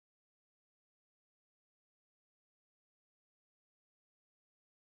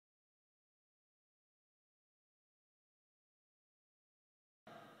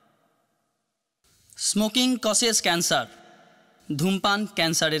Smoking causes cancer, ধূমপান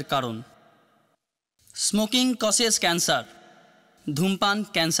ক্যান্সারের কারণ। স্মোকিং কজেস ক্যান্সার, ধূমপান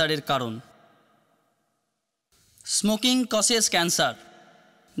ক্যান্সারের কারণ। স্মোকিং কজেস ক্যান্সার,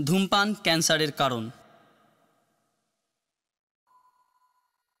 ধূমপান ক্যান্সারের কারণ।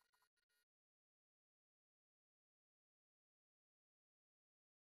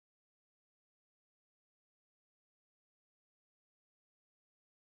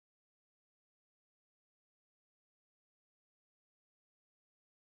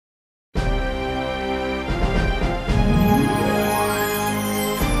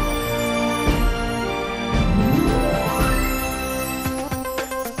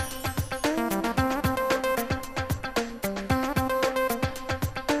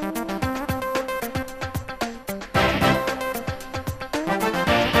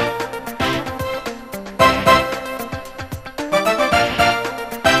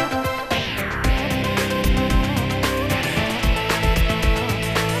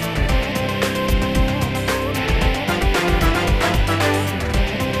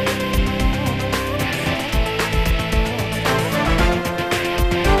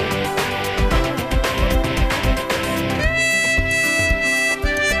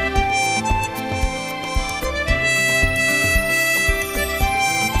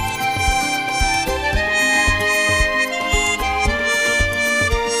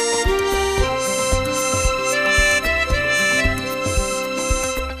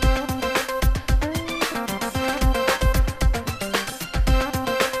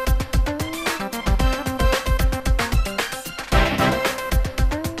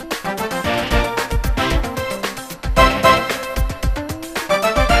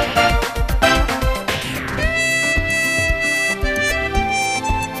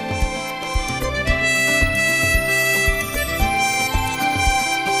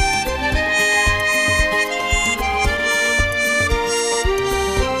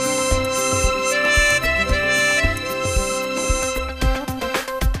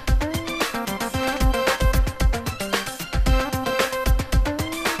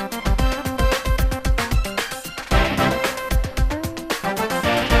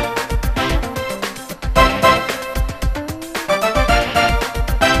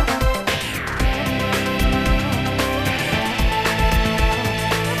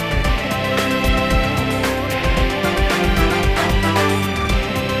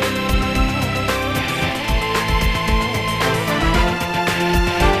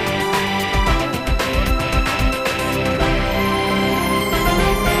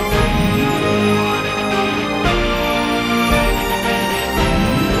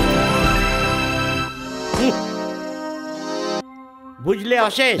 বুঝলে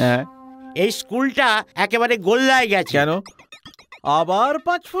অশেষ, এই স্কুলটা একেবারে গোল্লায় গেছে। কেন আবার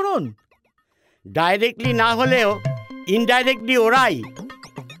পাঁচফোড়ন? ডাইরেক্টলি না হলেও ইনডাইরেক্টলি ওরাই।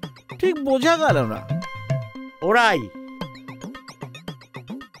 ঠিক বোঝা গেল না। ওরাই,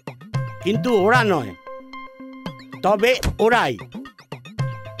 কিন্তু ওরা নয়, তবে ওরাই।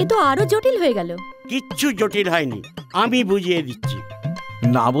 এ তো আরো জটিল হয়ে গেল। কিচ্ছু জটিল হয়নি, আমি বুঝিয়ে দিচ্ছি।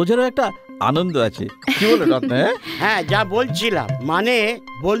 না বোঝারও একটা আনন্দ আছে। কি বলে রত্না? হ্যাঁ, যা বলছিলাম, মানে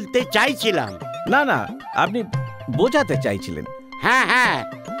বলতে চাইছিলাম। না না, আপনি বোঝাতে চাইছিলেন। হ্যাঁ হ্যাঁ,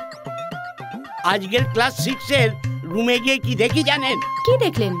 আজকের ক্লাস 6 এর রুমে গিয়ে কি দেখি জানেন? কি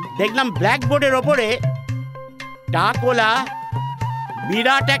দেখলেন? দেখলাম ব্ল্যাকবোর্ডের ওপরে টাকওয়ালা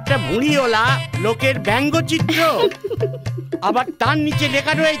বিরাট একটা ভুঁড়িওয়ালা লোকের ব্যঙ্গচিত্র। আবার তার নিচে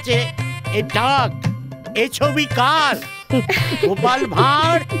লেখা রয়েছে, এ ডাক, এ ছবি কার? গোপাল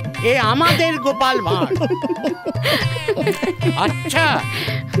ভাঁড়, এ আমাদের গোপাল ভাঁড়। আচ্ছা,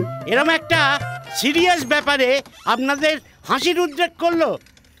 এরম একটা সিরিয়াস ব্যাপারে আপনাদের হাসির উদ্রেক করলো?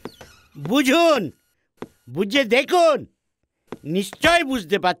 বুঝুন, বুঝে দেখুন, নিশ্চয়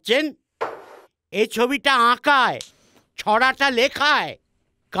বুঝতে পাচ্ছেন। এই ছবিটা আঁকায়, ছড়াটা লেখায়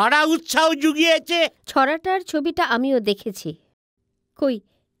কারা উৎসাহ জুগিয়েছে? ছড়াটার ছবিটা আমিও দেখেছি। কই,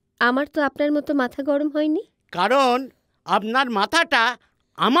 আমার তো আপনার মতো মাথা গরম হয়নি। কারণ আপনার মাথাটা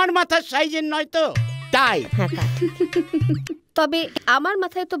আমার মাথার সাইজের নয় তো, তাই। হ্যাঁ, তবে আমার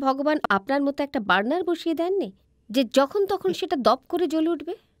মাথায় তো ভগবান আপনার মতো একটা বার্নার বসিয়ে দেননি যে যখন তখন সেটা দপ করে জ্বলে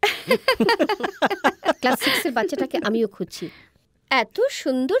উঠবে। ক্লাস 6 এর বাচ্চাটাকে আমিও খুঁজছি। এত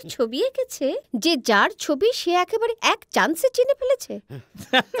সুন্দর ছবি এঁকেছে যে যার ছবি সে একেবারে এক চান্সে চিনে ফেলেছে।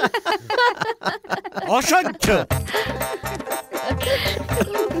 অসহ্য।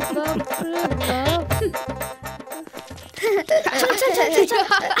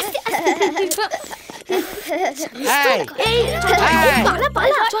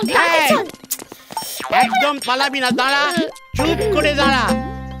 একদম পালাবি না, দাঁড়া, চুপ করে দাঁড়া।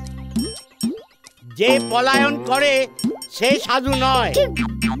 যে পলায়ন করে সে সাধু নয়।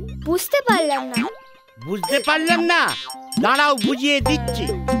 বুঝতে পারলাম না। বুঝতে পারলাম না? দাঁড়াও বুঝিয়ে দিচ্ছি।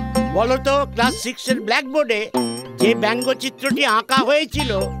 বলো তো, ক্লাস 6 এর ব্ল্যাকবোর্ডে যে ব্যঙ্গচিত্রটি আঁকা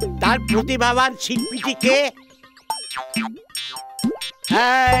হয়েছিল তার প্রতিভাবান শিল্পীটি কে?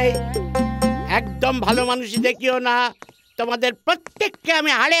 একদম ভালো মানুষই দেখিও না, তোমাদের প্রত্যেককে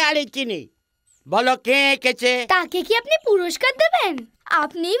আমি হাড়ে হাড়ে চিনি। বলো কে এঁকেছে? তাকে কি আপনি পুরস্কার দেবেন?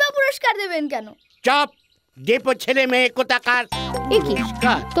 আপনিই বা পুরস্কার দেবেন কেন? চপ, ডেপো ছেলে মেয়ে কোথাকার।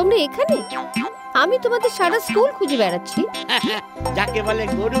 তোমরা এখানে? আমি তোমাদের সারা স্কুল খুঁজে বেড়াচ্ছি। যাকে বলে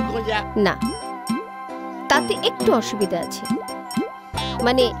গরু খোঁজা। না, তাতে একটু অসুবিধা আছে।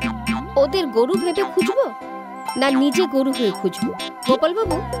 মানে ওদের গরু ভেবে খুঁজবো না নিজে গরু হয়ে খুঁজবো? গোপাল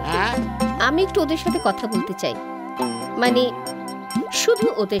বাবু, আমি একটু ওদের সাথে কথা বলতে চাই, মানে শুধু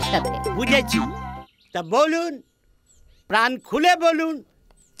ওদের সাথে। বুঝেছি, তা বলুন, প্রাণ খুলে বলুন,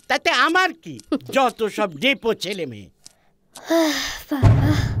 তাতে আমার কি? যত সব ডেপো ছেলে মেয়ে।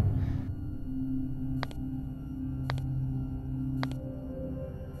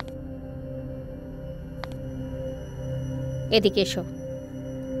 এদিকে এসো।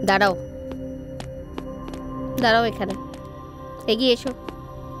 দাঁড়াও দাঁড়াও, এখানে এগিয়ে এসো,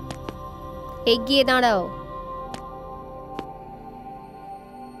 এগিয়ে দাঁড়াও।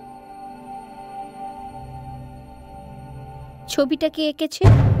 ছবিটা কে এঁকেছে?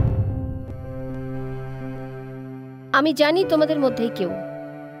 আমি জানি তোমাদের মধ্যেই কেউ।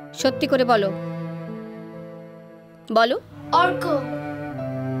 সত্যি করে বলো, বলো। অর্ক।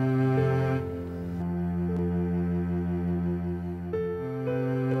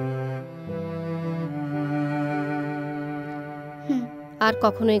 আর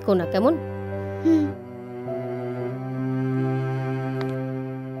কখনো এঁকো না, কেমন?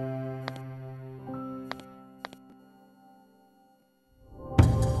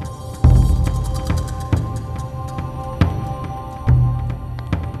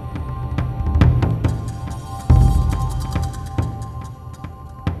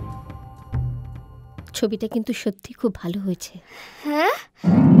 ছবিটা কিন্তু সত্যি খুব ভালো হয়েছে। হ্যাঁ,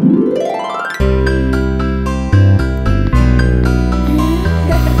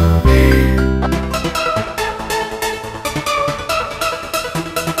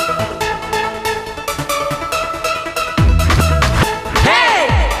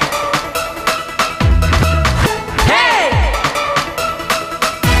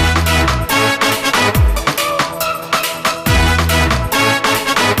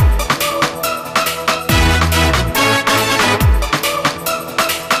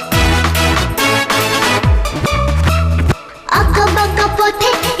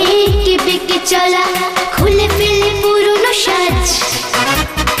 চলা খুলে ফেলে পুরনো সাজ,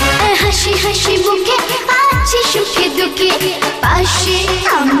 হাসি হাসি মুখে আছি সুখে দুঃখে, পাশে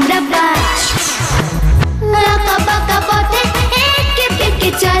আমরা বাজ। আঁকা বাঁকা পথে একে বেঁকে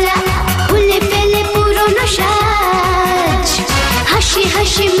চলা খুলে ফেলে পুরনো সাজ, হাসি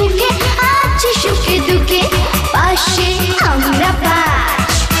হাসি মুখে আছি সুখে দুঃখে, পাশে আমরা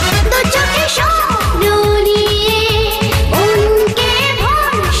বাজ। দু চোখে স্বপ্ন নিয়ে মনকে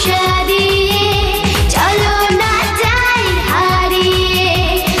ভরসা দিয়ে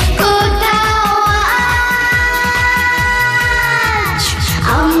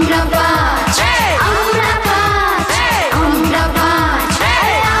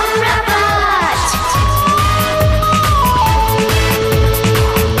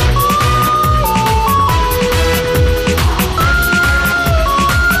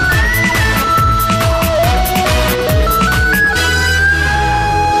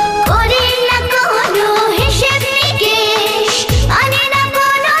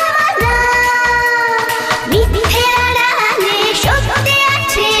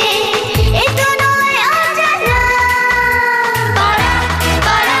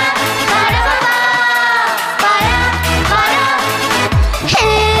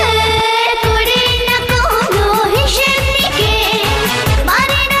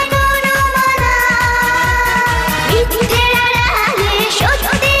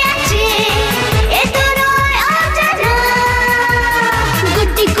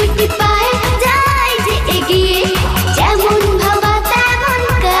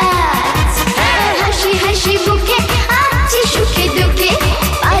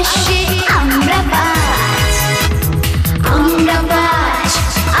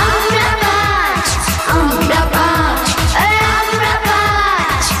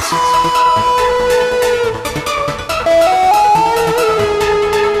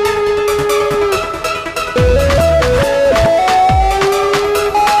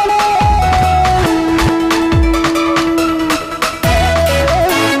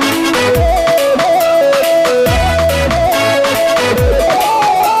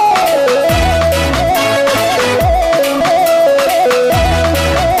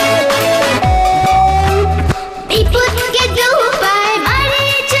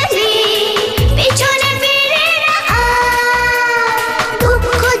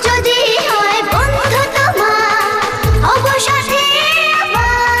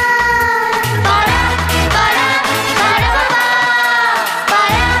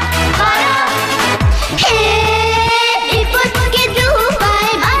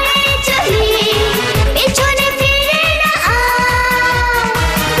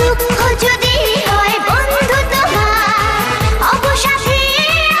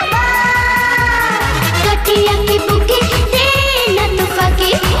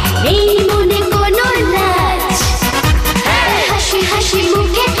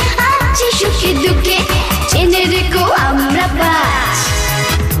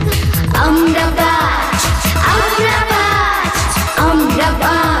আমরা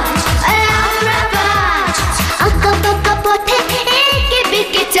পাঁচ আমরা পাঁচ আঁকা বাঁকা পথে একে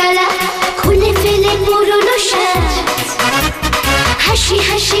বেঁকে চলা খুলে ফেলে পুরনো সাজ হাসি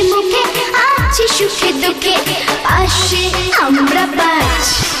হাসি মুখে আছি সুখে দুঃখে পাশে আমরা পাঁচ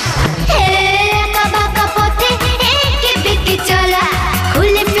আঁকা বাঁকা পথে একে বেঁকে চলা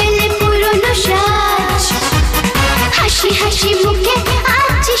খুলে ফেলে পুরনো সাজ হাসি হাসি মুখে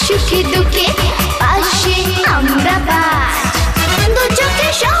আছি সুখে দুঃখে পাশে আমরা পাঁচ দু চোখে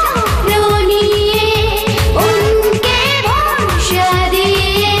স্বপ্ন নিয়ে উনকে ভরসা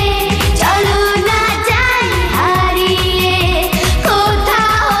দিয়ে চলো না যাই হারিয়ে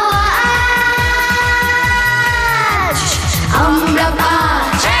কোথাও আজ আমরা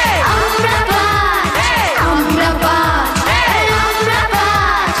পাঁচ আমরা পাঁচ আমরা পাঁচ আমরা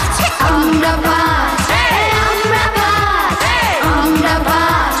পাঁচ আমরা পাঁচ আমরা পাঁচ আমরা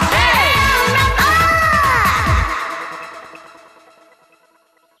পাঁচ আমরা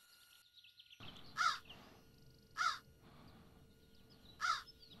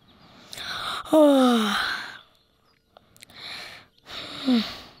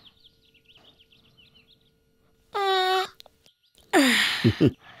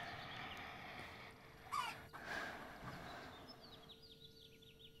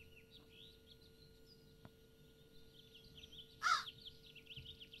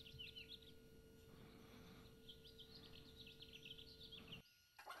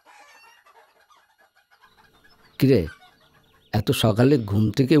কিরে, এত সকালে ঘুম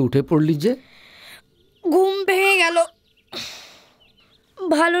থেকে উঠে পড়লি যে? ঘুম ভেঙে গেল,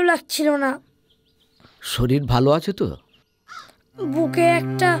 ভালো লাগছিল না। শরীর ভালো আছে তো? বুকে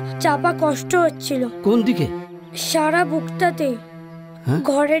একটা চাপা কষ্ট হচ্ছিল। কোন দিকে? সারা বুকটাতে।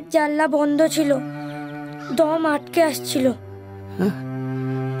 ঘরের জানলা বন্ধ ছিল, দম আটকে আসছিল।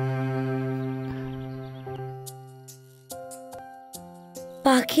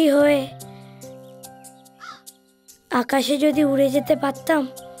 পাখি হয়ে আকাশে যদি উড়ে যেতে পারতাম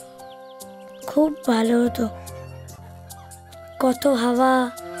খুব ভালো হতো। কত হাওয়া,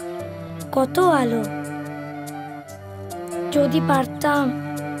 কত আলো। যদি পারতাম,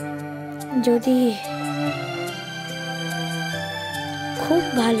 যদি, খুব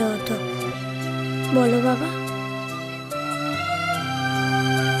ভালো হতো। বলো বাবা।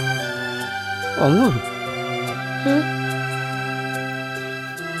 অমর,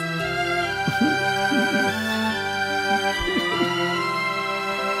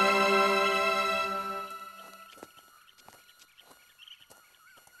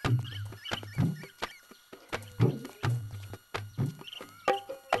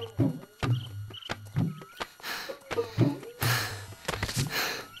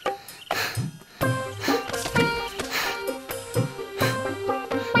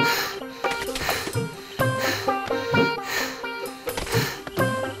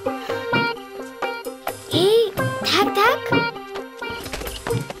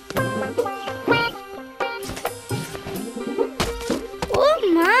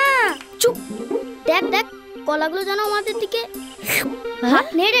 কলাগুলো যেন আমাদের দিকে হাত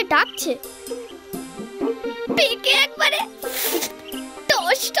নেড়ে ডাকছে। পেকে একবারে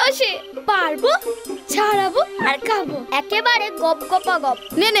টস টসে পারবো, ছাড়াবো আর খাবো একেবারে গপ গপা গপ।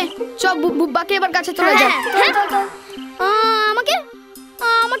 নে নে সব বুব্বাকে এবার কাছে চলে যা। আমাকে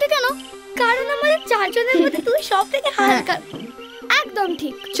আমাকে কেন? কারণ আমাদের চারজনের মধ্যে তুই সব থেকে হালকা। একদম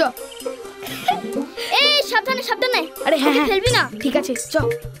ঠিক। চ এই সাবধানে সাবধানে। আরে হ্যাঁ ফেলবি না। ঠিক আছে চ।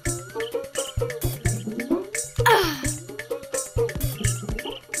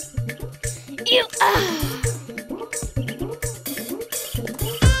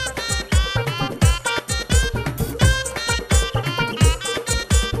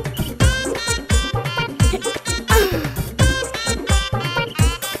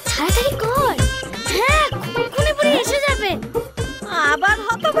 তাড়াতাড়ি কর। হ্যাঁ খুনে পড়ে এসে যাবে। আবার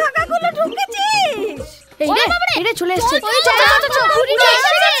হতভাগাগুলো ঢুকেছিস। এই রে চলে এসেছে। খুনিটা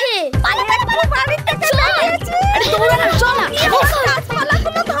এসে গেছে। পালা বাড়িতে চলে এসেছে। আরে দৌড়া না, চল না।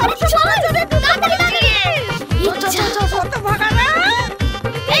 গাছপালাগুলো ধরে চল যাবে। তাড়াতাড়ি চল হতভাগারা।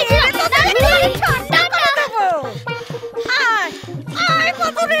 এই যে তোদের ঠান্ডা করে দেব। আয় আয়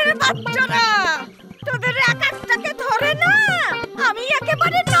বদরের বাচ্চারা, তোদের এক একটাকে ধরে না আমি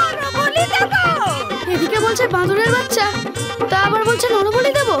একেবারে নরবলি দেব। এদিকে বলছে বাঁদরের বাচ্চা, তা আবার বলছে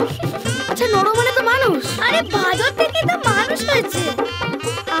নরবলি দেব। আচ্ছা নর মানে তো মানুষ। আরে বাঁদর থেকে তো মানুষ হয়েছে।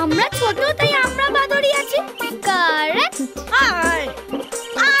 আমরা ছোট তাই আমরা বাঁদরই আছি। কারেক্ট। আয়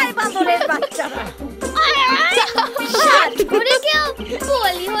আয় বাঁদরের বাচ্চারা। আয় আয় সাত করে কেউ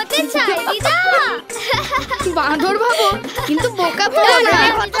বলি হতে চাইবি না। বাঁদর ভাবো কিন্তু বোকা তো না।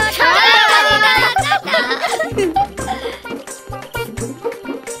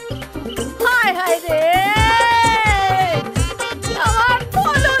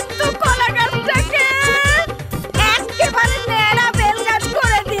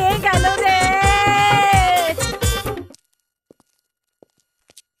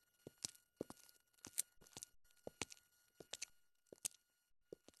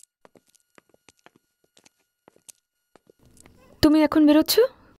 তুমি এখন বেরোচ্ছ?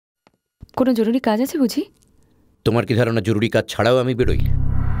 কোনো জরুরি কাজ আছে বুঝি? তোমার কি ধারণা জরুরি কাজ ছাড়াও আমি বেরোই?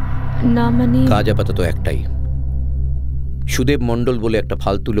 না মানে কাজ আপাতত একটাই, সুদেব মণ্ডল বলে একটা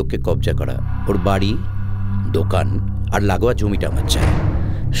ফালতু লোককে কবজা করা। ওর বাড়ি, দোকান আর লাগোয়া জমিটা আমার চাই।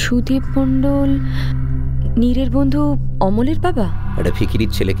 সুদেব মণ্ডল নীরের বন্ধু অমলের বাবা? একটা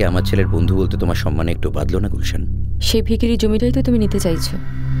ফিকিরির ছেলেকে আমার ছেলের বন্ধু বলতে তোমার সম্মানে একটু বাঁধলো না গুলশান? সেই ফিকিরি জমিটাই তো তুমি নিতে চাইছো।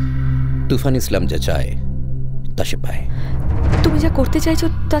 তুফান ইসলাম যা চায় তা সে পায়। তুমি যা করতে চাইছো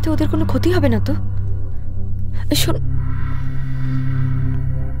তাতে ওদের কোনো ক্ষতি হবে না তো? শোন,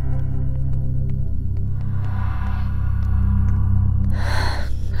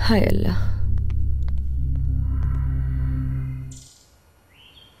 হায় আল্লাহ,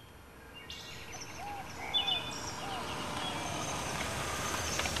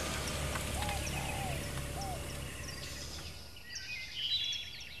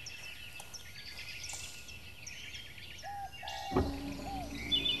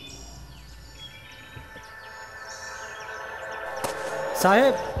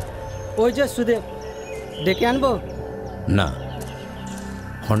 সাহেব ওই যে সুদেব, ডেকে আনবো? না,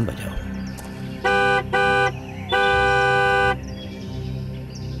 হর্ন বাজাও।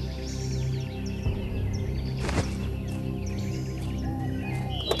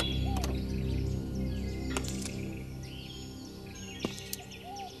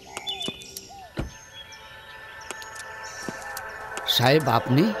 সাহেব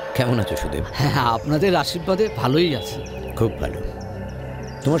আপনি কেমন আছো সুদেব? হ্যাঁ, আপনাদের আশীর্বাদে ভালোই আছি। খুব ভালো।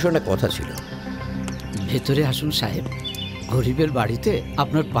 তোমার সঙ্গে কথা ছিল। ভেতরে আসুন সাহেব, গরিবের বাড়িতে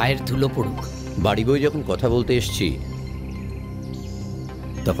আপনার পায়ের ধুলো পড়ুক। বাড়ি বই যখন কথা বলতে এসছি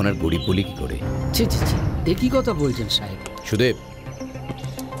তখন আর গরিব বলি কি করে? ছি ছি ছি, একই কথা বলছেন সাহেব। সুদেব,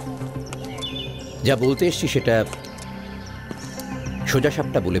 যা বলতে এসছি সেটা সোজা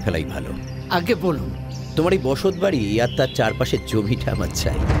সাপটা বলে ফেলাই ভালো। আগে বলুন। তোমার এই বসত বাড়ি আর তার চারপাশের জমিটা আমার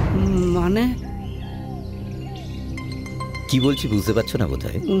চাই। মানে কি বলছি বুঝতে পারছো না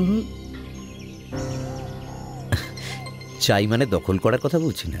বোধহয়? চাই মানে দখল করার কথা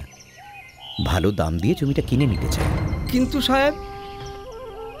বলছি না, ভালো দাম দিয়ে জমিটা কিনে নিতে চাই। কিন্তু সাহেব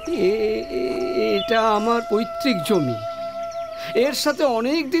এটা আমার পৈতৃক জমি, এর সাথে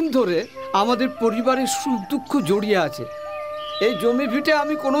অনেক দিন ধরে আমাদের পরিবারের সুখ দুঃখ জড়িয়ে আছে। এই জমি ভিটে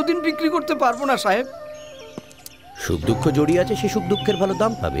আমি কোনোদিন বিক্রি করতে পারবো না সাহেব। সুখ দুঃখ জড়িয়ে আছে, সে সুখ দুঃখের ভালো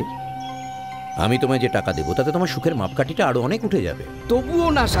দাম পাবে। আমি তোমায় যে টাকা দেবো তাতে তোমার সুখের মাপকাঠিটা আরো অনেক উঠে যাবে। তবুও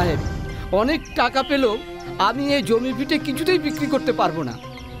না সাহেব, অনেক টাকা পেলেও আমি এই জমি ভিটে কিছুতেই বিক্রি করতে পারবো না।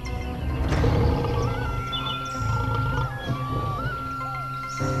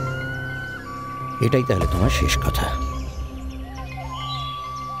 এটাই তাহলে তোমার শেষ কথা?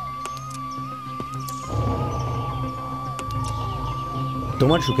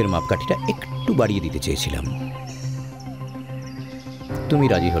 তোমার সুখের মাপকাঠিটা একটু বাড়িয়ে দিতে চেয়েছিলাম, তুমি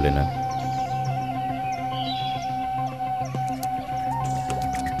রাজি হলে না।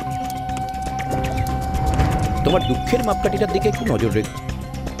 তোমার দুঃখের মাপকাঠিটার দিকে একটু নজর রেখে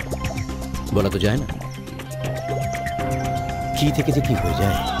বলা তো যায় না, কি থেকে যে কি হয়ে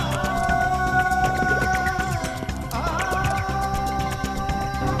যায়।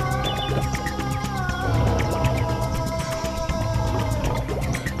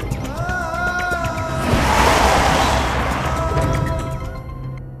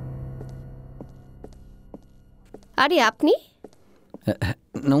 আরে আপনি?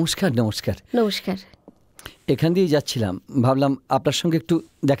 নমস্কার। নমস্কার। নমস্কার। এখান দিয়েই যাচ্ছিলাম, ভাবলাম আপনার সঙ্গে একটু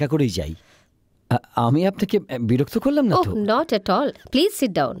দেখা করেই যাই। আমি আপনাকে বিরক্ত করলাম না তো? Not at all, please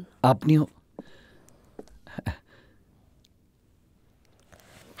sit down. আপনিও?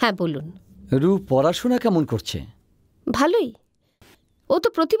 হ্যাঁ বলুন। রু পড়াশোনা কেমন করছে? ভালোই, ও তো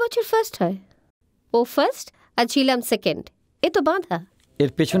প্রতি বছর ফার্স্ট হয়। ও ফার্স্ট আর ছিলাম সেকেন্ড, এ তো বাঁধা।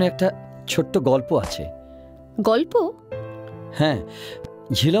 এর পেছনে একটা ছোট্ট গল্প আছে। গল্প? হ্যাঁ,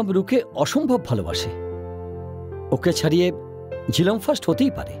 ঝিলম রুকে অসম্ভব ভালোবাসে। ওকে ছাড়িয়ে ঝিলম ফার্স্ট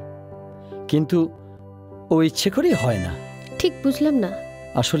হতেই পারে, কিন্তু ও ইচ্ছে করেই হয় না। ঠিক বুঝলাম না।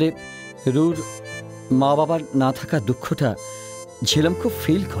 আসলে রুর মা বাবার না থাকা দুঃখটা ঝিলম খুব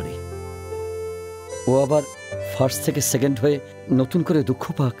ফিল করে। ও আবার ফার্স্ট থেকে সেকেন্ড হয়ে নতুন করে দুঃখ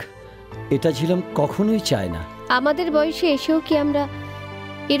পাক, এটা ঝিলম কখনোই চায় না। আমাদের বয়সে এসেও কি আমরা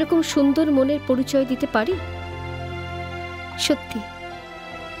এরকম সুন্দর মনের পরিচয় দিতে পারি? সত্যি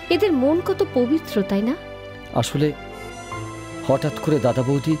এদের মন কত পবিত্র, তাই না? আসলে হঠাৎ করে দাদা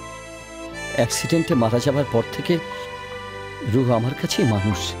বৌদি অ্যাক্সিডেন্টে মারা যাবার পর থেকে রুহ আমার কাছেই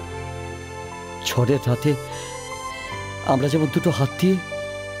মানুষ। ঝড়ের রাতে আমরা যেমন দুটো হাত দিয়ে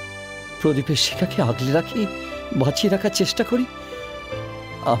প্রদীপের শিখাকে আগলে রাখি, বাঁচিয়ে রাখার চেষ্টা করি,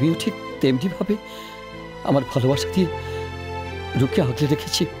 আমিও ঠিক তেমনিভাবে আমার ভালোবাসা দিয়ে রুকে আগলে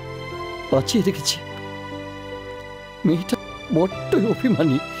রেখেছি, বাঁচিয়ে রেখেছি। মেয়েটা বড্ডই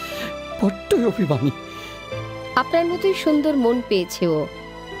অভিমানী, বড্ডই অভিমানী। আপনার মতোই সুন্দর মন পেয়েছে ও।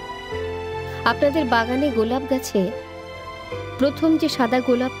 আপনাদের বাগানে গোলাপ গাছে প্রথম যে সাদা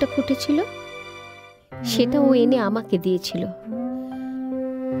গোলাপটা ফুটেছিল সেটা ও এনে আমাকে দিয়েছিল।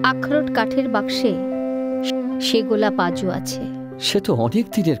 আখরোট কাঠের বাক্সে সে গোলাপ আজও আছে। সে তো অনেক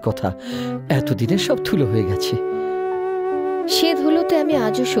দিনের কথা, এতদিনের সব ধুলো হয়ে গেছে। সে ধুলোতে আমি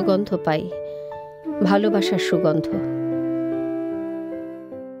আজও সুগন্ধ পাই, ভালোবাসার সুগন্ধ।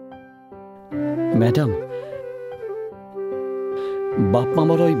 ম্যাডাম, বাপ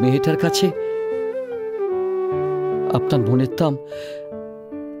মামার ওই মেয়েটার কাছে আপনার মনের দাম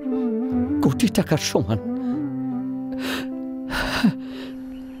কোটি টাকার সমান।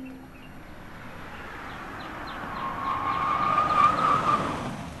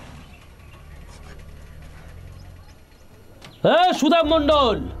 সুদাম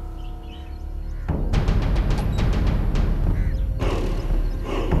মন্ডল,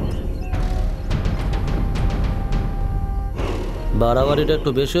 বাড়াবাড়িটা একটু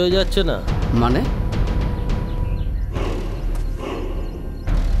বেশি হয়ে যাচ্ছে না? মানে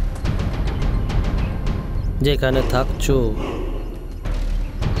যেখানে থাকছো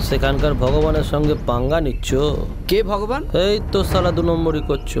সেখানকার ভগবানের সঙ্গে পাঙ্গা নিচ্ছ। কে ভগবান? এই তো সালা 2 নম্বরই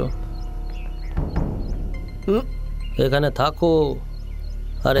করছো। এখানে থাকো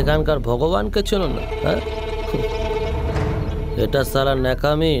আর এখানকার ভগবানকে চেনো না? হ্যাঁ, এটা সালা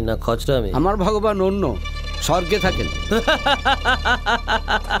ন্যাকামি না খচরামি? আমার ভগবান অন্য, স্বর্গে থাকেন।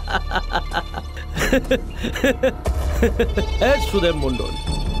 সুদেব মন্ডল,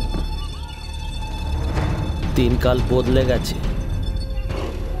 দিনকাল বদলে গেছে।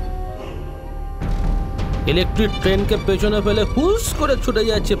 ইলেকট্রিক ট্রেনকে পেছনে ফেলে হুস করে ছুটে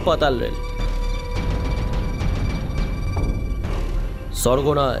যাচ্ছে পাতাল রেল। স্বর্গ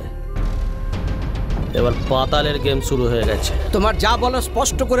নয়, এবার পাতালের গেম শুরু হয়ে গেছে। তোমার যা বলো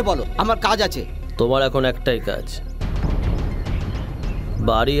স্পষ্ট করে বলো, আমার কাজ আছে। তোমার এখন একটাই কাজ,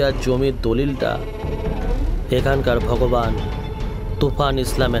 বাড়ি আর জমির দলিলটা এখানকার ভগবান তুফান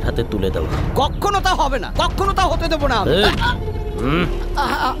ইসলামের হাতে তুলে দেওয়া। কখনো তা হবে না, কখনো তা হতে দেবো না।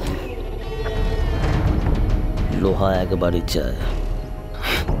 লোহা একবারই চায়।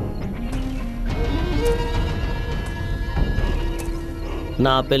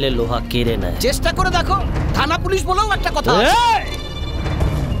 না পেলে লোহা কেড়ে নেয়। চেষ্টা করে দেখো, থানা পুলিশ বলেও একটা কথা।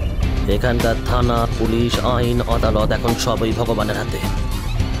 এখানকার থানা পুলিশ আইন আদালত এখন সবই ভগবানের হাতে।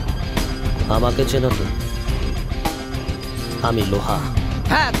 আমাকে চেনো তো? আমি লোহা।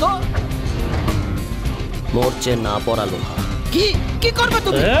 হ্যাঁ তো মরচে না পড়া লোহা। কি কি করবে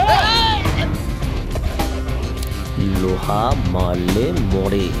তুমি? লোহা মারলে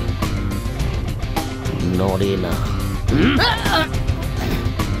মরে, নড়ে না।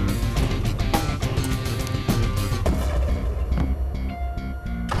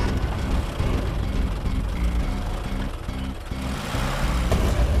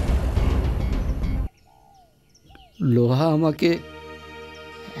 লোহা আমাকে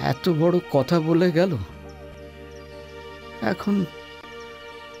এত বড় কথা বলে গেল। এখন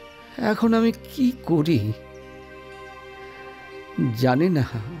এখন আমি কি করি জানি না।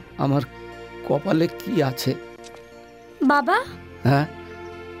 আমার কপালে কি আছে। বাবা, হ্যাঁ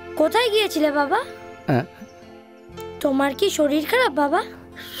কোথায় গিয়েছিলে বাবা? হ্যাঁ, তোমার কি শরীর খারাপ বাবা?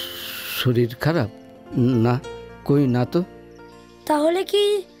 শরীর খারাপ? না, কই না তো। তাহলে কি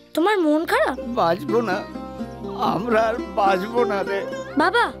তোমার মন খারাপ? বাঁচবো না, আমরা আর বাঁচবো না রে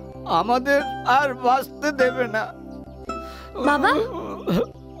বাবা। আমাদের আর বাঁচতে দেবে না বাবা।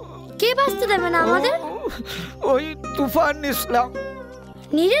 কে বাঁচতে দেবে না আমাদের? ওই তুফান ইসলাম।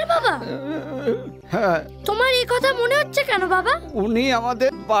 নীরের বাবা? হ্যাঁ। তোমার এই কথা মনে হচ্ছে কেন বাবা? উনি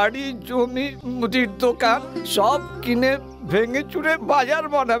আমাদের বাড়ি, জমি, মুদির দোকান সব কিনে ভেঙে চুরে বাজার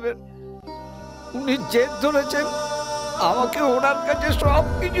বানাবেন। উনি জেদ ধরেছেন আমাকে ওনার কাছে সব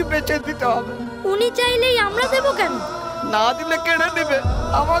কিছু বেচে দিতে হবে। উনি চাইলেই আমরা দেব কেন? না দিলে কেড়ে নেবে।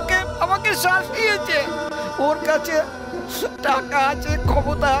 আমাকে শ্বাস দিয়েছে। ওর কাছে টাকা আছে,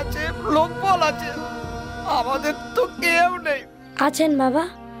 ক্ষমতা আছে, লোকবল আছে। আমাদের তো কেউ নেই। আছেন বাবা,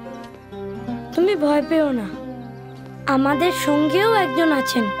 তুমি ভয় পেও না। আমাদের সঙ্গেও একজন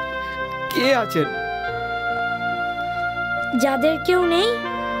আছেন। কে আছেন? যাদের কেউ নেই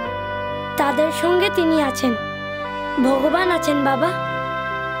তাদের সঙ্গে তিনি আছেন। ভগবান আছেন বাবা।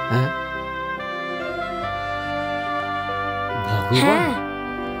 হ্যাঁ, হ্যাঁ।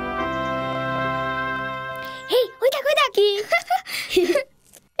 এই ওই দেখ কি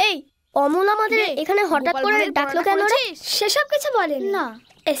এই অমল আমাদের এখানে হঠাৎ করে ডাকলো কেন রে? সেসব কিছু বলেন না।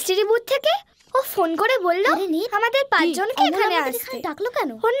 এসটিডি বুথ থেকে ও ফোন করে বলল আমাদের 5 জনকে এখানে আসতে। ডাকলো কেন?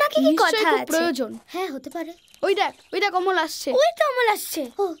 ওর নাকি কি কথা আছে? প্রয়োজন। হ্যাঁ হতে পারে। ওই দেখ অমল আসছে। ওই তো অমল আসছে।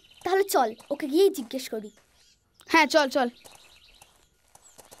 ও তাহলে চল ওকে গিয়েই জিজ্ঞেস করি। হ্যাঁ চল।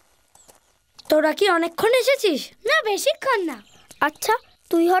 তোরা কি অনেকক্ষণ এসেছিস? না বেশিক্ষণ না। আচ্ছা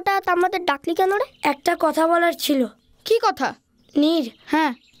তুই হঠাৎ আমাদের ডাকলি কেন রে? একটা কথা বলার ছিল। কি কথা? নীর,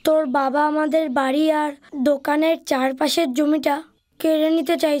 হ্যাঁ তোর বাবা আমাদের বাড়ি আর দোকানের চারপাশের জমিটা কেড়ে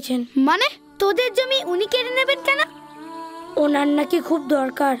নিতে চাইছেন। মানে তোদের জমি উনি কেড়ে নেবেন কেন? ওনার নাকি খুব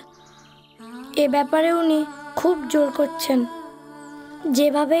দরকার। এ ব্যাপারে উনি খুব জোর করছেন।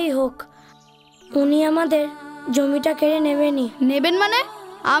 যেভাবেই হোক উনি আমাদের জমিটা কেড়ে নেবেনই। নেবেন মানে?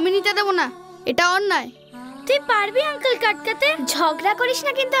 আমি নিতে দেবো না, এটা অন্যায়। তুই পারবি আঙ্কেল কাটকাতে? ঝগড়া করিস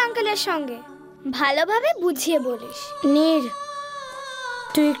না কিন্তু আঙ্কেলের সঙ্গে, ভালোভাবে বুঝিয়ে বলিস। নীর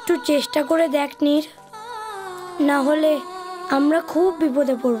তুই একটু চেষ্টা করে দেখ নীর, না হলে আমরা খুব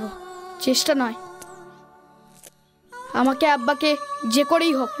বিপদে পড়ব। চেষ্টা নয়, আমাকে আব্বাকে যে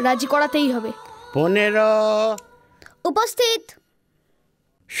করেই হোক রাজি করাতেই হবে। 15 উপস্থিত।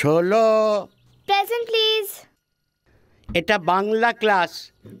 16 প্রেজেন্ট প্লিজ। এটা বাংলা ক্লাস,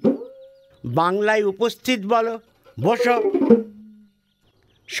 বাংলায় উপস্থিত বলো। বসো।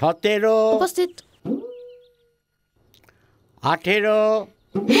 17 উপস্থিত। 18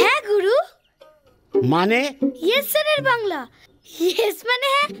 হ্যাঁ গুরু। মানে? ইয়েস স্যারের বাংলা। ইয়েস মানে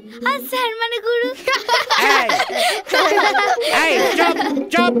হ্যাঁ আর স্যার মানে গুরু। এই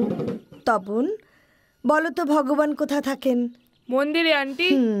চুপ। তপন বলো তো ভগবান কোথায় থাকেন? মন্দিরে আন্টি।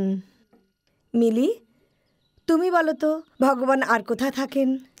 মিলি তুমি বলো তো ভগবান আর কোথায় থাকেন?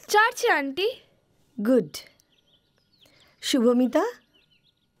 চার্চে আন্টি। গুড। শুভমিতা?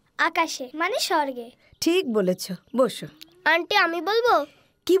 আকাশে মানে স্বর্গে। ঠিক বলেছ, বসো। আন্টি আমি বলবো?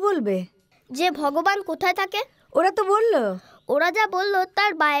 কি বলবে? যে ভগবান কোথায় থাকে। ওরা তো বললো। ওরা যা বললো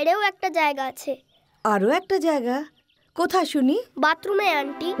তার বাইরেও একটা জায়গা আছে। আরো একটা জায়গা? কোথায় শুনি? বাথরুমে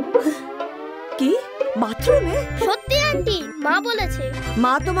আন্টি। কি বাথরুমে? সত্যি আন্টি, মা বলেছে।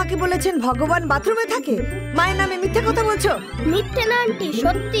 মা তোমাকে বলেছেন ভগবান বাথরুমে থাকে? মায়ের নামে মিথ্যে কথা বলছো? মিথ্যে না আন্টি,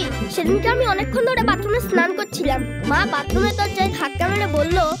 সত্যি। সেদিনকে আমি অনেকক্ষণ ধরে বাথরুমে স্নান করছিলাম। মা বাথরুমের দরজায় ধাক্কা মেরে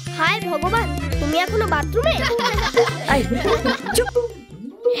বলল, হায় ভগবান তুমি এখনো বাথরুমে? চুপ।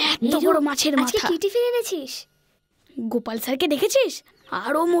 এত বড় মাছের মাথা। আজকে কি টিফিন এনেছিস? গোপাল স্যারকে দেখেছিস?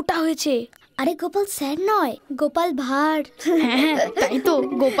 আরো মোটা হয়েছে। আরে গোপাল স্যার নয়, গোপাল ভাঁড়। হ্যাঁ তাই তো,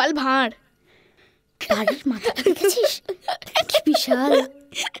 গোপাল ভাঁড়। বাড়ির মাথা দেখেছিস? কি বিশাল।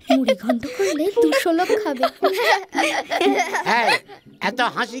 মুড়ি ঘন্ট করলে 200 লোক খাবে। এত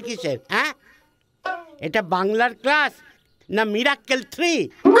হাসি কিসের? হ্যাঁ এটা বাংলার ক্লাস না মিরাক্কেল 3?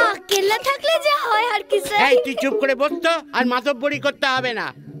 কেল্লা থাকলে যা হয় আর কি স্যার। এই তুই চুপ করে বস তো, আর মাতব্বরি করতে হবে না।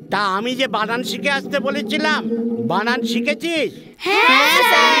 তা আমি যে বানান শিখে আসতে বলেছিলাম, বানান শিখেছিস? হ্যাঁ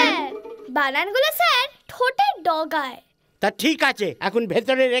স্যার। বানানগুলো স্যার ঠোঁটে ডগায়। তা ঠিক আছে, এখন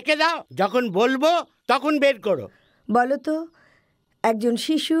ভেতরে রেখে দাও, যখন বলবো তখন বের করো। বলো তো একজন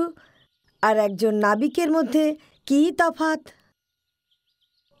শিশু আর একজন নাবিকের মধ্যে কি তফাৎ?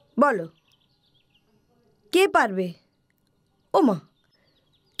 বলো, কে পারবে? ওমা,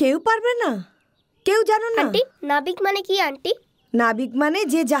 কেউ পারবে না? কেউ জানো না? আন্টি নাবিক মানে কি আন্টি? নাবিক মানে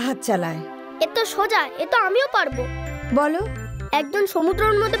যে জাহাজ চালায়। এ তো সোজা, এ তো আমিও পারবো। বলো। একজন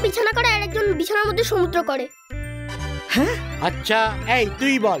সমুদ্রের মধ্যে বিছানা করে আর একজন বিছানার মধ্যে সমুদ্র করে। হ্যাঁ আচ্ছা এই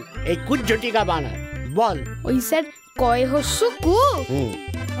তুই বল, এই কুজ্জটিকা বানান বল। ওই স্যার কয় হস্য কু,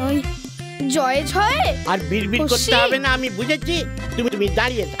 ওই জয় ছয়। আর বিড়বিড় করতে হবে না, আমি বুঝেছি। তুমি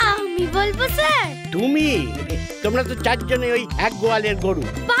দাঁড়িয়ে থাকো। আমি বলবো স্যার। তুমি? তোমরা তো 4 জনে ওই এক গোয়ালের গরু।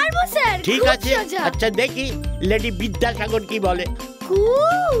 পারবো স্যার। ঠিক আছে, আচ্ছা দেখি লেডি বিদ্যাসাগর কি বলে। কু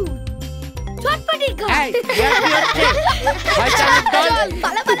চটপটি খা। এই কি হচ্ছে? শয়তানের দল,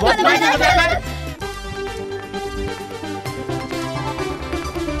 বদমাইশ কোথাকার।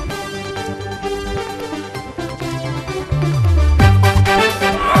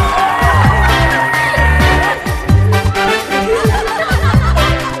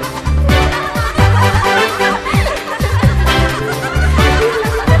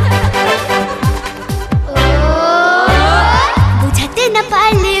 বুঝাতে না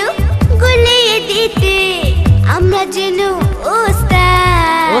পারলেও গুলিয়ে দিতে আমরা যেন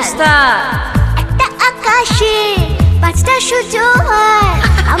ওস্তাদ। একটা আকাশে 5টা সূর্য হয়,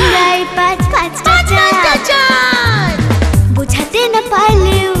 আমরা এই 5টা চাঁদ। বুঝাতে না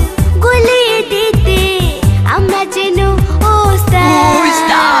পারলেও গুলিয়ে দিতে আমরা যেন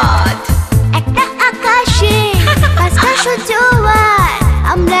ওস্তাদ। একটা আকাশে 5টা সূর্য হয়,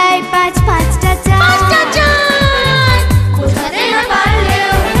 আমরা এই 5টা চাঁদ। বুঝাতে না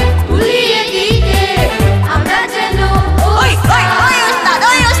পারলেও গুলিয়ে দিতে আমরা যেন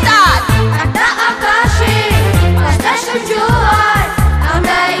ওস্তাদ। একটা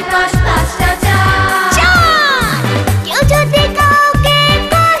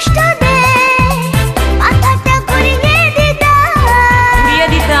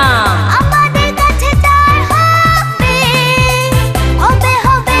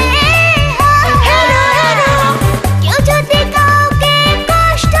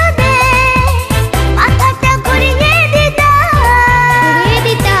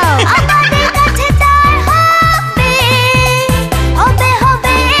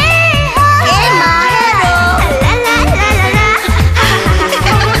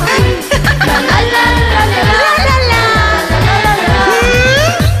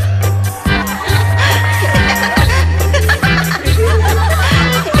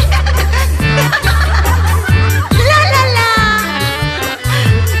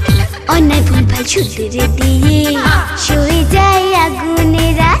অন্যায় ভুলভাল শুধরে দিয়ে সয়ে যায়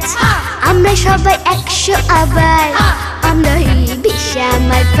আগুনের আঁচ আমরা সবাই 100 আবার আমরা হই বেশা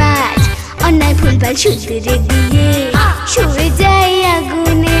আমার পাঁচ অন্যায় ভুলভাল শুধরে দিয়ে সয়ে যায়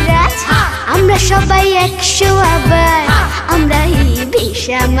আগুনের আঁচ আমরা সবাই 100 আবার আমরা হই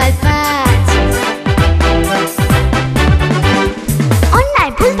বেশা আমার পাঁচ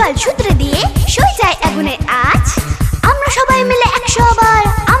অন্যায় ভুলভাল শুধরে দিয়ে সয়ে যায় আগুনের আঁচ আমরা সবাই মিলে 100 আবার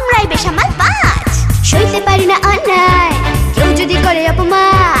আমরাই বেসামাল পাঁচ সইতে পারি না অন্যায় কেউ যদি করে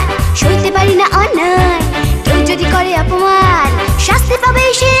অপমান সইতে পারি না অন্যায় কেউ যদি করে অপমান শাস্তি পাবে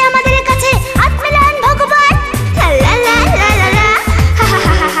সে আমাদের কাছে হাত মেলান ভগবান লা লা লা লা লা লা হা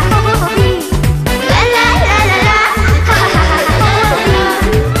হা হা হা লা লা লা লা লা হা হা হা হা লা লা লা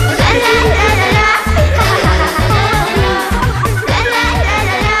লা লা হা হা হা লা লা লা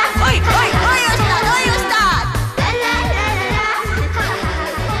লা লা ওই ওই ওই ওস্তাদ লা লা লা লা লা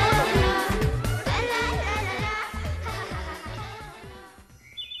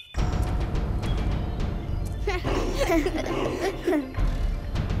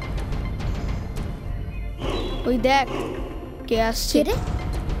ওই দেখ কে আসছে রে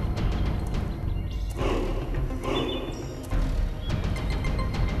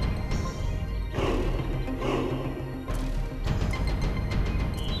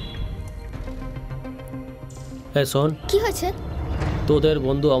এই শোন কি হয়েছে তোদের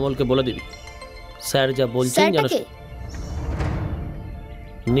বন্ধু অমলকে বলে দিবি স্যার যা বলছেন জানো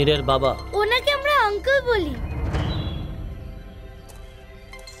নীরের বাবা ওনাকে আমরা আঙ্কেল বলি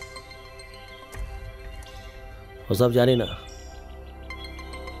ওসব জানি না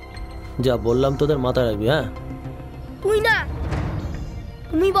যা বললাম তোদের মাথায় রাখবি হ্যাঁ তুই না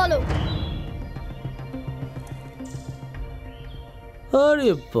তুমি বলো আরে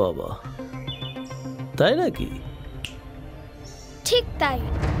বাবা তাই নাকি ঠিক তাই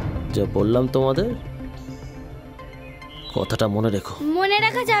যা বললাম তোমাদের কথাটা মনে রেখো মনে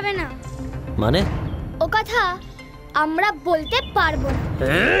রাখা যাবে না মানে ও কথা আমরা বলতে পারবো না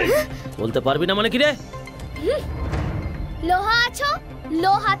বলতে পারবি না মানে কি রে লোহা আছো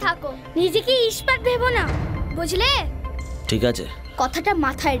লোহা থাকো নিজেকে ইস্পাত ভেবো না বুঝলে ঠিক আছে কথাটা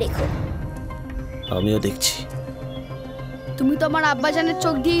মাথায় রেখো আমিও দেখছি তুমি তো আমার আব্বাজানের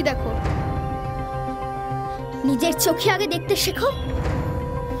চোখ দিয়েই দেখো নিজের চোখে আগে দেখতে শেখো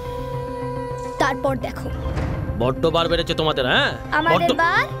তারপর দেখো বড্ড বার বেড়েছে তোমাদের হ্যাঁ আমাদের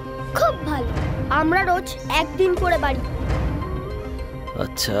বার খুব ভালো আমরা রোজ একদিন করে বাড়ি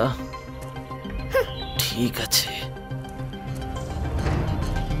আচ্ছা ঠিক আছে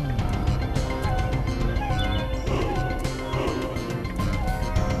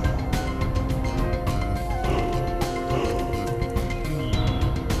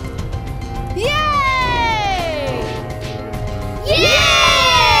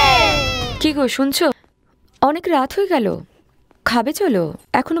কি গো শুনছো অনেক রাত হয়ে গেল খাবে চলো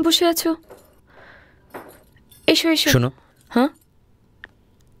এখনো বসে আছো এসো এসো শোনো হ্যাঁ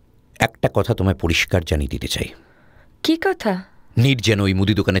একটা কথা তোমায় পরিষ্কার জানিয়ে দিতে চাই কি কথা নীর যেন ওই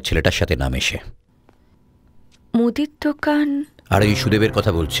মুদি দোকানের ছেলেটার সাথে না মেশে মুদির দোকান আর এই সুদেবের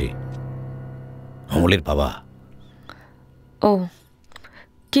কথা বলছি অমলের বাবা ও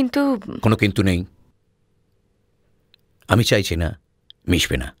কিন্তু কোনো কিন্তু নেই আমি চাইছি না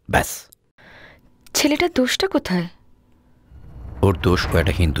মিশবে না ব্যাস ছেলেটার দোষটা কোথায় ওর দোষ ও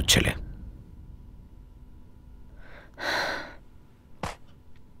একটা হিন্দুর ছেলে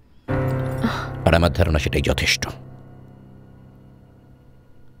আর আমার ধারণা সেটাই যথেষ্ট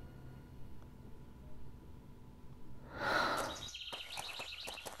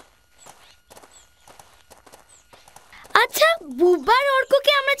আচ্ছা বুবার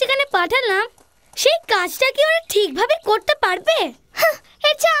অর্ককে আমরা যেখানে পাঠালাম সেই কাজটা কি ওরা ঠিকভাবে করতে পারবে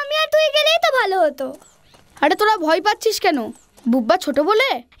আচ্ছা আমি আর তুই গেলেই তো ভালো হতো আরে তোরা ভয় পাচ্ছিস কেন বুব্বা ছোট বলে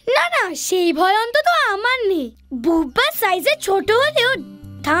না না সেই ভয় অন্তত আমার নেই বুব্বা সাইজে ছোট হলেও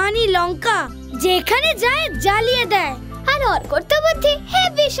ধানি লঙ্কা যেখানে যায় জ্বালিয়ে দেয় আর অর্কর তো বুদ্ধি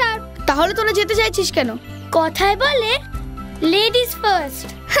হেভি শার্প তাহলে তোরা যেতে চাইছিস কেন কথায় বলে লেডিজ ফার্স্ট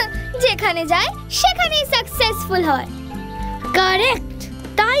যেখানে যায় সেখানেই সাকসেসফুল হয় কারেক্ট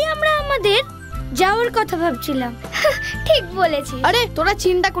তাই আমরা আমাদের যাওয়ার কথা ভাবছিলাম ঠিক বলেছিস আরে তোরা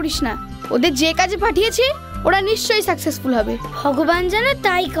চিন্তা করিস না ওদের যে কাজে পাঠিয়েছি ওরা নিশ্চয়ই সাকসেসফুল হবে ভগবান যেন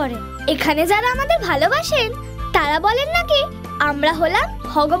তাই করে এখানে যারা আমাদের ভালোবাসেন তারা বলেন নাকি আমরা হলাম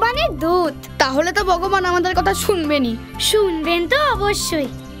ভগবানের দূত তাহলে তো ভগবান আমাদের কথা শুনবেনই শুনবেন তো অবশ্যই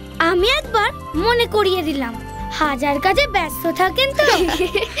আমি একবার মনে করিয়ে দিলাম হাজার কাজে ব্যস্ত থাকেন তো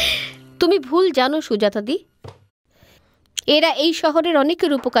তুমি ভুল জানো সুজাতাদি এরা এই শহরের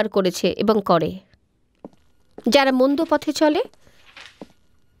অনেকের উপকার করেছে এবং করে যারা মন্দ পথে চলে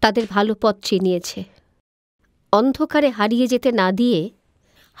তাদের ভালো পথ চিনিয়েছে। অন্ধকারে হারিয়ে যেতে না দিয়ে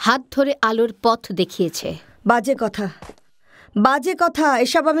হাত ধরে আলোর পথ দেখিয়েছে। বাজে কথা, বাজে কথা,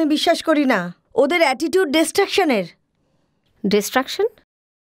 এসব আমি বিশ্বাস করি না। ওদের অ্যাটিটিউড ডিস্ট্রাকশনের। ডিস্ট্রাকশন?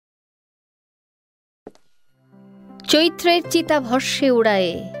 চৈত্রের চিতা ভস্যে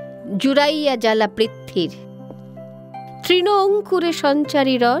উড়ায়ে জুড়াইয়া জ্বালা পৃথ্বীর, তৃণ অঙ্কুরে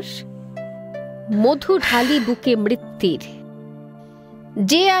সঞ্চারী রস মধু ঢালি বুকে মৃত্যুর।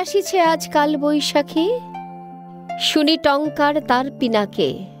 যে আসিছে আজ কাল বৈশাখী, শুনি টঙ্কার তার পিনাকে।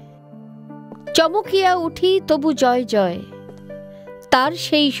 চমকিয়া উঠি তবু জয় জয়, তার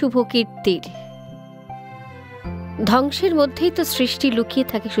সেই শুভ কীর্তির। ধ্বংসের মধ্যেই তো সৃষ্টি লুকিয়ে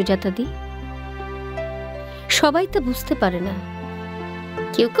থাকে সুজাতাদি। সবাই তো বুঝতে পারে না,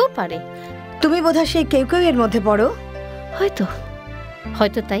 কেউ কেউ পারে। তুমি বোধহয় সেই কেউ কেউ এর মধ্যে পড়ো। হয়তো,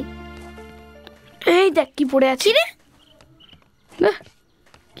 হয়তো তাই। এই দেখ কি পড়ে আছে রে।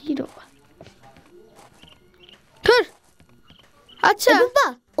 কি রে ধুর। আচ্ছা বাবা,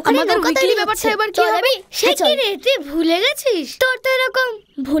 আমাদের উইকলি ব্যাপারটা এবার কি হবে? সে কি রে, তুই ভুলে গেছিস? তোর তো এরকম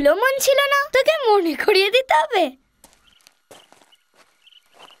ভুলো মন ছিল না, তোকে মনে করিয়ে দিতে হবে।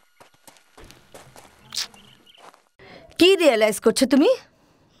 কি রিয়েলাইজ করছো তুমি?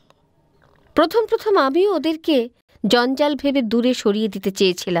 প্রথম প্রথম আমিও ওদেরকে জঞ্জাল ভেবে দূরে সরিয়ে দিতে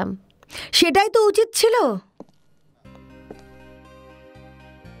চেয়েছিলাম। সেটাই তো উচিত ছিল।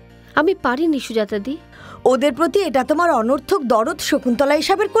 আমি পারিনি সুজাতাদি। ওদের প্রতি এটা তোমার অনর্থক দরদ শকুন্তলা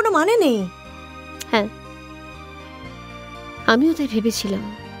হিসাবের কোনো মানে নেই। হ্যাঁ, আমি ওদের ভেবেছিলাম,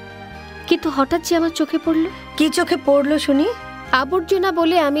 কিন্তু হঠাৎ যে আমার চোখে পড়ল। কি চোখে পড়লো শুনি? আবর্জনা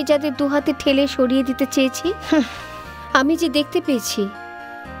বলে আমি যাদের দুহাতে ঠেলে সরিয়ে দিতে চেয়েছি, আমি যে দেখতে পেয়েছি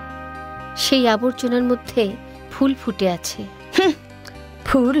সেই আবর্জনার মধ্যে ফুল ফুটে আছে।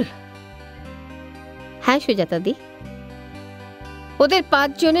 ফুল? হ্যাঁ সুজাতাদি, ওদের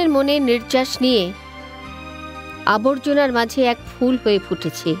 5 জনের মনে নির্যাস নিয়ে আবর্জনার মাঝে এক ফুল হয়ে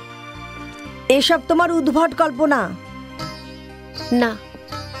ফুটেছে। এসব তোমার উদ্ভট কল্পনা। না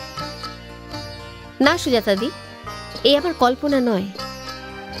না সুজাতাদি, এই আমার কল্পনা নয়,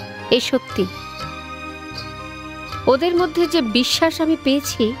 এ সত্যি। ওদের মধ্যে যে বিশ্বাস আমি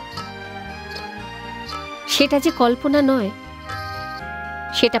পেয়েছি, সেটা যে কল্পনা নয়,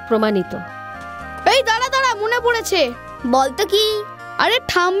 সেটা প্রমাণিত। এই দাঁড়া দাঁড়া, মনে পড়েছে। বলতো কি? আরে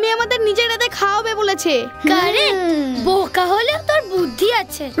ঠাম্মি আমাদের নিজের রাতে খাওয়াবে বলেছে। কারে বোকা হলে তোর বুদ্ধি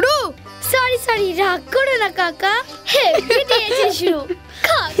আছে। রু সরি সরি, রাগ করো না কাকা। হেভি দিয়েছিস রু।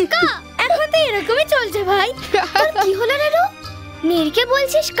 কাকা এখন তো এরকমই চলছে ভাই। তোর কি হলো রে রু? নীরকে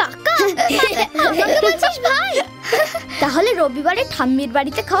বলছিস কাকা, আমাকে বলছিস ভাই? তাহলে রবিবারে ঠাম্মির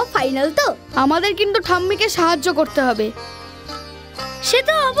বাড়িতে খাওয়া ফাইনাল তো? আমাদের কিন্তু ঠাম্মিকে সাহায্য করতে হবে। সে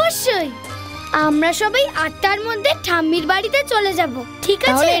তো অবশ্যই। আমরা সবাই 8টার মধ্যে ঠাম্মির বাড়িতে চলে যাব, ঠিক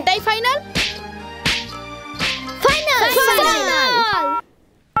আছে? তাহলে এটাই ফাইনাল। Final final.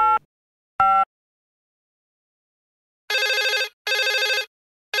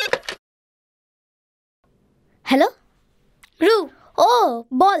 হ্যালো রু। ও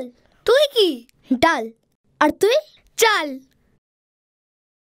বল। তুই কি? ডাল। আর তুই? চাল।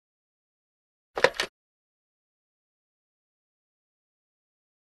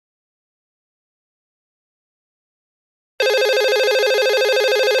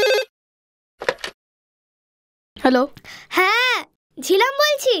 হ্যালো। হ্যাঁ ঝিলাম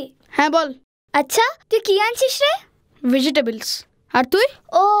বলছি। হ্যাঁ বল। আচ্ছা তুই কি আনছিস রে? ভেজিটেবলস। আর তুই?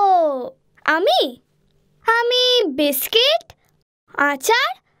 ও আমি আমি বিস্কিট, আচার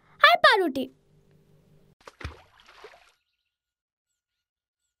আর পাউরুটি।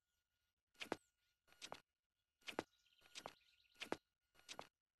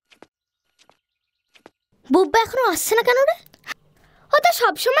 বুব্বা এখনো আসছে না কেন রে? ও তো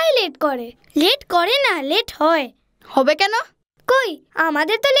সবসময় লেট করে। লেট করে না, লেট হয়। হবে কেন? কই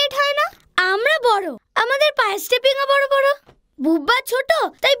আমাদের তো লেট হয় না। আমরা বড়, আমাদের পায়ের স্টেপিংও বড় বড়। বুব্বা ছোট,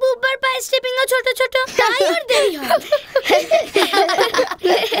 তাই বুব্বার পায়ের স্টেপিংও ছোট ছোট, তাই ওর দেরি হয়।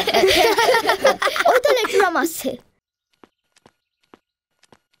 ওই তো লেটুরাম আসছে।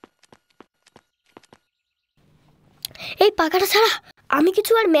 এই পাখাটা ছাড়া আমি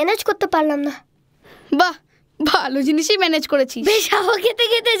কিছু আর ম্যানেজ করতে পারলাম না। বাহ, ভালো জিনিসই ম্যানেজ করেছিস। বেশ হাওয়া খেতে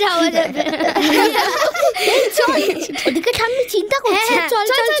খেতে যাওয়া যাবে। চল, ওদিকে ঠাম্মি চিন্তা করছে। চল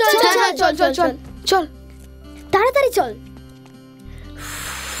চল চল চল চল চল চল চল, তাড়াতাড়ি চল।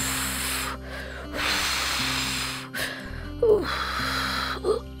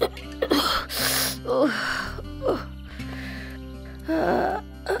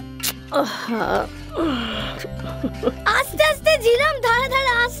 আস্তে আস্তে ঝিলাম, ধারে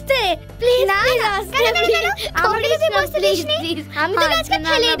ধারে আস্তে প্লিজ। না আমাকে যদি বসতে দিস নি আমি তো আজকে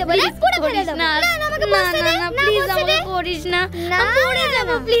ফেলে দেব না পুরো ফেলে দেব না আমাকে বসতে দে না প্লিজ আমাকে করিস না আমি পড়ে যাব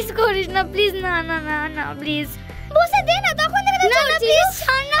প্লিজ করিস না প্লিজ না না না না প্লিজ বসে দে না তখন থেকে তো প্লিজ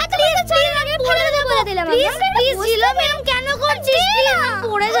ছাড় না প্লিজ ছাড় আগে পড়ে যাব বলে দিলাম প্লিজ প্লিজ জিলো ম্যাম কেন করছিস প্লিজ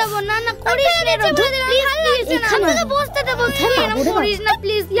পড়ে যাব না না করিস না প্লিজ প্লিজ আমি তো বসতে দেব তুই করিস না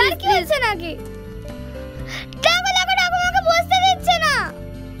প্লিজ यार কি হচ্ছে নাকি ডাবল আগে আমাকে বসতে দিচ্ছে না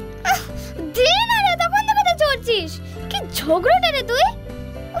দে না রে তখন থেকে তো চড়ছিস কি ঝগড়া রে তুই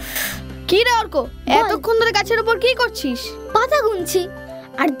কি রে অর্ক এতক্ষণ ধরে গাছের উপর কি করছিস? পাতা গুনছি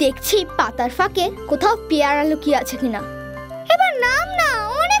আর দেখছি পাতার ফাঁকে কোথাও পেয়ারা লুকিয়ে আছে কিনা। এবার নাম না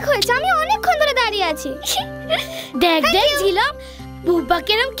অনেক হয়েছে আমি অনেকক্ষণ ধরে দাঁড়িয়ে আছি। দেখ দেখ ঝিলাম বুব্বা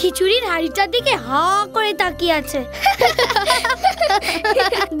কেরম খিচুড়ির হাড়িটার দিকে হা করে তাকিয়ে আছে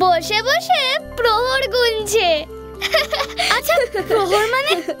বসে বসে প্রহর গুনছে। আচ্ছা প্রহর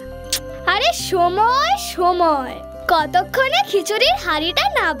মানে? আরে সময় সময় কতক্ষণে খিচুড়ির হাড়িটা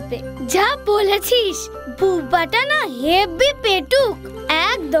নাববে। যা বলেছিস বুব্বাটা না হেভি পেটুক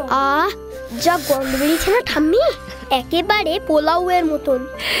একদম। যা গন্ধ বেরিয়েছে না ঠাম্মি একেবারে পোলাওয়ের মতন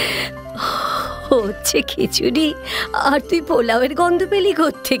হচ্ছে খিচুড়ি আর তুই পোলাওয়ের গন্ধ পেলি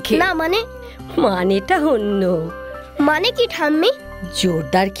কোত্থেকে? না মানে মানেটা অন্য। মানে কি ঠাম্মি?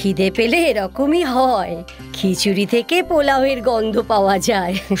 জোরদার খিদে পেলে এরকমই হয়, খিচুড়ি থেকে পোলাওয়ের গন্ধ পাওয়া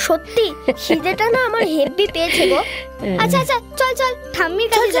যায়। সত্যি খিদেটা না আমার হেভি পেয়েছে গো। আচ্ছা আচ্ছা চল চল ঠাম্মির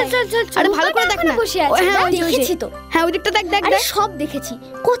কাছে যাই। চল চল চল। আরে ভালো করে দেখ না বসে আছে। হ্যাঁ দেখেছি তো। হ্যাঁ ওই দিকটা দেখ দেখ আরে সব দেখেছি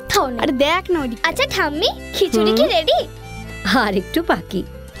কোথাও না। আরে দেখ না ওই দিক। আচ্ছা ঠাম্মি খিচুড়ি কি রেডি? আর একটু বাকি।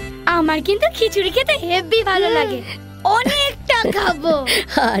 আমার কিন্তু খিচুড়ি খেতে হেভি ভালো লাগে, অনেকটা খাবো।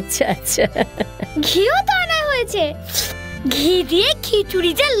 আচ্ছা আচ্ছা ঘিও তো আনা হয়েছে, ঘি দিয়ে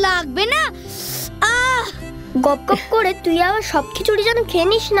খিচুড়ি যে লাগবে না। গপ গপ করে তুই আবার সব খিচুড়ি যেন খেয়ে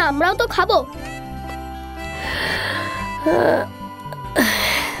নিস না, আমরাও তো খাবো।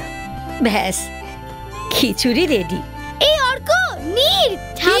 ব্যাস খিচুড়ি রেডি। এই অর্ক নীর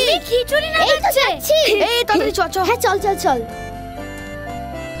ঠাম্মি খিচুড়ি না যাচ্ছে। এই তাড়াতাড়ি চল চল। হ্যাঁ চল চল চল।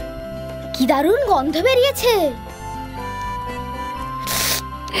 কি দারুণ গন্ধ বেরিয়েছে,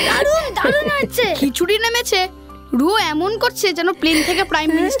 দারুণ দারুণ হচ্ছে। খিচুড়ি নেমেছে, রু এমন করছে যেন প্লেন থেকে প্রাইম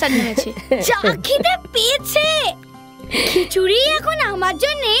মিনিস্টার নেমেছে। যা খিদে পেয়েছে। খিচুড়ি এখন আমার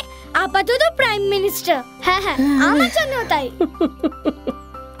জন্য আপাতত প্রাইম মিনিস্টার। হ্যাঁ হ্যাঁ আমার জন্য তাই।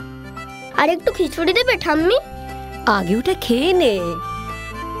 আর একটু খিচুড়ি দেবে ঠাম্মি? আগে ওটা খেয়ে নে।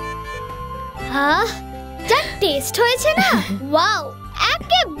 হ্যাঁ যা টেস্ট হয়েছে না, ওয়াও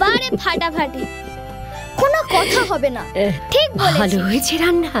একেবারে ফাটাফাটি, কোনো কথা হবে না। ঠিক বলেছিস। ভালো হয়েছে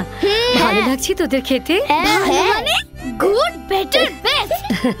রান্না, ভালো লাগছে তোদের খেতে? ভালো মানে গুড বেটার বেস্ট।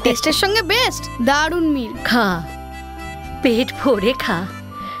 টেস্টের সঙ্গে বেস্ট, দারুণ মিল। খা পেট ভরে খা,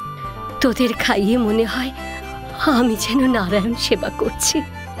 তোদের খাইয়ে মনে হয় আমি যেন নারায়ণ সেবা করছি।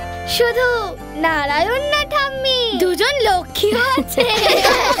 শুধু নারায়ণ না ঠাম্মি, দুজন লক্ষ্মীও আছে।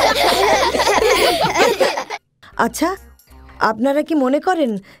 আচ্ছা আপনারা কি মনে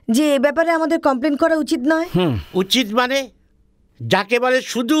করেন যে এ ব্যাপারে আমাদের কমপ্লেন করা উচিত নয়? উচিত মানে যাকে বলে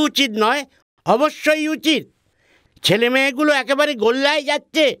শুধু উচিত নয়, অবশ্যই উচিত। ছেলে মেয়েগুলো একেবারে গোল্লায়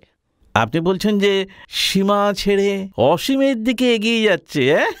যাচ্ছে। আপনি বলছেন যে সীমা ছেড়ে অসীমের দিকে এগিয়ে যাচ্ছে?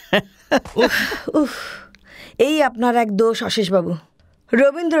 এই আপনার এক দোষ অশিস বাবু।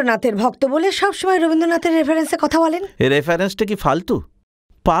 রবীন্দ্রনাথের ভক্ত বলে সবসময় রবীন্দ্রনাথের রেফারেন্সে কথা বলেন। রেফারেন্সটা কি ফালতু?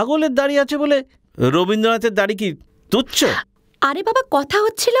 পাগলের দাড়ি আছে বলে রবীন্দ্রনাথের দাড়ি কি তুচ্ছ? আরে বাবা কথা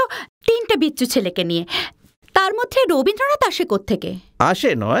হচ্ছিল তিনটে বিচ্ছু ছেলেকে নিয়ে, তার মধ্যে রবীন্দ্রনাথ আসে কোত্থেকে? আসে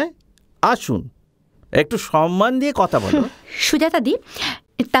নয়, আসুন, একটু সম্মান দিয়ে কথা বলো। সুজাতা দি,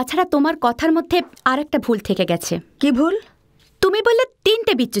 তাছাড়া তোমার কথার মধ্যে আর একটা ভুল থেকে গেছে। কি ভুল? তুমি বললে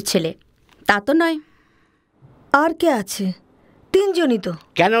তিনটে বিচ্ছু ছেলে, তা তো নয়। আর কে আছে? তিনজনই তো।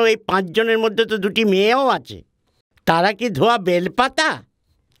 কেন এই 5 জনের মধ্যে তো 2টি মেয়েও আছে। তারা কি ধোয়া বেলপাতা?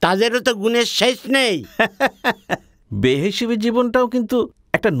 তাদেরও তো গুণের শেষ নেই। বেহিসেবে জীবনটাও কিন্তু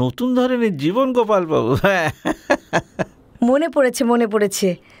একটা নতুন ধরনের জীবন গোপাল বাবু। মনে পড়েছে মনে পড়েছে।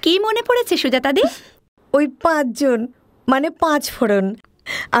 কি মনে পড়েছে সুজাতা দি? ওই 5 জন মানে 5 ফোড়ন।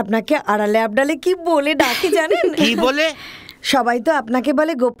 আপনাকে আড়ালে আবডালে কি বলে ডাকে জানেন? কি বলে? সবাই তো আপনাকে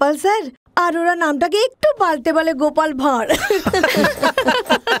বলে গোপাল স্যার, আর ওরা নামটাকে একটু পাল্টে বলে গোপাল ভাঁড়।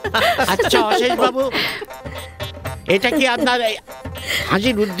 আচ্ছা অশেষ বাবু, এটা কি আপনার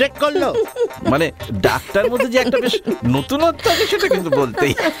হাসির উদ্রেক করলো? মানে ডাক্তার মধ্যে যে একটা বেশ নতুনত্ব আছে সেটা কিন্তু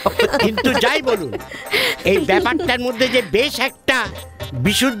বলতেই। কিন্তু যাই বলুন, এই ব্যাপারটার মধ্যে যে বেশ একটা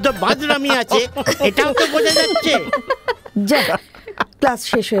বিশুদ্ধ বাদরামি আছে এটাও তো বোঝা যাচ্ছে। যা ক্লাস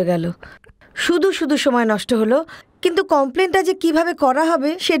শেষ হয়ে গেল, শুধু শুধু সময় নষ্ট হলো। কিন্তু কমপ্লেনটা যে কিভাবে করা হবে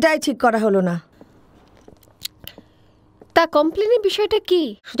সেটাই ঠিক করা হলো না। তা কমপ্লেনের বিষয়টা কি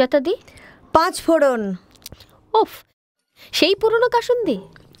সুজাতা দি? 5 ফোড়ন। ওফ, সেই পুরনো কাসুন্দি।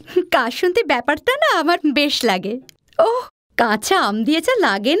 কাসুন্দি ব্যাপারটা না আমার বেশ লাগে। ওহ, কাঁচা আম দিয়ে যা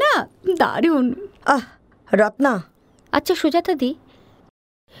লাগে না, দারুণ। রত্না। আচ্ছা সুজাতা দি,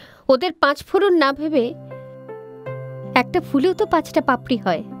 ওদের 5 ফোড়ন না ভেবে একটা ফুলেও তো 5টা পাপড়ি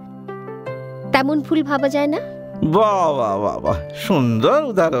হয়, তেমন ফুল ভাবা যায় না? বাহ বাহ বাহ বাহ, সুন্দর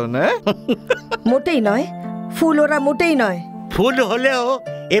উদাহরণ। মোটেই নয়, ফুল ওরা মোটেই নয়। ফুল হলেও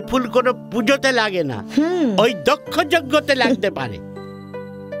এ ফুল কোনো পুজোতে লাগে না, ওই দক্ষ যজ্ঞতে লাগতে পারে।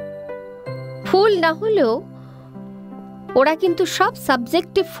 ফুল না হলেও ওরা কিন্তু সব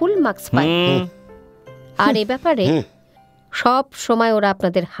সাবজেক্টে ফুল মার্কস পায়, আর এ ব্যাপারে সব সময় ওরা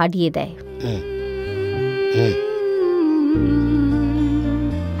আপনাদের হারিয়ে দেয়।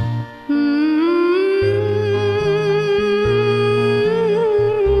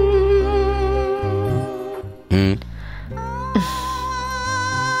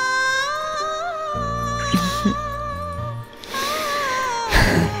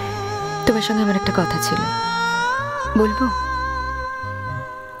 তোমার সঙ্গে আমার একটা কথা ছিল, বলবো?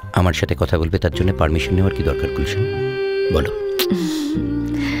 আমার সাথে কথা বলবে তার জন্য পারমিশন নেওয়ার কি দরকার গুলশান? বলো।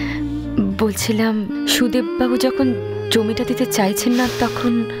 বলছিলাম সুদেব বাবু যখন জমিটা দিতে চাইছেন না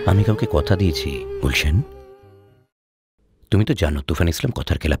তখন আমি কাউকে কথা দিয়েছি গুলশান, তুমি তো জানো তুফান ইসলাম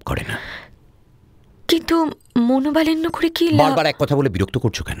কথার খেলাপ করে না। কিন্তু মনোবালিন্য করে কি বারবার এক কথা বলে বিরক্ত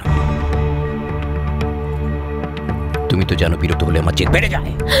করছো কেন? তুমি তো জানো বিরক্ত হলে আমার জেদ বেড়ে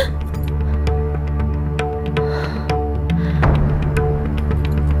যায়।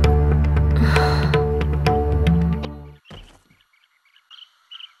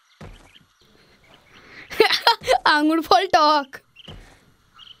 আঙুর ফল টক,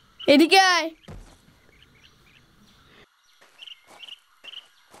 এদিকে আয়।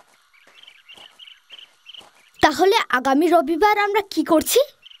 তাহলে আগামী রবিবার আমরা কি করছি?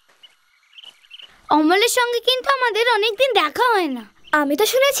 অমলের সঙ্গে কিন্তু আমাদের অনেকদিন দেখা হয় না। আমি তো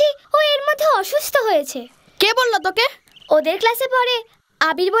শুনেছি ও এর মধ্যে অসুস্থ হয়েছে। কে বললো তোকে? ওদের ক্লাসে পড়ে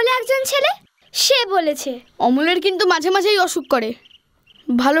আবির বলে একজন ছেলে, সে বলেছে। অমলের কিন্তু মাঝে মাঝেই অসুখ করে,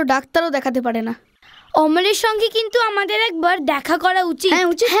 ভালো ডাক্তারও দেখাতে পারে না। অমলের সঙ্গে কিন্তু আমাদের একবার দেখা করা উচিত। হ্যাঁ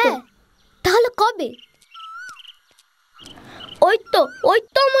উচিত। হ্যাঁ, তাহলে কবে? ওই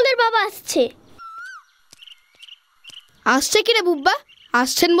তো অমলের বাবা আসছে। আসছে কি রে বুব্বা?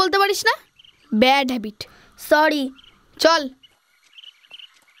 আসছেন বলতে পারিস না? Bad habit. সরি। চল।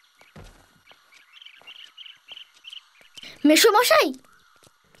 মেসোমশাই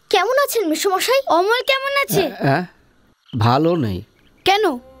কেমন আছেন? মেসোমশাই অমল কেমন আছে? ভালো নেই। কেন,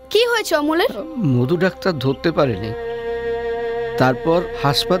 কি হয়েছে অমলের? মধু ডাক্তার ধরতে পারেনি, তারপর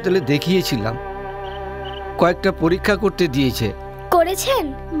হাসপাতালে দেখিয়েছিলাম, কয়েকটা পরীক্ষা করতে দিয়েছে। করেছেন?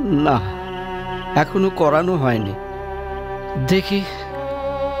 না, এখনো করানো হয়নি। দেখি,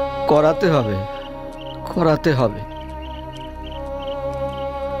 করাতে হবে।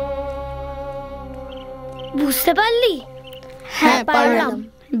 বুঝতে পারলি? হ্যাঁ পারলাম।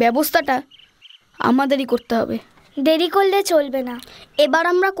 ব্যবস্থাটা আমাদেরই করতে হবে, দেরি করলে চলবে না। এবার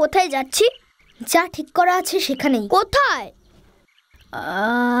আমরা কোথায় যাচ্ছি? যা ঠিক করা আছে সেখানেই। কোথায়?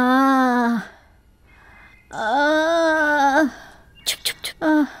 চুপ চুপ চুপ।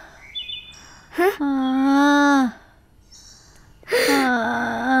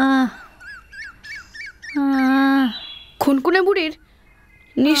 খুনকুনে বুড়ির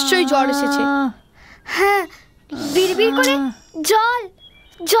নিশ্চয়ই জ্বর এসেছে। হ্যাঁ, বিড়বিড় করে জল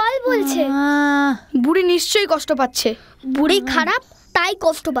জল বলছে। বুড়ি নিশ্চয়ই কষ্ট পাচ্ছে। বুড়ি খারাপ, তাই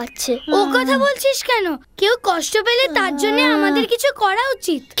কষ্ট পাচ্ছে। ও কথা বলছিস কেন? কেউ কষ্ট পেলে তার জন্য আমাদের কিছু করা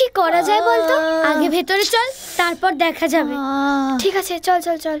উচিত। কি করা যায় বলতো? আগে ভেতরে চল, তারপর দেখা যাবে। ঠিক আছে, চল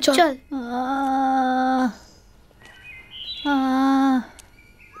চল চল চল।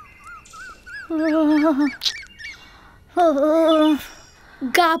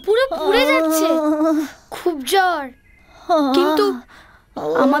 গা পুরো পুড়ে যাচ্ছে, খুব জ্বর। কিন্তু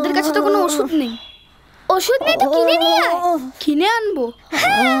আমাদের কাছে তো কোনো ওষুধ নেই। ওষুধ নেই তো কিনে নিয়ে আয়। কিনে আনবো?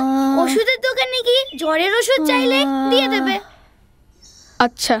 ওষুধের দোকানে গিয়ে জ্বরের ওষুধ চাইলে দিয়ে দেবে।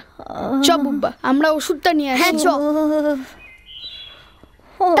 আচ্ছা চ বুব্বা, আমরা ওষুধটা নিয়ে আসি। হ্যাঁ চ,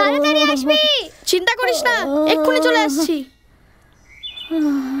 তাড়াতাড়ি আসবি। চিন্তা করিস না, এক্ষুনি চলে আসছি।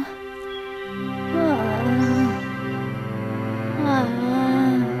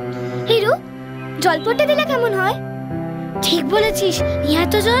 হিরু, জল পড়তে দিলে কেমন হয়? ঠিক বলেছিস, ইহা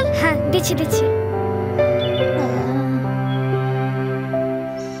তো জল। হ্যাঁ, দিচ্ছি দিচ্ছি।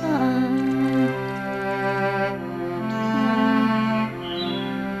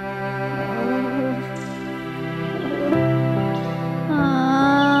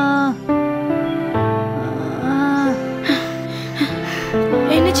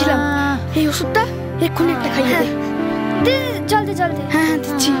 বুঝলাম। এই ওষুধটা এক্ষুনি একটা খাইয়ে দে। জলদি জলদি। হ্যাঁ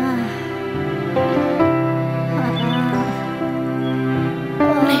দিচ্ছি।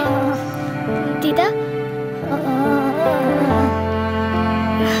 দিদা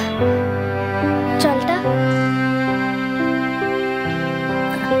জলটা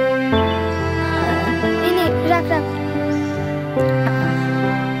এনে রাখ রাখ।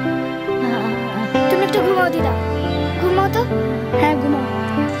 তুমি একটু ঘুমাও দিদা, ঘুমাও তো। হ্যাঁ ঘুমাও।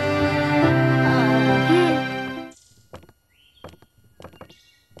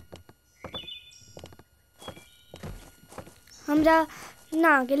 আমরা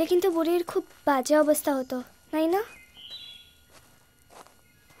না গেলে কিন্তু বুড়ির খুব বাজে অবস্থা হতো, তাই না?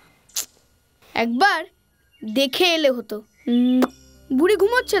 একবার দেখে এলে হতো। বুড়ি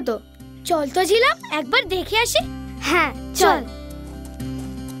ঘুমোচ্ছে তো। চল তো ঝিলাম একবার দেখে আসি। হ্যাঁ চল।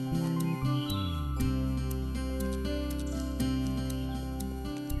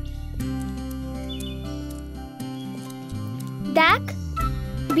 দেখ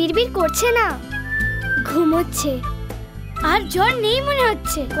বিড়বিড় করছে না, ঘুমোচ্ছে। আর জ্বর নেই মনে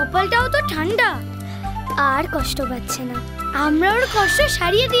হচ্ছে, কপালটাও তো ঠান্ডা, আর কষ্ট পাচ্ছে না। আমরা ওর কষ্ট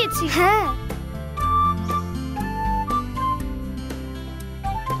সারিয়ে দিয়েছি। হ্যাঁ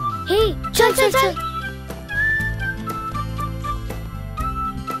হে চল চল চল।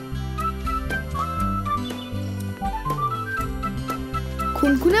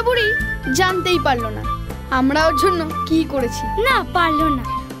 খুনখুনে বুড়ি জানতেই পারলো না আমরা ওর জন্য কি করেছি। না পারলো না,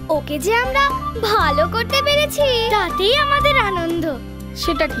 ওকে যে আমরা ভালো করতে পেরেছি তাতেই আমাদের আনন্দ।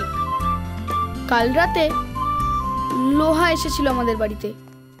 সেটা ঠিক। কাল রাতে লোহা এসেছিল আমাদের বাড়িতে।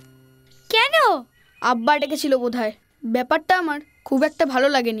 কেন? আব্বা ডেকেছিল বোধহয়। ব্যাপারটা আমার খুব একটা ভালো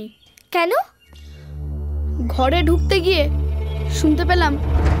লাগেনি। কেন? ঘরে ঢুকতে গিয়ে শুনতে পেলাম।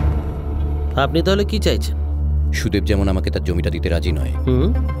 আপনি তাহলে কি চাইছেন? সুদেব যেমন আমাকে তার জমিটা দিতে রাজি নয়,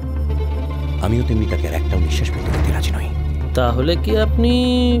 আমিও তেমনি তাকে আর একটাও নিঃশ্বাস ফেলতে দিতে রাজি নই। তাহলে কি আপনি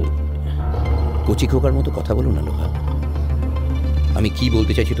কচি খোকার মতো কথা বলো না লোহা। আমি কি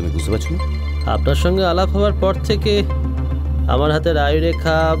বলতে চাইছি তুমি বুঝতে পারছো না? আপনার সঙ্গে আলাপ হওয়ার পর থেকে আমার হাতের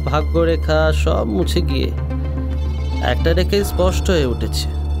আয়ুরেখা ভাগ্যরেখা সব মুছে গিয়ে একটা রেখাই স্পষ্ট হয়ে উঠেছে,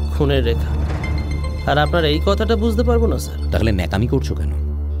 খুনের রেখা। আর আপনার এই কথাটা বুঝতে পারবো না স্যার। তাহলে ন্যাকামি করছো কেন?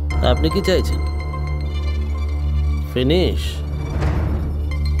 আপনি কি চাইছেন? ফিনিশ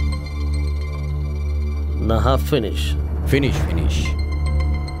না হাফ ফিনিশ? Finish finish.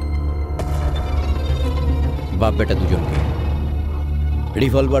 বাপ বেটা দুজনকে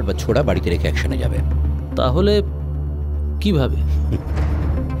রিভলভার বা ছোড়া বাড়িতে রেখে অ্যাকশনে যাবে। তাহলে কিভাবে?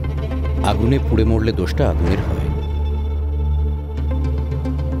 আগুনে পুড়ে মরলে দোষটা আগুনের হয়,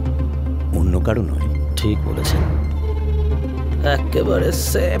 অন্য কারো নয়। ঠিক বলেছেন, একেবারে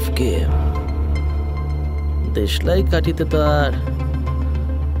সেফ গেম। দেশলাই কাঠিতে তো আর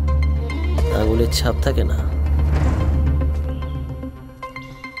আঙুলের ছাপ থাকে না।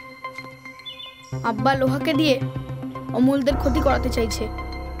 আব্বা লোহাকে দিয়ে অমূলদের ক্ষতি করাতে চাইছে।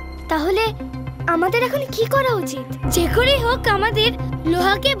 তাহলে আমাদের এখন কি করা উচিত? যে করেই হোক আমাদের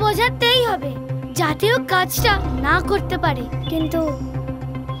লোহাকে বোঝাতেই হবে যাতে ও কাজটা না করতে পারে। কিন্তু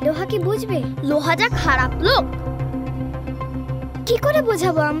লোহা কি বুঝবে? লোহা যা খারাপ লোক। কি করে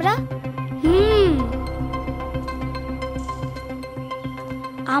বোঝাবো আমরা?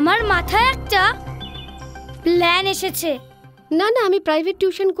 আমার মাথায় একটা প্ল্যান এসেছে। না না, আমি প্রাইভেট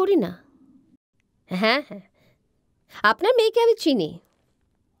টিউশন করি না। হ্যাঁ হ্যাঁ, আপনার মেয়েকে আমি চিনি।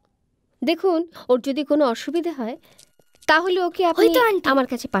 দেখুন, ওর যদি কোনো অসুবিধা হয় তাহলে ওকে আপনি আমার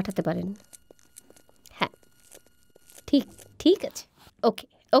কাছে পাঠাতে পারেন। হ্যাঁ ঠিক ঠিক আছে। ওকে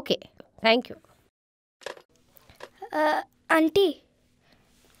ওকে, থ্যাংক ইউ। আন্টি,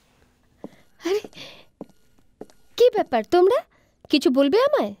 আরে কি ব্যাপার, তোমরা কিছু বলবে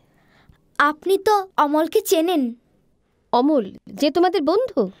আমায়? আপনি তো অমলকে চেনেন। অমল যে তোমাদের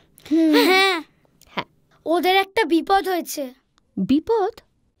বন্ধু? হ্যাঁ হ্যাঁ, ওদের একটা বিপদ হয়েছে। বিপদ?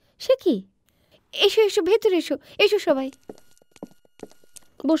 সে কি? এসো এসো, ভেতরে এসো, এসো সবাই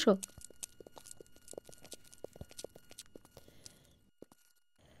বসো।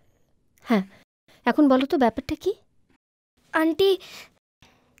 হ্যাঁ, এখন বলো তো ব্যাপারটা কি? আন্টি,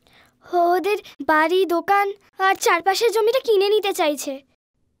 ওদের বাড়ি দোকান আর চারপাশের জমিটা কিনে নিতে চাইছে।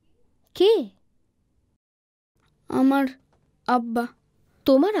 কে? আমার আব্বা।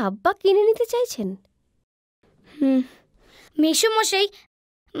 তোমার আব্বা কিনে নিতে চাইছেন? মেসোমশাই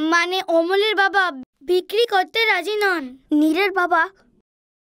মানে অমলের বাবা বিক্রি করতে রাজি নন। নীরের বাবা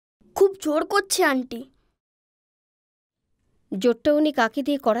খুব জোর করছে আন্টি। জোরটা উনি কাকে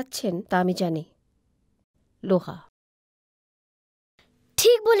দিয়ে করাচ্ছেন তা আমি জানি। লোহা।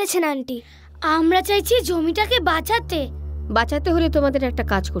 ঠিক বলেছেন আন্টি, আমরা চাইছি জমিটাকে বাঁচাতে। বাঁচাতে হলে তোমাদের একটা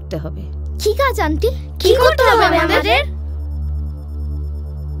কাজ করতে হবে। কি কাজ আন্টি? কি করতে হবে আমাদের?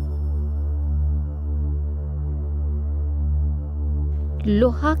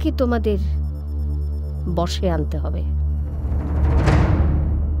 লোহাকে তোমাদের বশে আনতে হবে।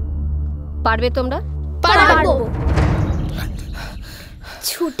 পারবে তোমরা? পারবো।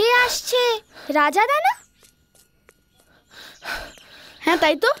 ছুটে আসছে রাজা দানা? হ্যাঁ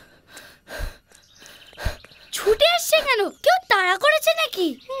তাই তো। ছুটে আসছে কেন? কেউ তাড়া করেছে নাকি?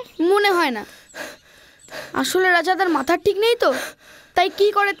 মনে হয় না। আসলে রাজাদার মাথার ঠিক নেই তো, তাই কি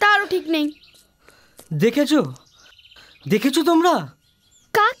করে তারও ঠিক নেই। দেখেছো দেখেছো তোমরা?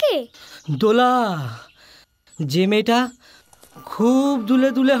 কাকে? দোলা, যে মেয়েটা খুব দুলে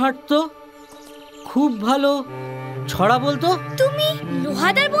দুলে হাঁটতো, খুব ভালো ছড়া বলতো। তুমি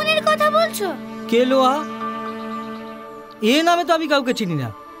লোহাদার বোনের কথা বলছো? কে লোহা? এ নামে তো আমি কাউকে চিনি না।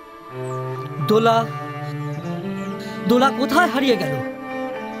 দোলা, দোলা কোথায় হারিয়ে গেল?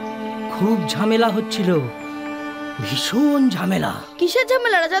 খুব ঝামেলা হচ্ছিল, ভীষণ ঝামেলা। কিসের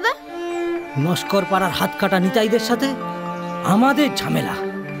ঝামেলা রাজাদা? নস্কর পাড়ার হাত কাটা নিতাইদের সাথে আমাদের ঝামেলা।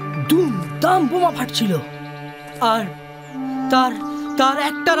 দুম দাম বোমা ফাটছিল, আর তার তার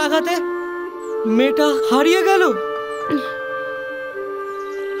একটার আঘাতে মেয়েটা হারিয়ে গেল।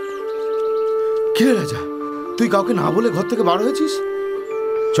 কি রে রাজা, তুই কাউকে না বলে ঘর থেকে বার হয়েছিস?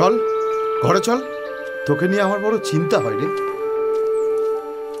 চল ঘরে চল, তোকে নিয়ে আমার বড় চিন্তা হয় রে।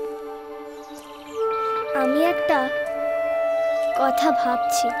 আমি একটা কথা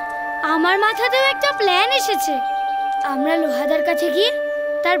ভাবছি। আমার মাথাতেও একটা প্ল্যান এসেছে। আমরা লোহাদার কাছে গিয়ে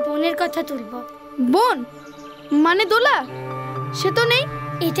তার বোনের কথা তুলব। বোন মানে দোলা? সে তো নেই।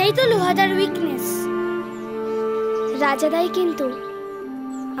 এটাই তো লোহাদার উইকনেস। রাজাদাই কিন্তু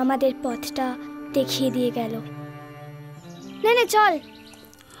আমাদের পথটা দেখিয়ে দিয়ে গেল। নে নে চল।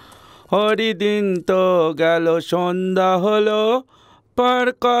 হরিদিন তো গেল, সন্ধ্যা হলো, পার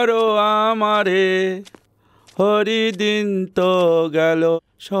করো আমারে। হরিদিন তো গেল,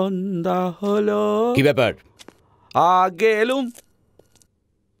 সন্ধ্যা হলো। কি ব্যাপার? আগে এলুম।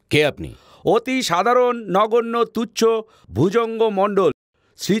 কে আপনি? অতি সাধারণ নগণ্য তুচ্ছ ভুজঙ্গ মণ্ডল,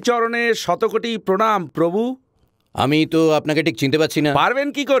 শ্রীচরণে শতকোটি প্রণাম প্রভু। আমি তো আপনাকে ঠিক চিনতে পারছি না। পারবেন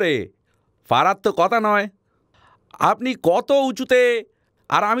কি করে? পারার তো কথা নয়। আপনি কত উঁচুতে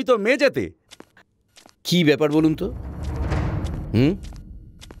আর আমি তো মেঝেতে। কি ব্যাপার বলুন তো?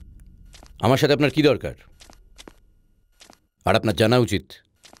 আমার সাথে আপনার কি দরকার? আর আপনার জানা উচিত,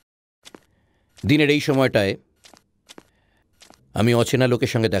 দিনের এই সময়টায় আমি অচেনা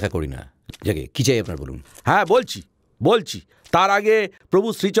লোকের সঙ্গে দেখা করি না। জাগে কি চাই আপনার বলুন। হ্যাঁ বলছি। তার আগে প্রভু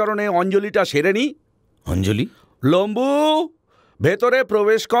শ্রীচরণে অঞ্জলিটা সেরে নি। অঞ্জলি? লম্বু, ভেতরে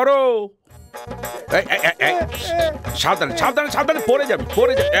প্রবেশ করো। সাবধানে সাবধানে সাবধানে, পড়ে যাবি।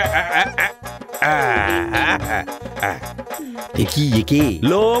 একে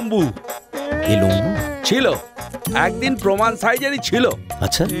লম্বু। এ লম্বু ছিল একদিন, প্রমাণ সাইজেরই ছিল।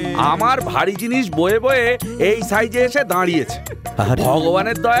 আচ্ছা। আমার ভারী জিনিস বয়ে বয়ে এই সাইজে এসে দাঁড়িয়েছে।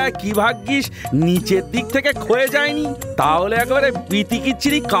 ভগবানের দয়ায় কি ভাগ্যিস নিচের দিক থেকে ক্ষয়ে যায়নি, তাহলে একেবারে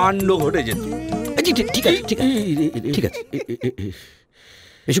বিতিকিচ্ছিরি কাণ্ড ঘটে যেত। ঠিক আছে।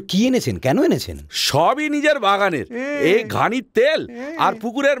 এসব কি এনেছেন, কেন এনেছেন? সবই নিজের বাগানের। এই ঘানির তেল আর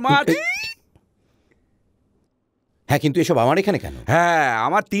পুকুরের মাছ। হ্যাঁ, কিন্তু এসব আমার এখানে কেন? হ্যাঁ,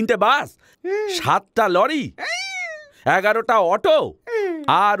 আমার 3টে বাস, 7টা লরি, 11টা অটো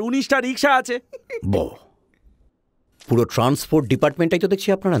আর 19টা রিক্সা আছে। পুরো ট্রান্সপোর্ট ডিপার্টমেন্টটাই তো দেখছি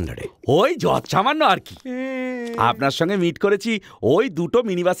আপনার আন্ডারে। ওই যত সামান্য আর কি। আপনার সঙ্গে মিট করেছি ওই 2টো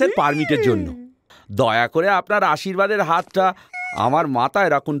মিনিবাসের পারমিটের জন্য। দয়া করে আপনার আশীর্বাদের হাতটা আমার মাথায়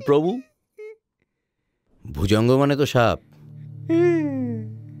রাখুন প্রভু। ভুজঙ্গ মানে তো সাপ,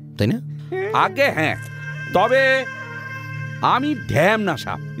 তাই না? আগে হ্যাঁ, তবে আমি ঢ্যাম না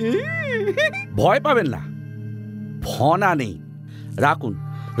সাপ। ভয় পাবেন না, ফনা নেই। রাখুন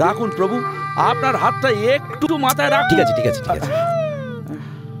রাখুন প্রভু, আপনার হাতটা একটু মাথায় রাখুন। ঠিক আছে।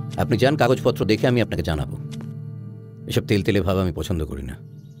 আপনি যান, কাগজপত্র দেখে আমি আপনাকে জানাবো। এসব তেলে ভাব আমি পছন্দ করি না।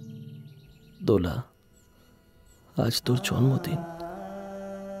 দোলা, আজ তোর জন্মদিন।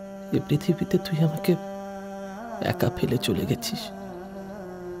 এ পৃথিবীতে তুই আমাকে একা ফেলে চলে গেছিস।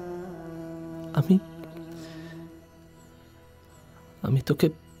 আমি তোকে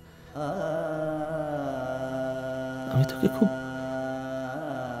খুব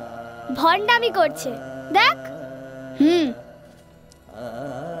ভণ্ডামি করছে দেখ।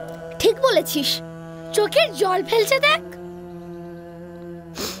 ঠিক বলেছিস, চোখের জল ফেলছে দেখ।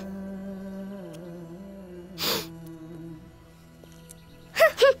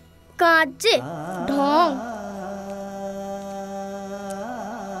 কাঁদছে ঢং।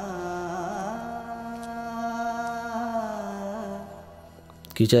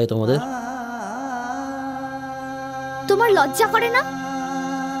 কি চাই তোমাদের? তোমার লজ্জা করে না?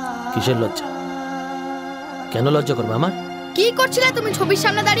 কিসের লজ্জা? কেন লজ্জা করবে আমার? কি করছিলে তুমি ছবির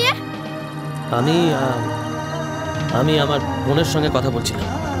সামনে দাঁড়িয়ে? আমি আমার বোনের সঙ্গে কথা বলছিলাম।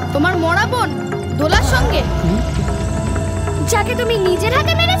 তোমার মরা বোন দোলার সঙ্গে? যাকে তুমি নিজের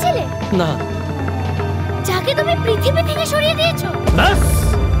হাতে মেরেছিলে? না। যাকে তুমি পৃথিবী থেকে সরিয়ে দিয়েছো? ব্যাস,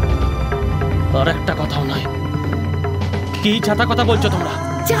 আর একটা কথাও নয়। কি ছাতা কথা বলছো তোমরা?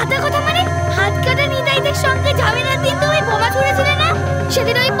 ছাতা কথা মানে হাত কাটা নিতাইদের সঙ্গে ঝামেলার দিন তুমি বোমা ছুঁড়েছিলে না?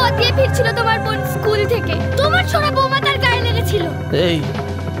 সেদিন ওই পথ দিয়ে ফিরছিল তোমার বোন স্কুল থেকে, তোমার ছোড়া বোমা তার গায়ে লেগেছিল। এই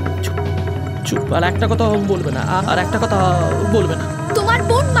চুপ, আর একটা কথা বলবে না, আর একটা কথা বলবে না। তোমার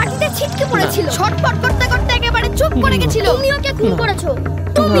বোন মাটিতে ছিটকে পড়েছিল, ছটফট করতে করতে একেবারে চুপ করে গেছিল। তুমি ওকে খুন করেছো।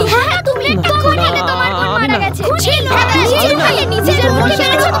 তুমি? হ্যাঁ, তুমি একটা খুন করে তোমার বোন মারা গেছে। ছিল নিজের বোনকে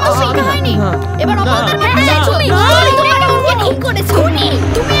মেরেছো, তোমার শিক্ষা হয়নি। এবার অপরাধের ভেতরে যাচ্ছো। তোমার বোনকে খুন করেছো।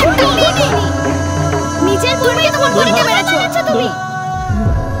 তুমি একটা খুনি। নিজের বোনকে তোমার বোনকে মেরেছো তুমি।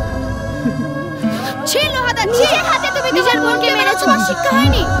 ছিল হাতে, নিজের হাতে তুমি নিজের বোনকে মেরেছো, তোমার শিক্ষা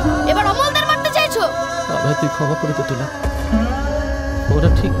হয়নি। এবার অমলদের মারতে চাইছো। বাবা, তুই ক্ষমা করে দে তোলা। ওরা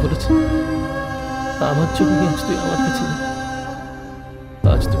ঠিক বলেছে, আমার জন্য আজ তুই আমার কাছে নেই।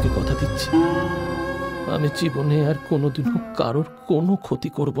 আজ তোকে কথা দিচ্ছি, আমি জীবনে আর কোনোদিনও কারোর কোনো ক্ষতি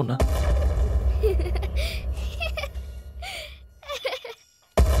করব না।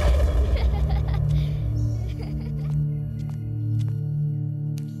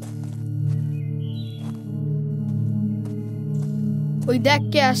 ওই দেখ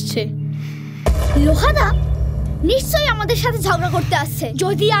কে আসছে। লোহাদা নিশ্চয়ই আমাদের সাথে ঝগড়া করতে আসছে।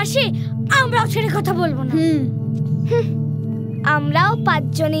 যদি আসে আমরাও ছেড়ে কথা বলবো না। আমরাও 5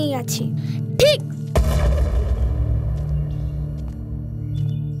 জনেই আছি। ঠিক।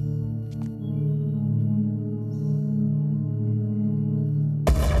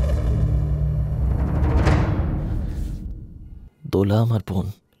 দোলা আমার বোন,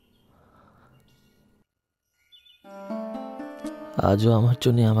 আজও আমার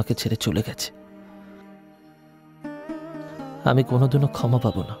জন্য আমাকে ছেড়ে চলে গেছে। আমি কোনোদিনও ক্ষমা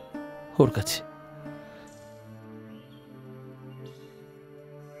পাবো না ওর কাছে।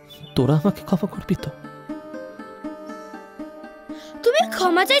 তোরা আমাকে ক্ষমা করবি তো? তুমি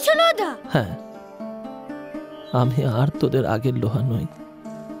ক্ষমা চাইছো লোহাদা? হ্যাঁ, আমি আর তোদের আগের লোহা নই।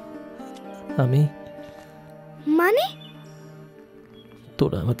 আমি মানে?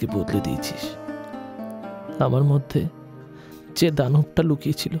 তোরা আমাকে বদলে দিয়েছিস। আমার মধ্যে যে দানবটা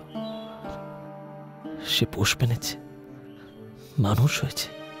লুকিয়েছিল সে পোষ মেনেছে, মানুষ হয়েছে।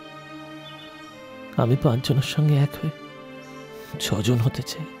 আমি 5 জনের সঙ্গে এক হয়ে 6 জন হতে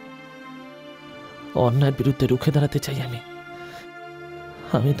চাই। অন্যায়ের বিরুদ্ধে রুখে দাঁড়াতে চাই।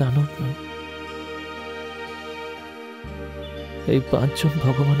 আমি দানব নই। এই 5 জন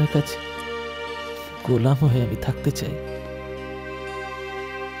ভগবানের কাছে গোলাম হয়ে আমি থাকতে চাই।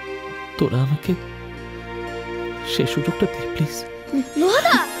 তোরা আমাকে সে সুযোগটা দে প্লিজ।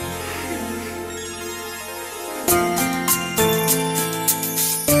 লোহাদা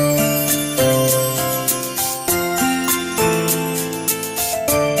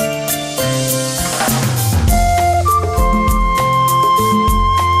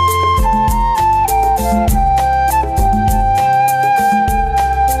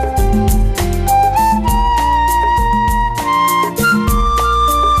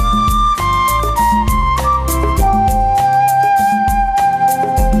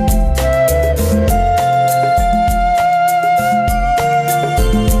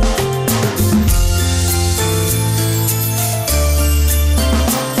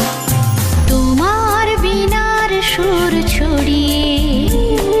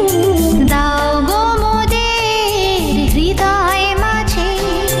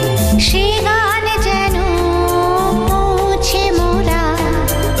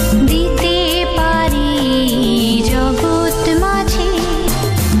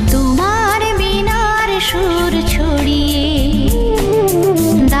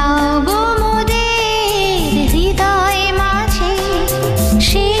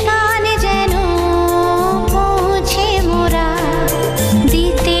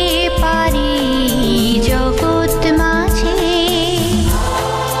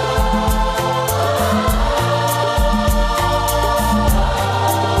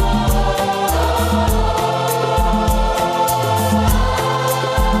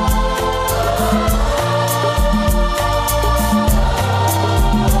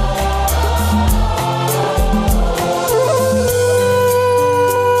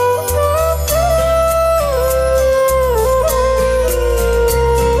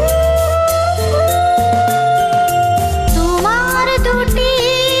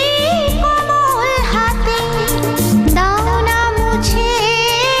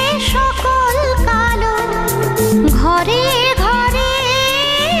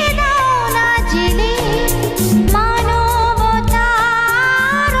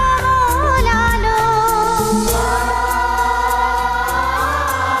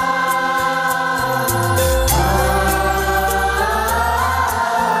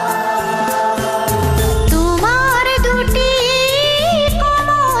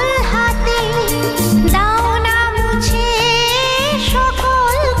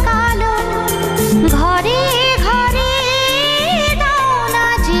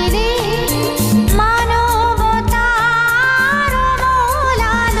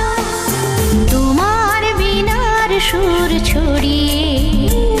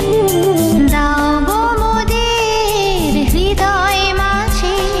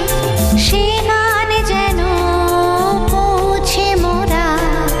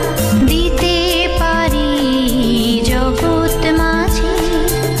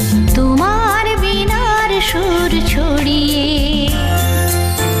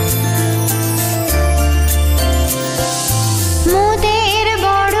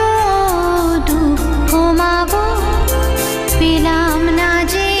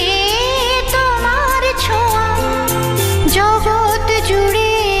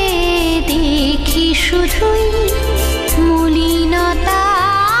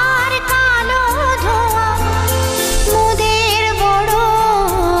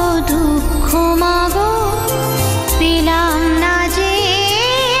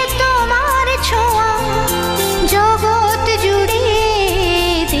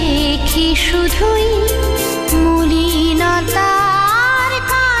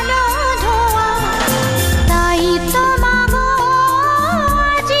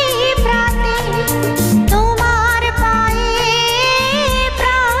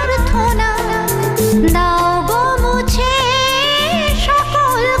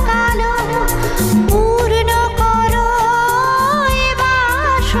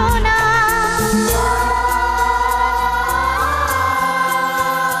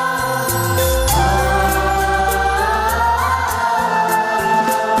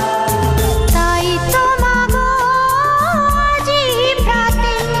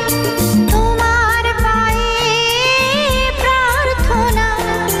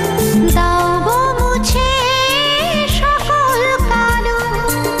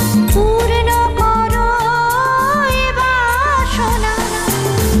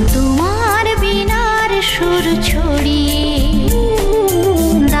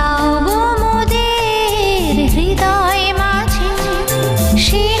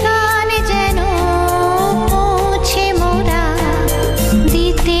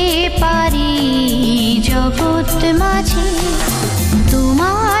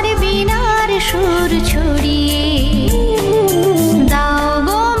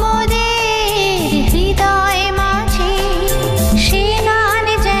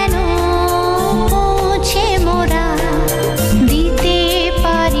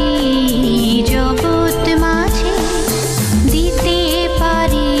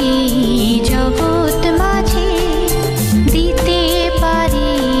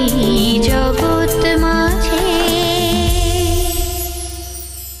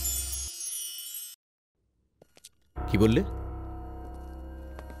কি বললে?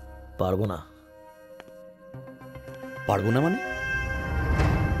 পারবো না। পারবো না মানে?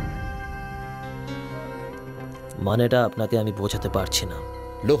 মানেটা আপনাকে আমি বোঝাতে পারছি না।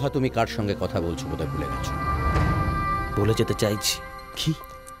 লোহা, তুমি কার সঙ্গে কথা বলছো বোধহয় ভুলে গেছো। ভুলে যেতে চাইছি। কি?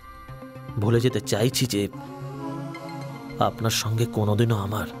 ভুলে যেতে চাইছি যে আপনার সঙ্গে কোনোদিনও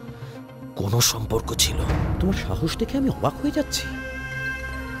আমার কোনো সম্পর্ক ছিল। তোমার সাহস দেখে আমি অবাক হয়ে যাচ্ছি।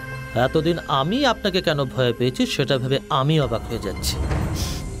 এতদিন আমি আপনাকে কেন ভয় পেয়েছি সেটা ভেবে আমি অবাক হয়ে যাচ্ছি।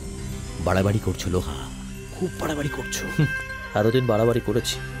 বাড়াবাড়ি করছো লোহা, খুব বাড়াবাড়ি করছো। এতদিন বাড়াবাড়ি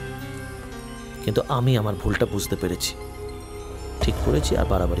করেছি, কিন্তু আমি আমার ভুলটা বুঝতে পেরেছি, ঠিক করেছি, আর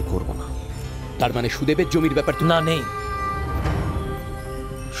বাড়াবাড়ি করব না। তার মানে সুদেবের জমির ব্যাপার না, নেই।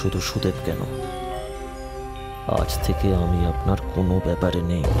 শুধু সুদেব কেন, আজ থেকে আমি আপনার কোনো ব্যাপারে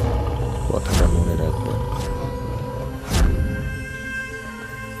নেই, কথাটা মনে রাখবেন।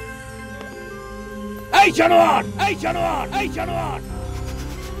 এই জানোয়ার, এই জানোয়ার, এই জানোয়ার!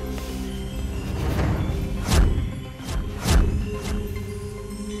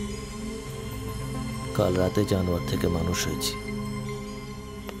 কাল রাতে জানোয়ার থেকে মানুষ হয়েছি,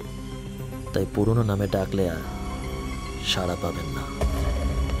 তাই পুরনো নামে ডাকলে আর সাড়া পাবেন না।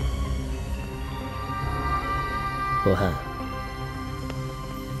 ও হ্যাঁ,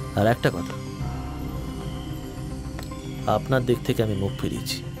 আর একটা কথা, আপনার দিক থেকে আমি মুখ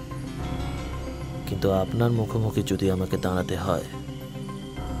ফিরিয়েছি, কিন্তু আপনার মুখোমুখি যদি আমাকে দাঁড়াতে হয়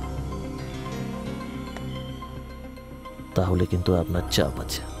তাহলে কিন্তু আপনার চাপ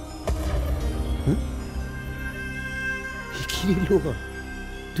আছে।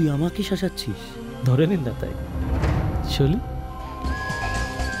 তুই আমাকে শাসাচ্ছিস? ধরে নিন না, তাই চলি।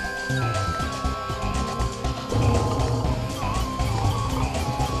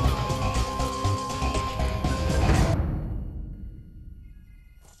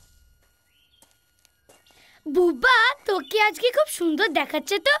 বুবা, তোকে আজকে খুব সুন্দর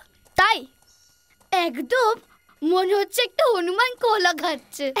দেখাচ্ছে তো। তাই একদম মনে হচ্ছে একটা হনুমান কলা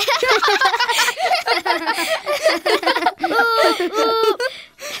খাচ্ছে।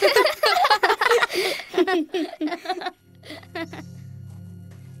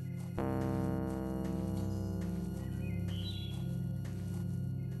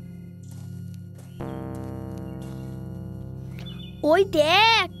 ওই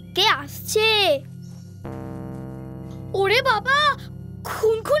দেখ কে আসছে। ওরে বাবা,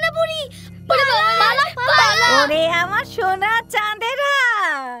 খুনখুনে বুড়ি। ওরে আমার সোনা চাঁদেরা,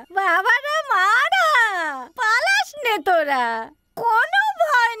 বাবারা মারা, পালাস নে তোরা, কোনো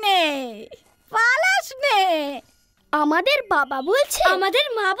ভয় নেই, পালাস নে। আমাদের বাবা বলছে, আমাদের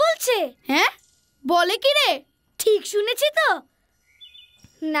মা বলছে। হ্যাঁ, বলে কি রে? ঠিক শুনেছি তো?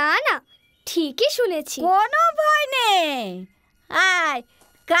 না না, ঠিকই শুনেছি। কোনো ভয় নেই, আয়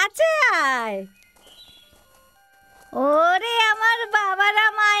কাছে আয়। ওরে আমার বাবারা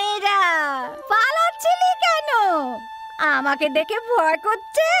মায়েরা, পালাচ্ছিলি কেন? আমাকে দেখে ভয়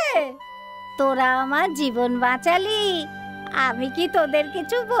করছে? তোরা আমার জীবন বাঁচালি, আমি কি তোদের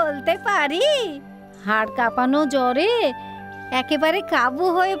কিছু বলতে পারি? হাড় কাঁপানো জ্বরে একেবারে কাবু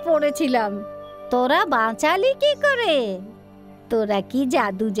হয়ে পড়েছিলাম, তোরা বাঁচালি কি করে? তোরা কি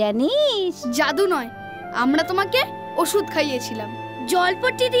জাদু জানিস? জাদু নয়, আমরা তোমাকে ওষুধ খাইয়েছিলাম,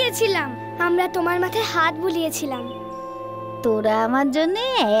 জলপট্টি দিয়েছিলাম, আমরা তোমার মাথায় হাত বুলিয়েছিলাম। তোরা আমার জন্য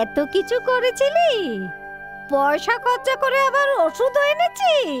এত কিছু করেছিলি? পয়সা খরচা করে আবার ওষুধ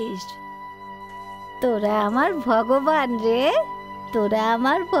এনেছিস? তোরা আমার ভগবান রে, তোরা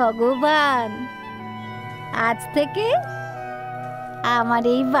আমার ভগবান। আজ থেকে আমার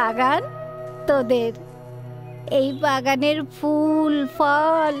এই বাগান তোদের, এই বাগানের ফুল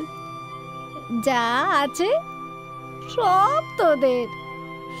ফল যা আছে সব তোদের,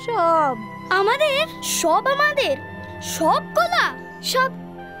 সব আমাদের, সব আমাদের, সব কলা, সব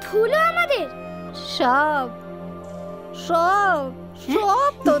ফুলও আমাদের, সব সব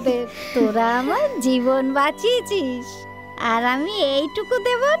সব তোদের। তোরা আমার জীবন বাঁচিয়েছিস, আর আমি এইটুকু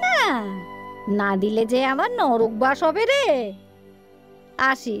দেব না? না দিলে যে আমার নরকবাস হবে রে।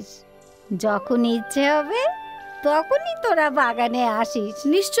 আসিস, যখন ইচ্ছে হবে তখনই তোরা বাগানে আসিস।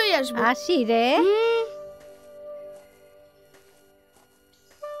 নিশ্চয়ই আসবো। আসি রে।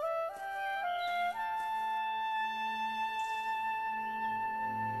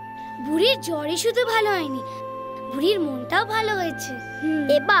 বুড়ির জ্বরই শুধু ভালো হয়নি, বুড়ির মনটাও ভালো হয়েছে।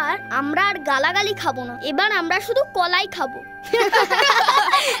 এবার আমরা আর গালাগালি খাবো না, এবার আমরা শুধু কলাই খাবো।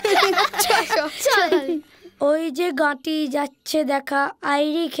 ওই যে গাঁটি যাচ্ছে দেখা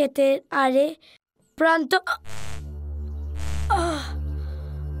আইরি ক্ষেতের আরে প্রান্ত,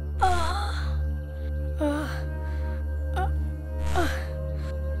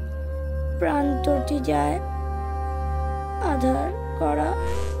 প্রান্তটি যায় আধার করা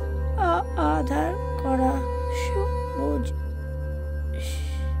আধার করা সবুজ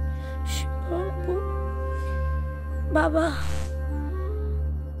বাবা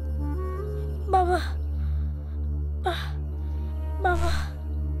বাবা বাবা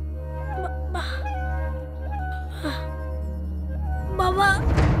বাবা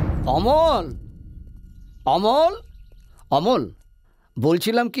অমল অমল অমল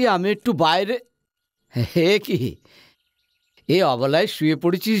বলছিলাম কি আমি একটু বাইরে। হে কি এ অবলায় শুয়ে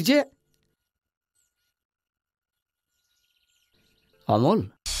পড়েছিস যে? অমল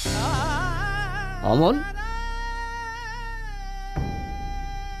অমল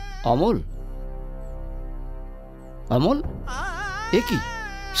অমল অমল এ কি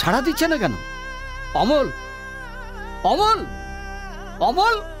সাড়া দিচ্ছে না কেন? অমল অমল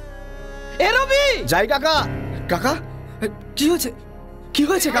অমল এ রবি! যাই কাকা। কাকা কি হয়েছে? কি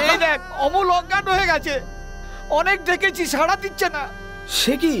হয়েছে কাকা? দেখ অমল অজ্ঞান হয়ে গেছে, অনেক দেখেছি সাড়া দিচ্ছে না।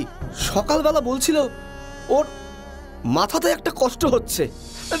 সে কি সকালবেলা বলছিল ওর মাথাতে একটা কষ্ট হচ্ছে।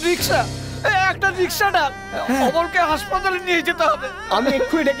 রিক্সা, একটা রিক্সা ডাক, অমলকে হাসপাতালে নিয়ে যেতে হবে। আমি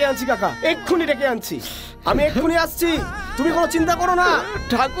এক্ষুনি ডেকে আনছি কাকা, এক্ষুনি ডেকে আনছি। আমি এক্ষুনি আসছি, তুমি কোনো চিন্তা করো না।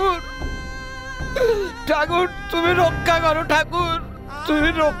 ঠাকুর ঠাকুর তুমি রক্ষা করো, ঠাকুর তুমি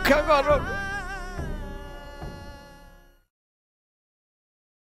রক্ষা করো।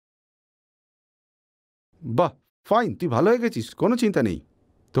 বাহ, ফাইন, তুই ভালো হয়ে গেছিস, কোনো চিন্তা নেই।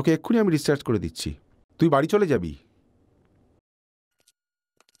 তোকে এক্ষুনি আমি ডিসচার্জ করে দিচ্ছি, তুই বাড়ি চলে যাবি।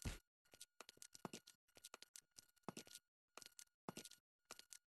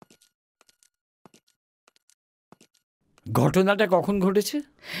 ঘটনাটা কখন ঘটেছে?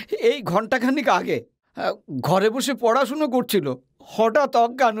 এই ঘন্টাখানিক আগে। ঘরে বসে পড়াশুনো করছিল, হঠাৎ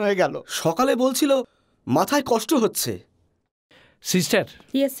অজ্ঞান হয়ে গেল। সকালে বলছিল মাথায় কষ্ট হচ্ছে। সিস্টার।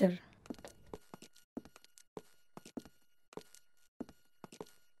 Yes sir.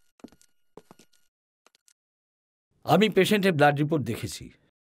 আমি পেশেন্টের ব্লাড রিপোর্ট দেখেছি।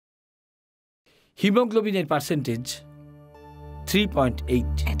 হিমোগ্লোবিনের পার্সেন্টেজ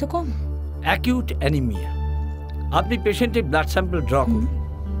 3.8। এত কম? Acute anaemia. আপনি পেশেন্টের ব্লাড স্যাম্পল ড্র করুন,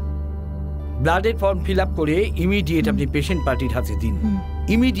 ব্লাডের ফর্ম ফিল আপ করে ইমিডিয়েট আপনি পেশেন্ট পার্টির হাতে দিন।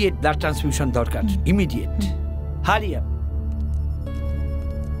 ইমিডিয়েট ব্লাড ট্রান্সফিউশন দরকার, ইমিডিয়েট। Hurry up.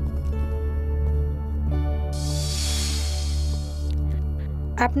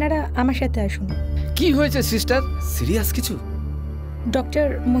 আপনারা আমার সাথে আসুন। কি হয়েছে সিস্টার? সিরিয়াস কিছু? ডক্টর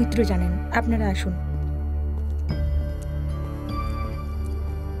মৈত্র জানেন, আপনারা আসুন।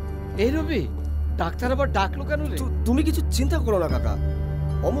 এই রবি, ডাক্তার আবার ডাকলো কেন রে? তুমি কিছু চিন্তা করো না কাকা,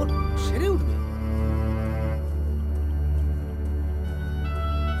 অমর সেরে উঠবে।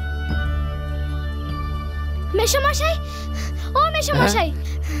 মেশামশাই, ও মেশামশাই,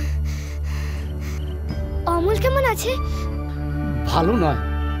 অমল কেমন আছে? ভালো নয়,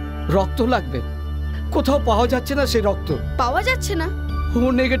 রক্ত লাগবে। কোথাও পাওয়া যাচ্ছে না সেই রক্ত। পাওয়া যাচ্ছে না? ও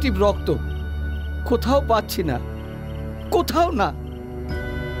নেগেটিভ রক্ত, কোথাও পাচ্ছি না, কোথাও না।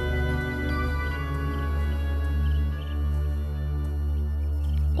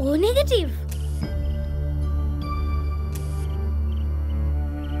 ও নেগেটিভ?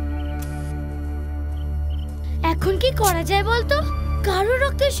 এখন কি করা যায় বলতো? কারো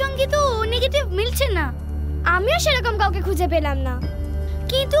রক্তের সঙ্গে তো ও নেগেটিভ মিলছে না। আমিও সেরকম কাউকে খুঁজে পেলাম না।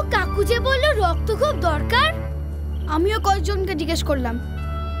 কিন্তু কাকু যে বলল রক্ত খুব দরকার, আমিও কয়েকজনকে জিজ্ঞেস করলাম,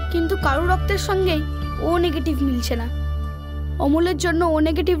 কিন্তু কারো রক্তের সঙ্গেই ও নেগেটিভ মিলছে না। অমলের জন্য ও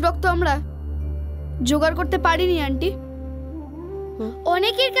নেগেটিভ রক্ত আমরা জোগাড় করতে পারিনি আন্টি।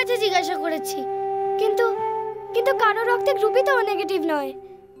 অনেকের কাছে জিজ্ঞাসা করেছি, কিন্তু কিন্তু কারো রক্তের গ্রুপই তো ও নেগেটিভ নয়।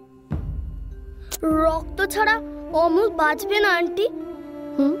 রক্ত ছাড়া অমল বাঁচবে না আন্টি।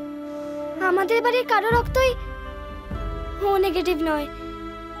 আমাদের বাড়ির কারো রক্তই ও নেগেটিভ নয়।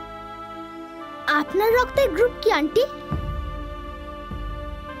 আপনার রক্তের গ্রুপ কি আন্টি?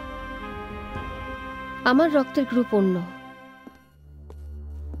 আমার রক্তের গ্রুপ অন্য।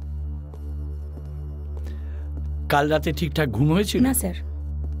 কাল রাতে ঠিকঠাক ঘুম হয়েছিল? না স্যার।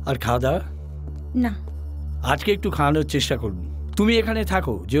 আর খাওয়া দাওয়া? না। আজকে একটু খাওয়ানোর চেষ্টা করুন। তুমি এখানে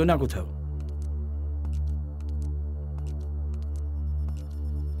থাকো, যেও না কোথাও।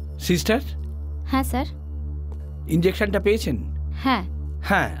 সিস্টার। হ্যাঁ স্যার। ইনজেকশনটা পেয়েছেন? হ্যাঁ।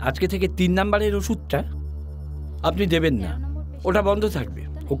 হ্যাঁ, আজকে থেকে 3 নাম্বারের ওষুধটা আপনি দেবেন না, ওটা বন্ধ থাকবে।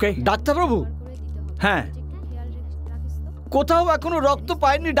 ওকে ডাক্তারবাবু? হ্যাঁ। কোথাও এখনো রক্ত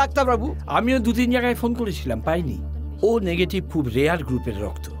পাইনি ডাক্তারবাবু। আমিও 2-3 জায়গায় ফোন করেছিলাম, পাইনি। ও নেগেটিভ খুব রেয়ার গ্রুপের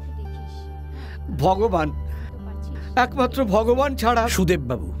রক্ত। ভগবান, একমাত্র ভগবান ছাড়া।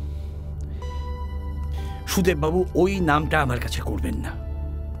 সুদেববাবু, সুদেববাবু ওই নামটা আমার কাছে করবেন না।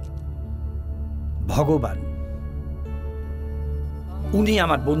 ভগবান, উনি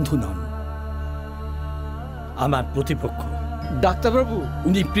আমার বন্ধু নন, আমার প্রতিপক্ষ। ডাক্তারবাবু,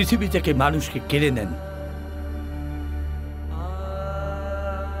 উনি পৃথিবী থেকে মানুষকে কেড়ে নেন।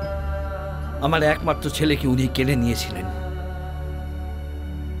 আমার একমাত্র ছেলেকে উনি কেড়ে নিয়েছিলেন।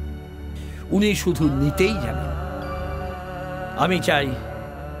 উনি শুধু নিতেই জানেন। আমি চাই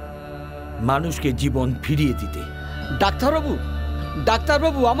মানুষকে জীবন ফিরিয়ে দিতে। ডাক্তারবাবু,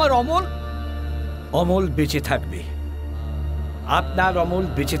 ডাক্তারবাবু, আমার অমল। অমল বেঁচে থাকবে, আপনার অমল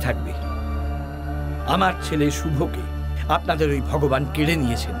বেঁচে থাকবে। আমার ছেলে শুভকে আপনাদের ওই ভগবান কেড়ে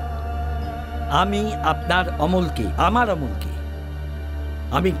নিয়েছেন। আমি আপনার অমলকে, আমার অমলকে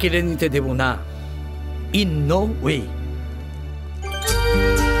আমি কেড়ে নিতে দেব না, ইন নো ওয়ে।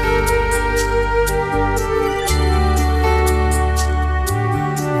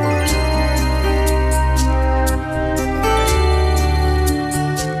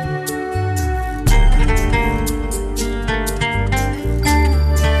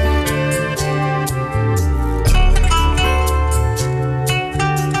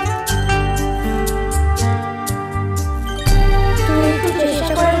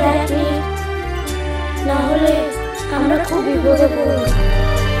 আমরা খুব বিপদে পড়ব।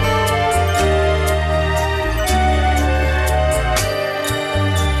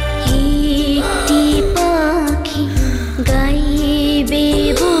 একটি পাখি গাইবে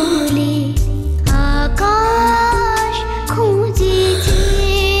বলে আকাশ খুঁজে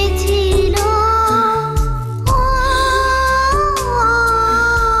চেয়েছিল।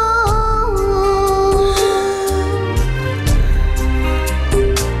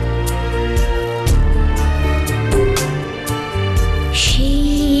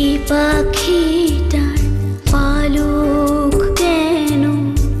 পাখিটার পালক কেন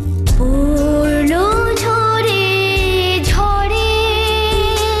পড়লো ঝরে ঝরে,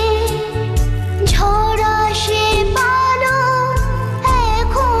 ঝরা সে পালক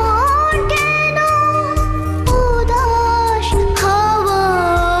এখন কেন উদাস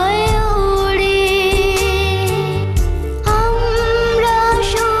হাওয়ায় ওড়ে। আমরা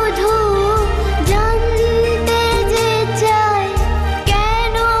শুধু জানতে যে চাই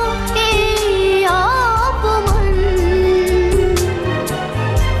কেন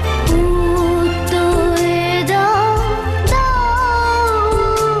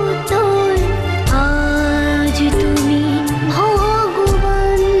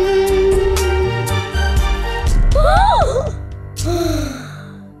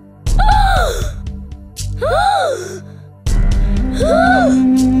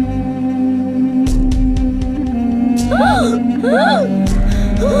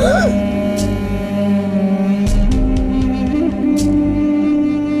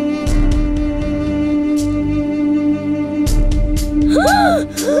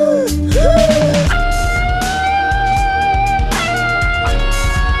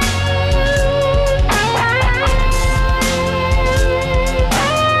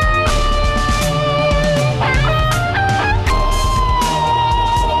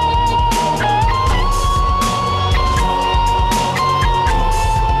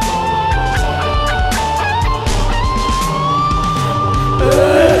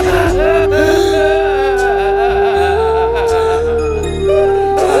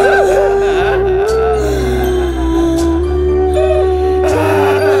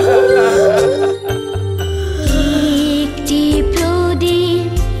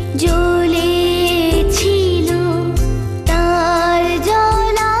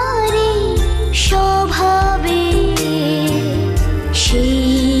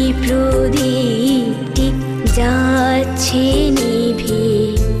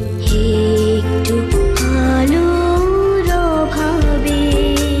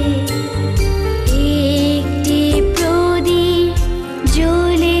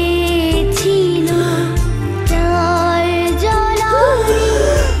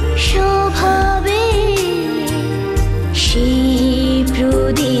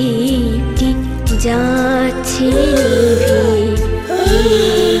যাচ্ছে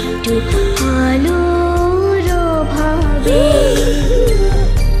একটু আলোর অভাবে।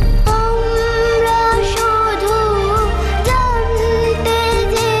 আমরা শুধু জানতে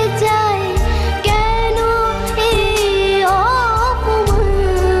যে চাই কেন এই অপমান।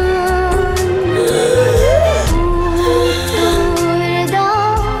 উত্তর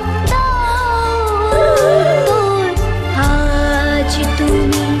দাও তোর আজ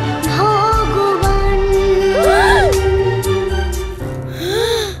তুমি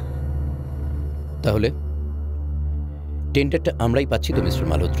তাহলে টেন্ডারটা আমরাই পাচ্ছি তো মিস্টার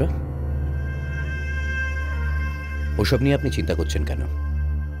মালহোত্রা? ওসব নিয়ে আপনি চিন্তা করছেন কেন?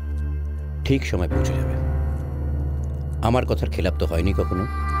 ঠিক সময় পৌঁছে যাবে। আমার কথার খেলাপ তো হয়নি কখনো।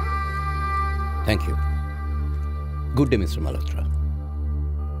 Thank you. Good day mister Malhotra.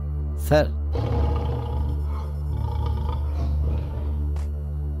 Sir,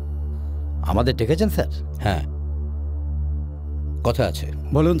 আমাদের ডেকেছেন স্যার? হ্যাঁ, কথা আছে।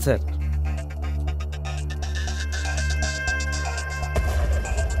 বলুন স্যার।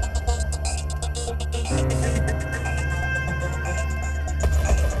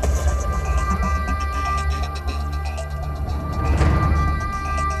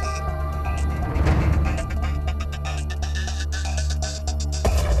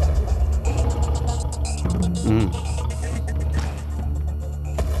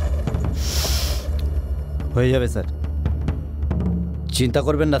 হয়ে যাবে স্যার, চিন্তা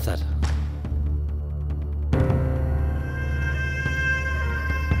করবেন না স্যার।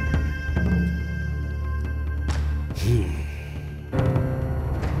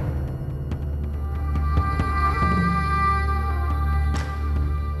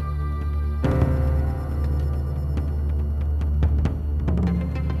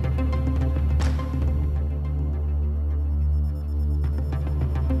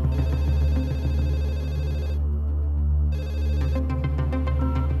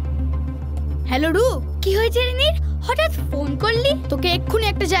 হ্যালো রু, কি হয়েছে রে নীর? হঠাৎ ফোন করলি? তোকে এক্ষুনি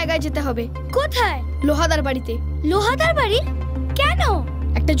একটা জায়গায় যেতে হবে। কোথায়? লোহাদার বাড়িতে। লোহাদার বাড়ি? কেন?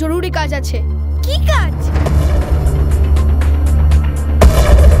 একটা জরুরি কাজ আছে। কি কাজ?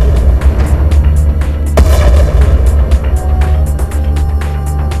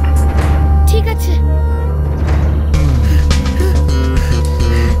 ঠিক আছে।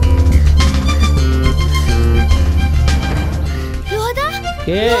 লোহাদা,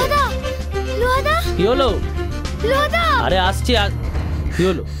 লোহাদা, লোহাদা, কি হলো? লোহাদা, আরে আসছি। কি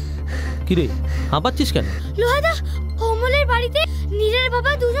হলো? কি রে, হাঁপাচ্ছিস কেন? লোহাদা, অমলের বাড়িতে নীরের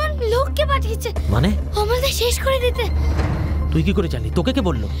বাবা দুজন লোককে পাঠিয়েছে। মানে? অমলদের শেষ করে দিতে। তুই কি করে জানলি? তোকে কে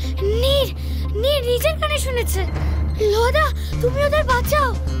বললো? নীর, নীর নিজের কানে শুনেছে। লোহাদা, তুমি ওদের বাঁচাও।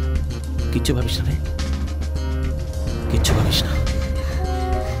 কিচ্ছু ভাবিস না রে, কিচ্ছু ভাবিস না।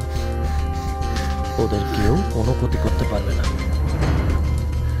 ওদের কেউ কোনো ক্ষতি করতে পারবে না।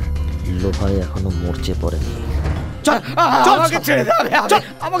 লোহায় এখনো মরচে পড়েনি। আমাকে ছেড়ে দিন,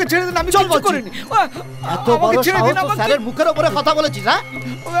 আমাকে ছেড়ে দিন, আমি কিছু করিনি। এত বড় সাহস তো স্যারের মুখের উপরে কথা বলেছিস? হ্যাঁ,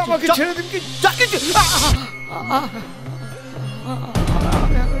 আমাকে ছেড়ে দিন।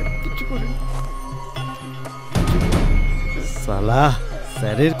 কিছু করিনি। সালা,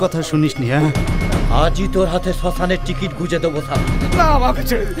 স্যারের কথা শুনিসনি? হ্যাঁ, আজই তোর হাতে শ্মশানের টিকিট গুঁজে দেবো। না, আমাকে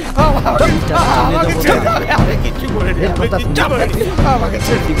ছেড়ে দিন, আমাকে ছেড়ে দিন, আমি কিছু করিনি, আমাকে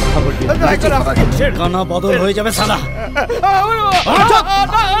ছেড়ে দিন, আমাকে ছেড়ে দিন। কানা বদল হয়ে যাবে সালা।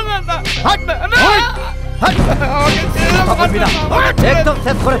 একদম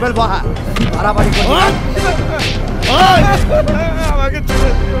শেষ করে ফেলবো। হ্যাঁ, বাড়াবাড়ি করবি না। আমাকে ছেড়ে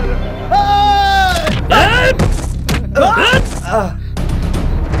দিন।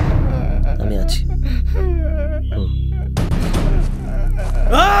 আমি আছি।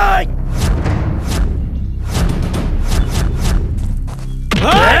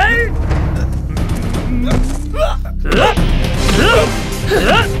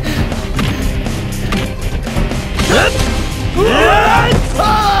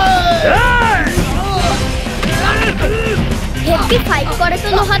 হেপি ফাইট করে তো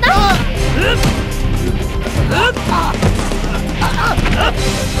লোহাদা।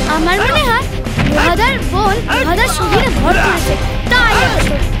 আমার মনে হয় লোহাদার বোন লোহাদার শরীরে ভর করেছে, তাই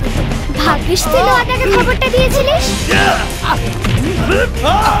ভাগ্যিস তুই লোহাদাকে খবরটা দিয়েছিলিস।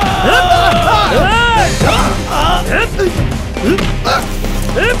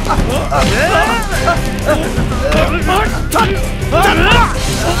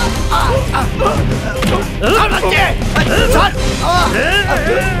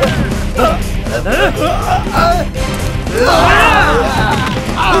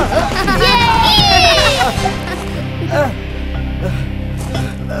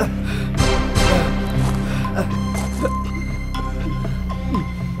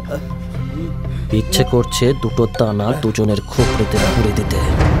 ইচ্ছে করছে দুটো দানা দুজনের খোপড়িতে পুড়ে দিতে,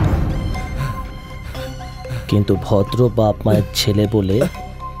 কিন্তু ভদ্র বাপ মায়ের ছেলে বলে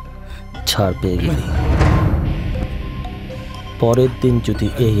ছাড় পেয়ে গেলি। পরের দিন যদি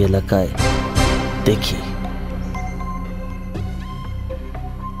এই এলাকায় দেখি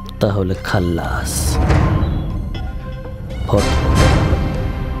তাহলে খাল্লাস। ভদ্র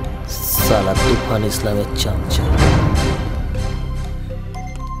সালা তুফান ইসলামের চামচা।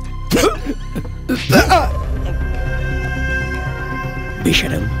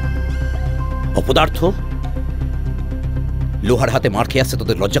 বেশরম, অপদার্থ, লোহার হাতে মার খেয়ে আসছে,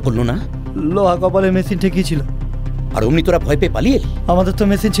 তোদের লজ্জা করলো না? লোহা কপালে মেশিন ঠেকিয়েছিল, আর অমনি তোরা ভয় পেয়ে পালিয়ে এলি? আমাদের তো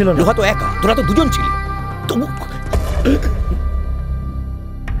মেশিন ছিল না। লোহা তো একা, তোরা তো দুজন ছিলি। তবু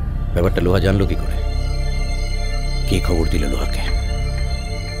ব্যাপারটা লোহা জানলো কি করে? কে খবর দিল লোহাকে?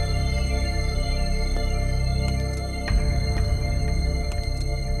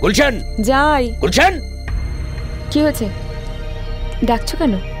 গুলশান! যাই। গুলশান! কি হয়েছে, ডাকছো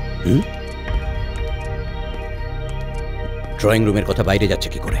কেন? ড্রয়িং রুমের কথা বাইরে যাচ্ছে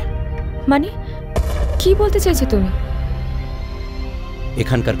কি করে? মানে কি বলতে চাইছো তুমি?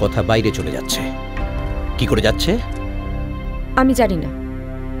 এখানকার কথা বাইরে চলে যাচ্ছে। কি করে যাচ্ছে? আমি জানি না,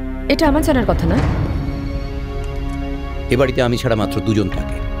 এটা আমার জানার কথা না। এ বাড়িতে আমি ছাড়া মাত্র দুজন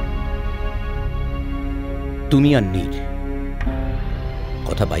থাকে, তুমি আর নীর।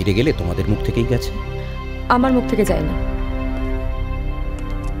 কথা বাইরে গেলে তোমাদের মুখ থেকেই গেছে। আমার মুখ থেকে যায়নি।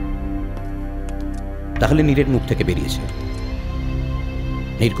 তাহলে নীরের মুখ থেকে বেরিয়েছে।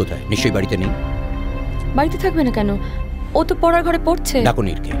 নীর কোথায়? নিশ্চয়ই বাড়িতে নেই। বাড়িতে থাকবে না কেন? ও তো পড়ার ঘরে পড়ছে। ডাকো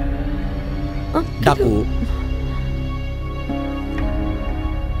নীরকে, ডাকো।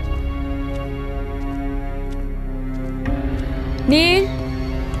 নীর,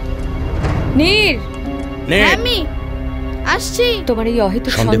 নীর, আমি আসছি। তোমার এই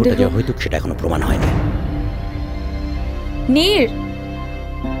অহেতুক সন্দেহটা যে অহেতুক সেটা এখনো প্রমাণ হয়নি। নীর,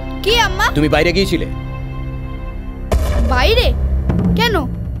 কি আম্মা? তুমি বাইরে গিয়েছিলে? বাইরে কেন?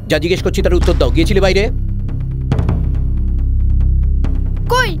 যা জিজ্ঞেস করছি তার উত্তর দাও। গিয়েছিলে বাইরে?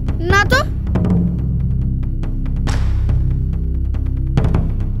 কই না তো।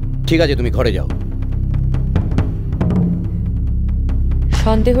 ঠিক আছে, তুমি ঘরে যাও।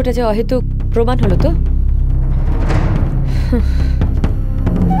 সন্দেহটা যে অহেতুক প্রমাণ হলো তো?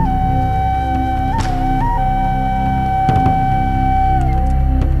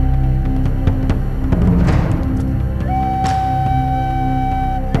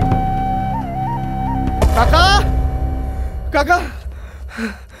 কাকা, কাকা,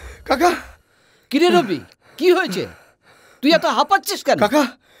 কাকা। কিরে রবি, কি হয়েছে? তুই এত হাঁপাচ্ছিস কেন? কাকা,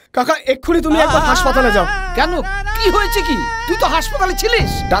 কাকা এক্ষুনি তুমি একবার হাসপাতালে যাও। কেন, কি হয়েছে? কি তুই তো হাসপাতালে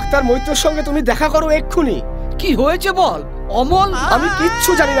ছিলিস? ডাক্তার মৈত্রের সঙ্গে তুমি দেখা করো এক্ষুনি। কি হয়েছে বল অমল। আমি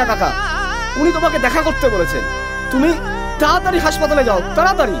কিচ্ছু জানি না কাকা, উনি তোমাকে দেখা করতে বলেছেন। তুমি তাড়াতাড়ি হাসপাতালে যাও,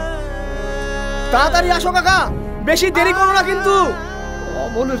 তাড়াতাড়ি তাড়াতাড়ি আসো কাকা, বেশি দেরি করো না কিন্তু।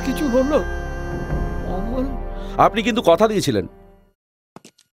 অমলের কিছু হলো? অমল, আপনি কিন্তু কথা দিয়েছিলেন।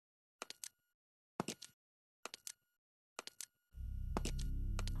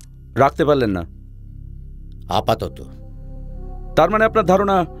 রাখতে পারলেন না আপাতত। তার মানে আপনার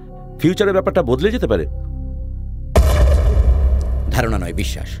ধারণা ফিউচারের ব্যাপারটা বদলে যেতে পারে? ধারণা নয়,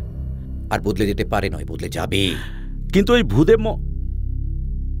 বিশ্বাস। আর বদলে যেতে পারে নয়, বদলে যাবে। কিন্তু ওই ভূদেব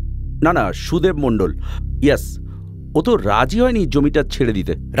না সুদেব মণ্ডল, ইয়াস, ও তো রাজি হয়নি জমিটা ছেড়ে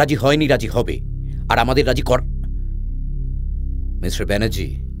দিতে। রাজি হয়নি, রাজি হবে। আর আমাদের রাজি কর। মিস্টার ব্যানার্জি,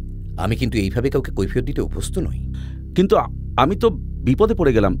 আমি কিন্তু এইভাবে কাউকে কৈফিয়ত দিতে অভ্যস্ত নই। কিন্তু আমি তো বিপদে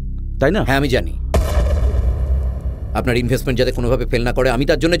পড়ে গেলাম, তাই না? হ্যাঁ, আমি জানি। আপনার ইনভেস্টমেন্ট যাতে কোনোভাবে ফেল না করে আমি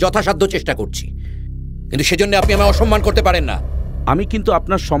তার জন্য যথাসাধ্য চেষ্টা করছি, কিন্তু সেজন্য আপনি আমায় অসম্মান করতে পারেন না। আমি কিন্তু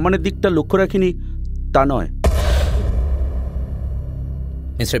আপনার সম্মানের দিকটা লক্ষ্য রাখিনি তা নয়।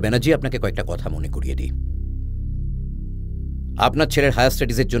 মিস্টার ব্যানার্জি, আপনাকে কয়েকটা কথা মনে করিয়ে দিই। আপনার ছেলের হায়ার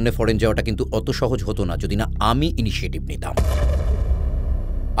স্টাডিজের জন্য ফরেন যাওয়াটা কিন্তু অত সহজ হতো না যদি না আমি ইনিশিয়েটিভ নিতাম।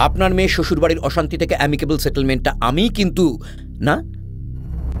 আপনার মেয়ে শ্বশুরবাড়ির অশান্তি থেকে অ্যামিকেবল সেটেলমেন্টটা আমি কিন্তু না,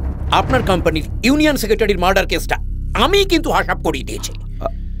 আপনার কোম্পানির ইউনিয়ন সেক্রেটারির মার্ডার কেসটা আমি কিন্তু হাসাব করিয়ে দিয়েছি।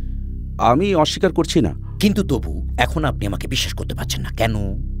 আমি অস্বীকার করছি না, কিন্তু তবু এখন আপনি আমাকে বিশ্বাস করতে পারছেন না কেন?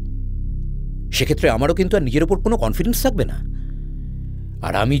 সেক্ষেত্রে আমারও কিন্তু আর নিজের ওপর কোনো কনফিডেন্স থাকবে না।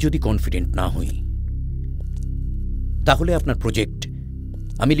 আর আমি যদি কনফিডেন্ট না হই তাহলে আপনার প্রজেক্ট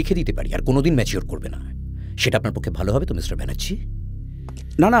আমি লিখে দিতে পারি আর কোনোদিন ম্যাচিওর করবে না। সেটা আপনার পক্ষে ভালো হবে তো মিস্টার ব্যানার্জি?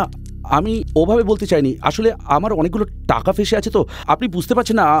 না না, আমি ওভাবে বলতে চাইনি। আসলে আমার অনেকগুলো টাকা ফেসে আছে তো, আপনি বুঝতে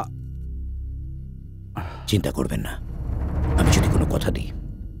পারছেন না। চিন্তা করবেন না, আমি যদি কোনো কথা দিই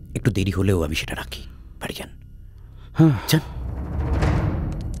একটু দেরি হলেও আমি সেটা রাখি। বাড়ি যান। হ্যাঁ যান।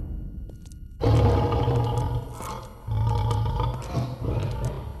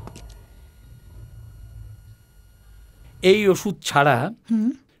 এই ওষুধ ছাড়া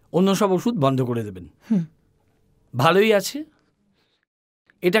অন্য সব ওষুধ বন্ধ করে দেবেন। ভালোই আছে,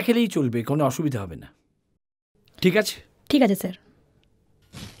 এটা খেলেই চলবে, কোনো অসুবিধা হবে না। ঠিক আছে? ঠিক আছে স্যার।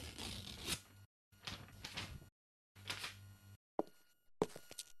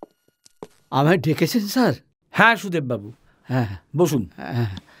 আমায় ডেকেছেন স্যার? হ্যাঁ সুদেব বাবু, হ্যাঁ বসুন।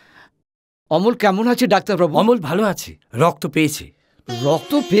 অমল কেমন আছে ডাক্তারবাবু? অমল ভালো আছে, রক্ত পেয়েছে।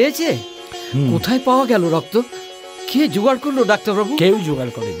 রক্ত পেয়েছে? কোথায় পাওয়া গেল রক্ত? কে জোগাড় করলো ডাক্তারবাবু? কেউ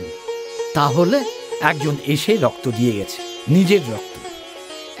জোগাড় করেনি। তাহলে একজন এসে রক্ত দিয়ে গেছে, নিজের রক্ত।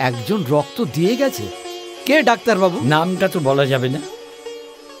 একজন রক্ত দিয়ে গেছে? কে ডাক্তারবাবু? নামটা তো বলা যাবে না।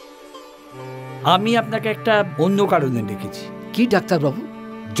 আমি আপনাকে একটা অন্য কারণে ডেকেছি। কি ডাক্তারবাবু?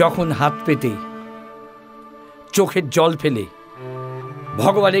 যখন হাত পেতে চোখের জল ফেলে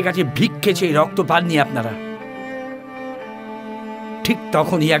ভগবানের কাছে ভিক্ষে চেয়ে রক্ত পাননি আপনারা, ঠিক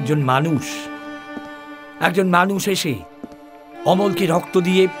তখনই একজন মানুষ এসে অমলকে রক্ত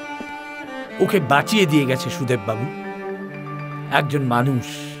দিয়ে ওকে বাঁচিয়ে দিয়ে গেছে সুদেববাবু। একজন মানুষ,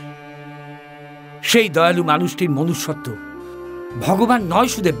 সেই দয়ালু মানুষটির মনুষ্যত্ব। ভগবান নয়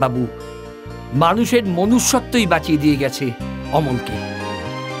সুদেববাবু, মানুষের মনুষ্যত্বই বাঁচিয়ে দিয়ে গেছে অমলকে।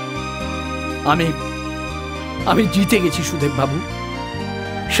 আমি জিতে গেছি সুদেববাবু,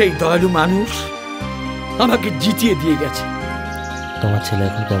 সেই দয়ালু মানুষ আমাকে জিতিয়ে দিয়ে গেছে। তোমার ছেলে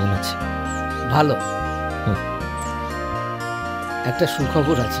এখন কেমন আছে? ভালো। একটা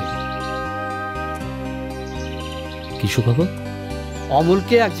সুখবর আছে। কি সুখবর?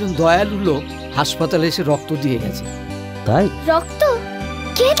 অমলকে একজন দয়ালু লোক হাসপাতালে এসে রক্ত দিয়ে গেছে। তাই? রক্ত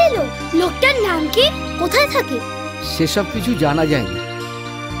কে দিল? লোকটার নাম কি? কোথায় থাকে? সেসব কিছু জানা যায়নি।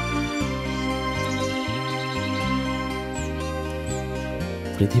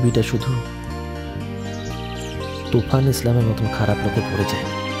 পৃথিবীটা শুধু তুফান ইসলামের মতন খারাপ লোকে পড়ে যায়,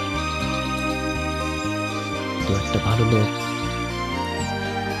 তো একটা ভালো লোক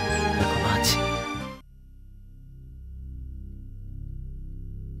এখন আছে।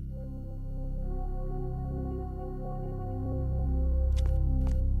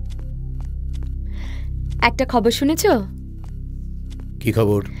 একটা খবর শুনেছ? কি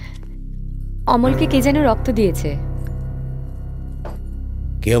খবর? অমলকে কে যেন রক্ত দিয়েছে।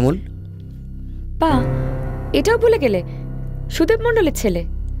 কে অমল? পা, এটাও ভুলে গেলে? সুদেব মণ্ডলের ছেলে।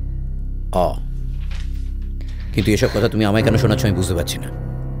 কিন্তু এসব কথা তুমি আমায় কেন শোনাচ্ছ আমি বুঝতে পারছি না।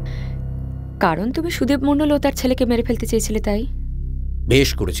 কারণ তুমি সুদেব মণ্ডল ও তার ছেলেকে মেরে ফেলতে চেয়েছিলে, তাই? বেশ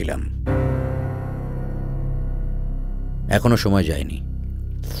করেছিলাম, এখনো সময় যায়নি।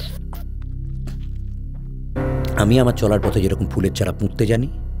 আমি আমার চলার পথে যেরকম ফুলের চারা পুঁততে জানি,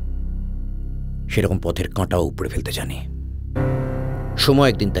 সেরকম পথের কাঁটাও উপড়ে ফেলতে জানি। সময়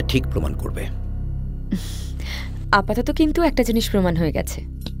একদিন তা ঠিক প্রমাণ করবে। আপাতত কিন্তু একটা জিনিস প্রমাণ হয়ে গেছে।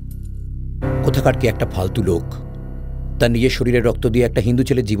 কোথাকার কি একটা ফালতু লোক তার নিজের শরীরে রক্ত দিয়ে একটা হিন্দু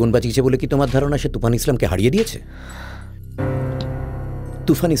ছেলে জীবন বাঁচিয়েছে বলে কি তোমার ধারণা সে তুফান ইসলামকে হারিয়ে দিয়েছে?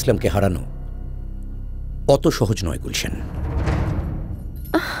 তুফান ইসলামকে হারানো অত সহজ নয় গুলশান।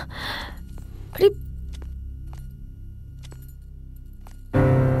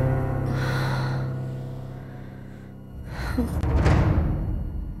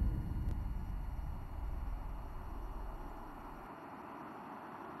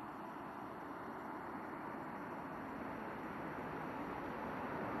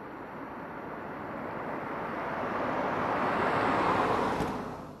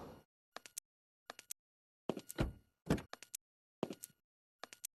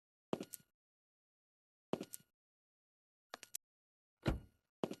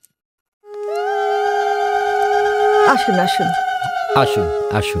 আসুন আসুন আসুন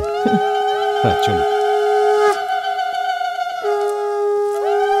আসুন। হ্যাঁ চলো।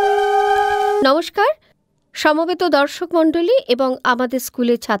 নমস্কার সমবেত দর্শক মণ্ডলী এবং আমাদের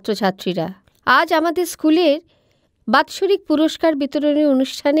স্কুলের ছাত্রছাত্রীরা। আজ আমাদের স্কুলের বাৎসরিক পুরস্কার বিতরণী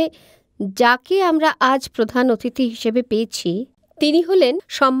অনুষ্ঠানে যাকে আমরা আজ প্রধান অতিথি হিসেবে পেয়েছি, তিনি হলেন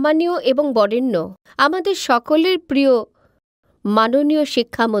সম্মানীয় এবং বরেণ্য আমাদের সকলের প্রিয় মাননীয়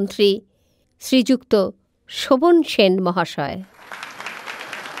শিক্ষামন্ত্রী শ্রীযুক্ত শোভন সেন মহাশয়।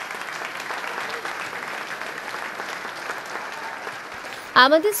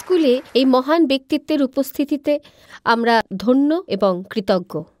 আমাদের স্কুলে এই মহান ব্যক্তিত্বের উপস্থিতিতে আমরা ধন্য এবং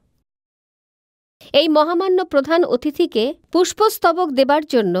কৃতজ্ঞ। এই মহামান্য প্রধান অতিথিকে পুষ্পস্তবক দেবার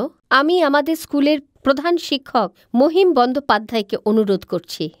জন্য আমি আমাদের স্কুলের প্রধান শিক্ষক মহিম বন্দ্যোপাধ্যায়কে অনুরোধ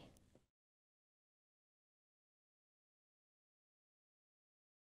করছি।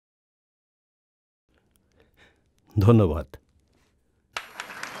 ধন্যবাদ।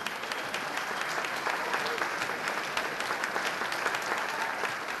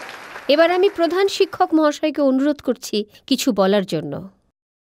 এবার আমি প্রধান শিক্ষক মহাশয়কে অনুরোধ করছি কিছু বলার জন্য।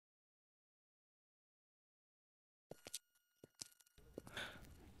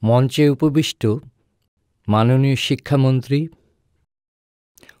 মঞ্চে উপবিষ্ট মাননীয় শিক্ষামন্ত্রী,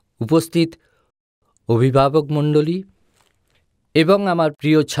 উপস্থিত অভিভাবক মণ্ডলী এবং আমার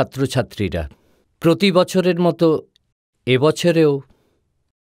প্রিয় ছাত্রছাত্রীরা, প্রতি বছরের মতো এবছরেও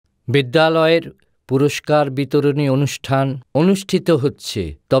বিদ্যালয়ের পুরস্কার বিতরণী অনুষ্ঠান অনুষ্ঠিত হচ্ছে।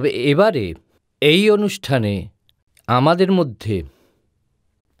 তবে এবারে এই অনুষ্ঠানে আমাদের মধ্যে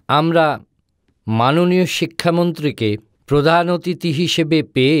আমরা মাননীয় শিক্ষামন্ত্রীকে প্রধান অতিথি হিসেবে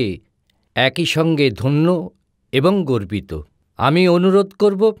পেয়ে একই সঙ্গে ধন্য এবং গর্বিত। আমি অনুরোধ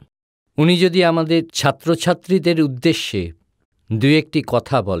করব উনি যদি আমাদের ছাত্রছাত্রীদের উদ্দেশ্যে দু একটি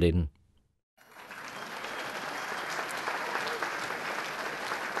কথা বলেন।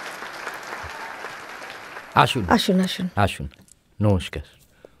 আসুন আসুন আসুন আসুন। নমস্কার।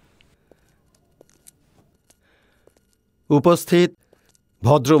 উপস্থিত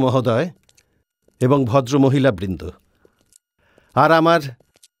ভদ্র মহোদয় এবং ভদ্র মহিলাবৃন্দ আর আমার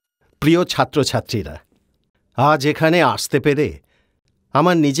প্রিয় ছাত্রছাত্রীরা, আজ এখানে আসতে পেরে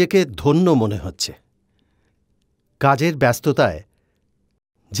আমার নিজেকে ধন্য মনে হচ্ছে। কাজের ব্যস্ততায়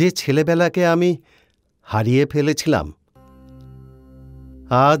যে ছেলেবেলাকে আমি হারিয়ে ফেলেছিলাম,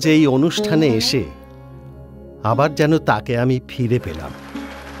 আজ এই অনুষ্ঠানে এসে আবার যেন তাকে আমি ফিরে পেলাম।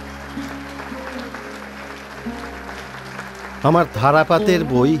 আমার ধারাপাতের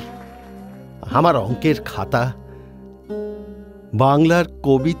বই, আমার অঙ্কের খাতা, বাংলার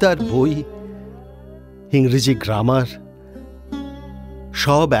কবিতার বই, ইংরেজি গ্রামার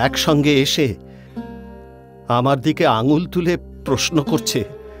সব একসঙ্গে এসে আমার দিকে আঙুল তুলে প্রশ্ন করছে,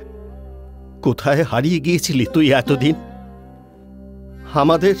 কোথায় হারিয়ে গিয়েছিলি তুই এতদিন?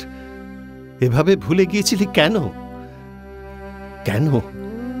 আমাদের এভাবে ভুলে গিয়েছিলি কেন? কেন?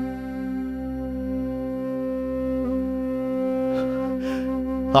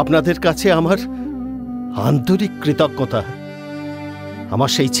 আপনাদের কাছে আমার আন্তরিক কৃতজ্ঞতা। আমার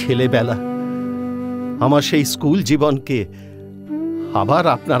সেই ছেলেবেলা, আমার সেই স্কুল জীবনকে আবার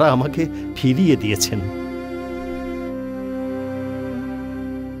আপনারা আমাকে ফিরিয়ে দিয়েছেন।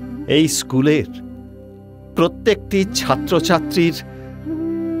 এই স্কুলের প্রত্যেকটি ছাত্রছাত্রীর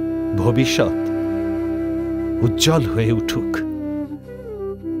ভবিষ্যৎ উজ্জ্বল হয়ে উঠুক।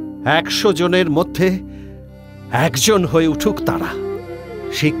 100 জনের মধ্যে একজন হয়ে উঠুক তারা।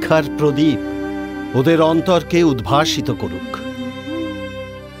 শিক্ষার প্রদীপ ওদের অন্তরকে উদ্ভাসিত করুক।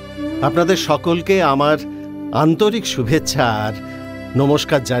 আপনাদের সকলকে আমার আন্তরিক শুভেচ্ছা আর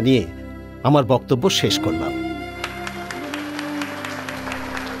নমস্কার জানিয়ে আমার বক্তব্য শেষ করলাম।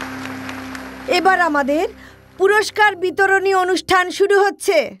 এবার আমাদের পুরস্কার বিতরণী অনুষ্ঠান শুরু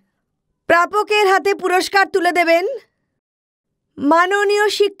হচ্ছে। প্রাপকের হাতে পুরস্কার তুলে দেবেন মাননীয়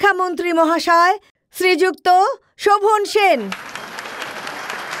শিক্ষামন্ত্রী মহাশয় শ্রীযুক্ত শোভন সেন।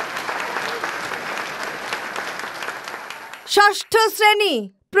 ষষ্ঠ শ্রেণী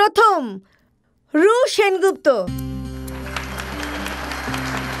প্রথম রু সেনগুপ্ত।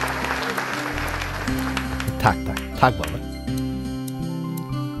 থাক থাক থাক বাবা।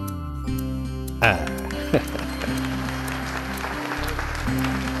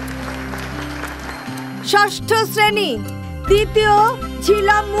 ষষ্ঠ শ্রেণী দ্বিতীয়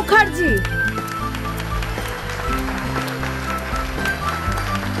ঝিলাম মুখার্জি।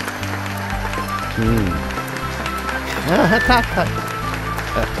 হ্যাঁ থাক থাক।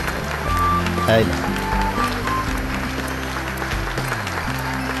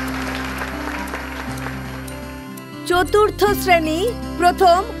 চতুর্থ শ্রেণী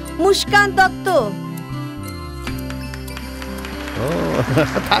প্রথম মুস্কান দত্ত।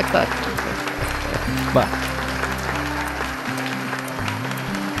 থাক থাক। বাহ।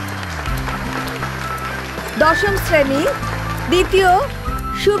 দশম শ্রেণী দ্বিতীয়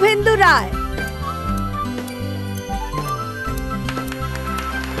শুভেন্দু রায়।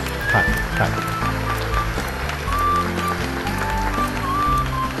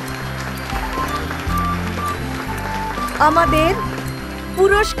 আমাদের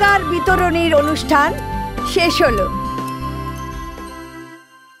পুরস্কার বিতরণীর অনুষ্ঠান শেষ হলো।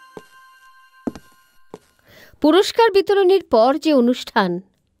 পুরস্কার বিতরণীর পর যে অনুষ্ঠান,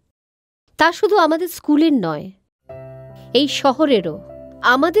 তা শুধু আমাদের স্কুলের নয়, এই শহরেরও।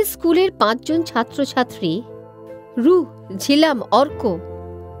 আমাদের স্কুলের 5 জন ছাত্রছাত্রী রু, ঝিলাম, অর্ক,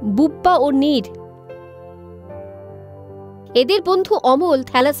 বুপ্পা ও নীর, এদের বন্ধু অমল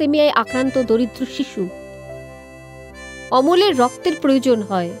থ্যালাসেমিয়ায় আক্রান্ত দরিদ্র শিশু। অমলের রক্তের প্রয়োজন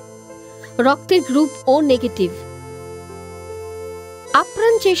হয়, রক্তের গ্রুপ ও নেগেটিভ।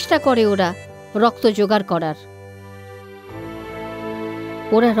 আপ্রাণ চেষ্টা করে ওরা রক্ত জোগাড় করার।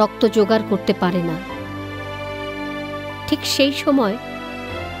 ওরা রক্ত জোগাড় করতে পারে না। ঠিক সেই সময়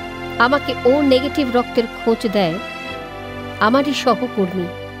আমাকে ও নেগেটিভ রক্তের খোঁজ দেয় আমারই সহকর্মী।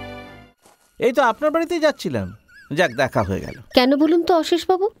 এই তো আপনার বাড়িতেই যাচ্ছিলাম, যাক দেখা হয়ে গেল। কেন বলুন তো অশেষ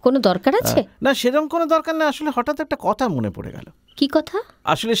বাবু, কোনো দরকার আছে? না সেরকম কোনো দরকার না, আসলে হঠাৎ একটা কথা মনে পড়ে গেল। কি কথা?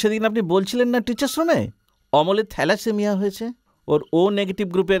 আসলে সেদিন আপনি বলছিলেন না টিচার্স রুমে অমলের থ্যালাসেমিয়া হয়েছে, ওর ও নেগেটিভ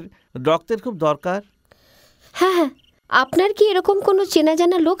গ্রুপের রক্তের খুব দরকার। হ্যাঁ হ্যাঁ, আপনার কি এরকম কোনো চেনা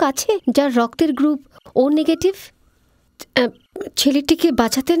জানা লোক আছে যার রক্তের গ্রুপ ও নেগেটিভ? ছেলেটিকে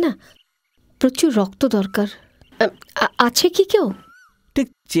বাঁচাতে না প্রচুর রক্ত দরকার। আছে কি কেউ? ঠিক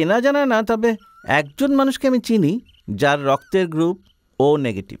চেনা জানা না, তবে একজন মানুষকে আমি চিনি যার রক্তের গ্রুপ ও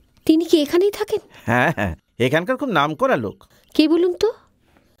নেগেটিভ। তিনি কি এখানেই থাকেন? হ্যাঁ হ্যাঁ, এখানকার খুব নামকরা লোক। কে বলুন তো,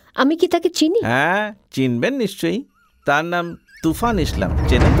 আমি কি তাকে চিনি? হ্যাঁ চিনবেন নিশ্চয়ই, তার নাম তুফান ইসলাম।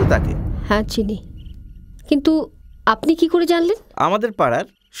 চেনেন তো তাকে? হ্যাঁ চিনি, কিন্তু আপনি কি করে জানলেন? আমাদের পাড়ার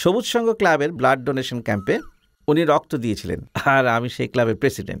সবুজ সংঘ ক্লাবের ব্লাড ডোনেশন ক্যাম্পে উনি রক্ত দিয়েছিলেন, আর আমি সেই ক্লাবের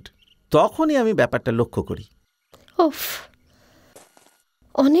প্রেসিডেন্ট। তখনই আমি ব্যাপারটা লক্ষ্য করি। ওফ,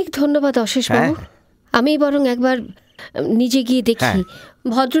 অনেক ধন্যবাদ অশেষ বাবু। আমি বরং একবার নিজে গিয়ে দেখি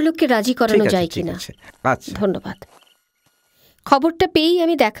ভদ্রলোককে রাজি করানো যায় কিনা। ধন্যবাদ। খবরটা পেয়েই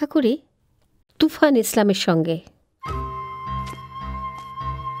আমি দেখা করি তুফান ইসলামের সঙ্গে।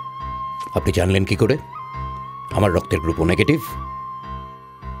 আপনি জানলেন কি করে আমার রক্তের গ্রুপ ও নেগেটিভ?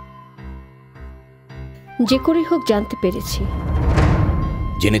 যে করে হোক জানতে পেরেছি।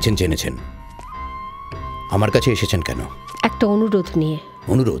 জেনেছেন, আমার কাছে এসেছেন কেন? একটা অনুরোধ নিয়ে।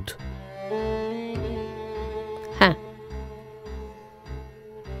 অনুরোধ? হ্যাঁ,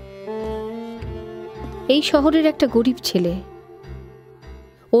 এই শহরের একটা গরিব ছেলে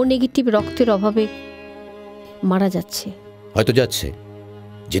ও নেগেটিভ রক্তের অভাবে মারা যাচ্ছে। হয়তো যাচ্ছে,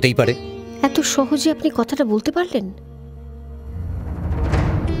 যেতেই পারে। এত সহজে আপনি কথাটা বলতে পারলেন?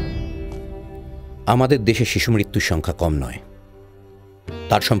 আমাদের দেশে শিশু মৃত্যুর সংখ্যা কম নয়,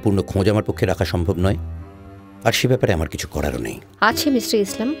 তার সম্পূর্ণ খোঁজ আমার পক্ষে রাখা সম্ভব নয়, আর সে ব্যাপারে আমার কিছু করারও নেই। আছে মিস্টার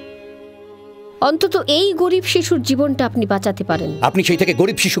ইসলাম, অন্তত এই গরিব শিশুর জীবনটা আপনি বাঁচাতে পারেন। আপনি সেই থেকে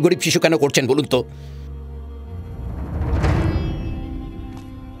গরিব শিশু কেন করছেন বলুন তো?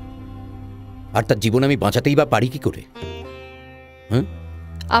 আর তার জীবন আমি বাঁচাতেই বা পারি কি করে?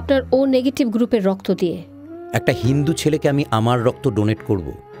 আপনার ও নেগেটিভ গ্রুপের রক্ত দিয়ে। একটা হিন্দু ছেলেকে আমি আমার রক্ত ডোনেট করব?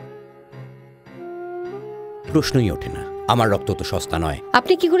 প্রশ্নই ওঠে না। আমার রক্ত তো সস্তা নয়।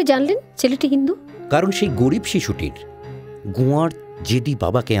 আপনি কি করে জানলেন ছেলেটি হিন্দু? কারণ সেই গরিব শিশুটির গোয়ার জেদি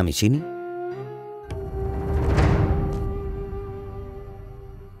বাবাকে আমি চিনি।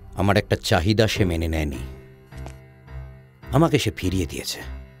 আমার একটা চাহিদা সে মেনে নেয়নি, আমাকে সে ফিরিয়ে দিয়েছে।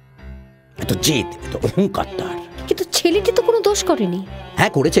 এত জেদ, এত অহংকার তার। কিন্তু ছেলেটি তো কোনো দোষ করেনি।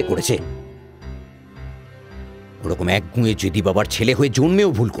 হ্যাঁ করেছে। ওরকম একগুঁয়ে জেদি বাবার ছেলে হয়ে জন্মেও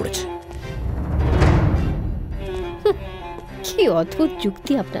ভুল করেছে। কি অদ্ভুত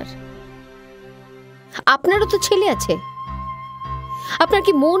যুক্তি আপনার। আপনারও তো ছেলে আছে, আপনার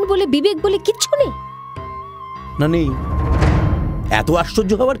কি মন বলে বিবেক বলে কিচ্ছু নেই? না নেই। এত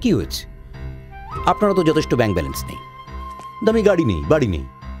আশ্চর্য হওয়ার কি হয়েছে? আপনারা তো যথেষ্ট ব্যাংক ব্যালেন্স নেই, দামি গাড়ি নেই, বাড়ি নেই,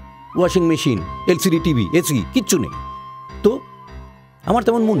 washing machine, LCD TV, AC কিচ্ছু নেই। তো আমার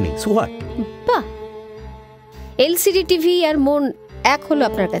তেমন মন নেই। সোহাট? বাহ, এলসিডি টিভি আর মন এক হলো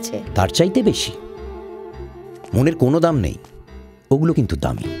আপনার কাছে? তার চাইতে বেশি। মনের কোনো দাম নেই, ওগুলো কিন্তু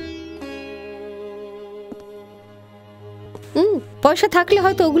দামি। পয়সা থাকলে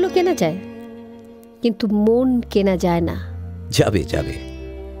হয়তো ওগুলো কেনা যায়, কিন্তু মন কেনা যায় না। যাবে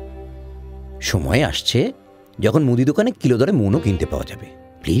সময় আসছে যখন মুদি দোকানে কিলো দরে মনও কিনতে পাওয়া যাবে।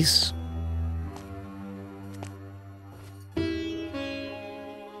 প্লিজ।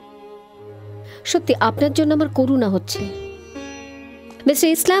 সত্যি আপনার জন্য আমার করুণা হচ্ছে মিস্টার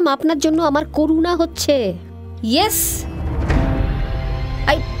ইসলাম, আপনার জন্য আমার করুণা হচ্ছে। Yes,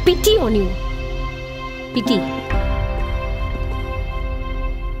 I PT on you, PT.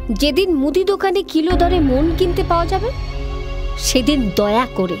 যেদিন মুদি দোকানে কিলো দরে মন কিনতে পাওয়া যাবে, সেদিন দয়া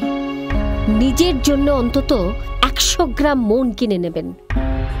করে নিজের জন্য অন্তত 100 গ্রাম মন কিনে নেবেন।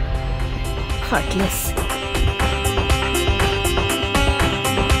 হার্টলেস।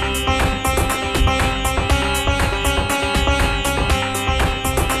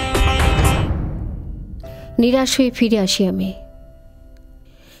 নিরাশ হয়ে ফিরে আসি আমি,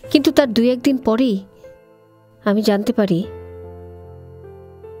 কিন্তু তার 2-1 দিন পরেই আমি জানতে পারি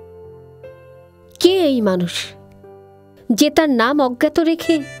কে এই মানুষ যে তার নাম অজ্ঞাত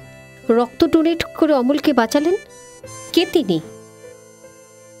রেখে রক্ত ডোনেট করে অমলকে বাঁচালেন। কে তিনি?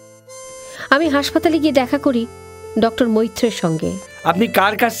 আমি হাসপাতালে গিয়ে দেখা করি ডক্টর মৈত্রের সঙ্গে। আপনি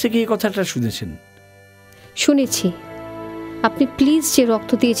কার কাছ থেকে এই কথাটা শুনেছেন? শুনেছি। আপনি প্লিজ যে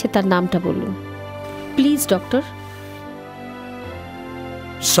রক্ত দিয়েছে তার নামটা বলুন প্লিজ ডক্টর।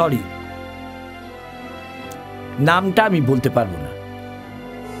 সরি, নামটা আমি বলতে পারবো না।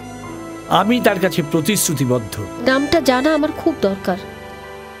 আমি তার কাছে প্রতিশ্রুতিবদ্ধ। নামটা জানা আমার খুব দরকার।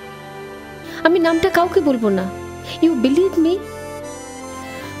 আমি নামটা কাউকে বলবো না। You believe me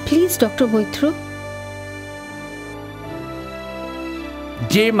please doctor Maitra.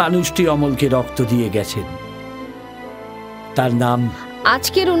 যে মানুষটি অমলকে রক্ত দিয়ে গেছেন তার নাম?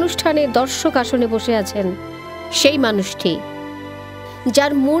 আজকের অনুষ্ঠানে দর্শক আসনে বসে আছেন সেই মানুষটি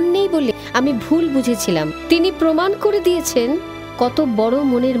যার মন নেই বলে আমি ভুল বুঝেছিলাম। তিনি প্রমাণ করে দিয়েছেন কত বড়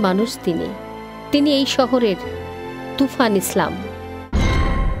মনের মানুষ তিনি। তিনি এই শহরের তুফান ইসলাম।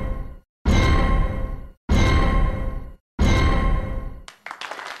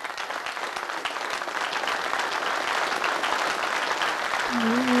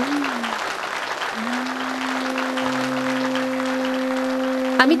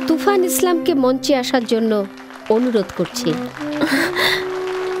 আমি তুফান ইসলামকে মঞ্চে আসার জন্য অনুরোধ করছি।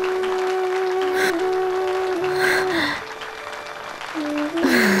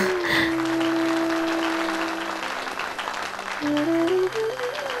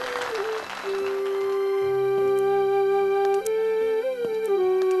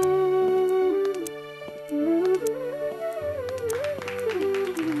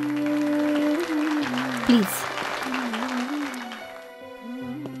 প্লিজ।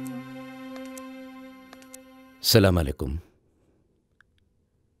 সালাম আলাইকুম।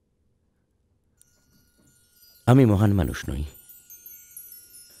 আমি মহান মানুষ নই।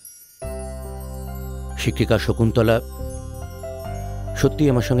 শিক্ষিকা শকুন্তলা সত্যি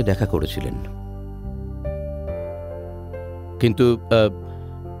আমার সঙ্গে দেখা করেছিলেন, কিন্তু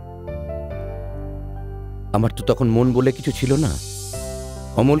আমার তো তখন মন বলে কিছু ছিল না।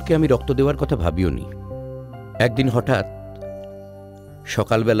 অমলকে আমি রক্ত দেওয়ার কথা ভাবিও নি। একদিন হঠাৎ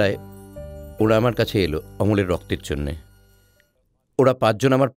সকালবেলায় ওরা আমার কাছে এলো অমলের রক্তের জন্যে। ওরা 5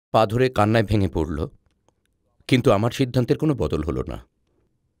 জন আমার পা ধরে কান্নায় ভেঙে পড়ল, কিন্তু আমার সিদ্ধান্তের কোনো বদল হলো না।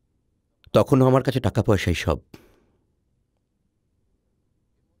 তখনও আমার কাছে টাকা পয়সাই সব।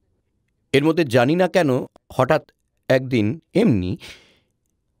 এর মধ্যে জানি না কেন হঠাৎ একদিন এমনি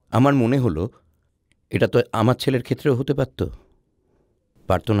আমার মনে হলো এটা তো আমার ছেলের ক্ষেত্রেও হতে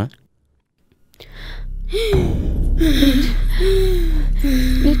পারতো না?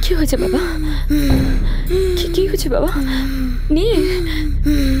 কি হয়েছে বাবা? কি হয়েছে বাবা?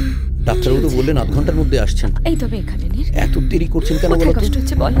 ডাক্তারবাবু তো বললেন 8 ঘন্টার মধ্যে আসছেন। এই তবে এখানে এত দেরি করছেন কেন? কোথায় কষ্ট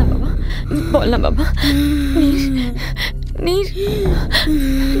হচ্ছে বল না বাবা, বল না বাবা। নীর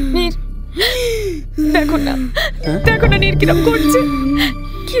দেখো না, দেখো না নীর কিরম করছে,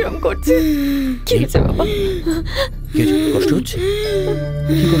 কিরম করছে। কি হয়েছে বাবা? কষ্ট হচ্ছে?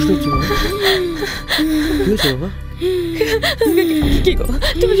 কি কষ্ট হচ্ছে বাবা? কি হয়েছে বাবা? কি গো,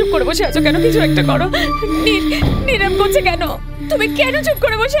 তুমি চুপ করে বসে আছো কেন? কিছু একটা করো। নিরাম করছে কেন? তুমি কেন চুপ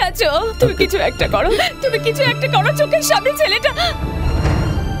করে বসে আছো? তুমি কিছু একটা করো, তুমি কিছু একটা করো। চোখের সামনে ছেলেটা।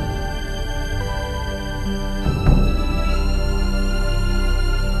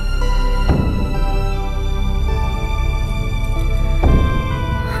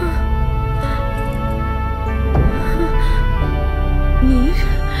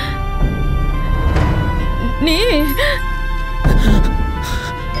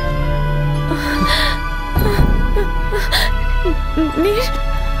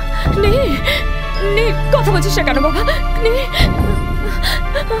 কথা বলছিস না কেন বাবা?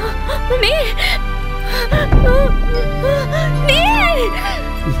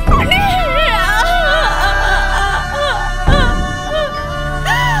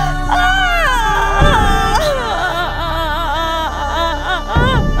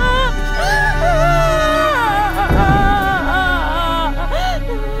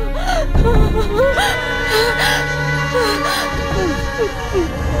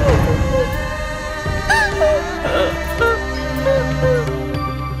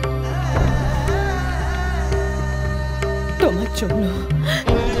 তোমার জন্য,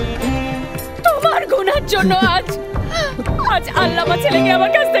 তোমার গুনার জন্য আজ আল্লাহ আমার ছেলেকে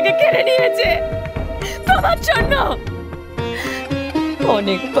আমার কাছ থেকে কেড়ে নিয়েছে। তোমার জন্য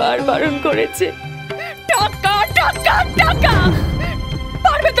অনেকবার বারণ করেছে। টাকা টাকা টাকা।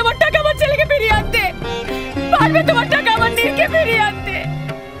 পারবে তোমার টাকা আমার ছেলেকে ফিরিয়ে আনতে? পারবে তোমার টাকা আমার নীরকে ফিরিয়ে আনতে?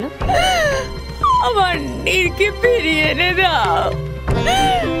 আমার নীরকে ফিরিয়ে এনে দাও,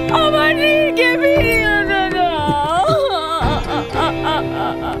 আমার নীরকে ফিরিয়ে এনে দাও।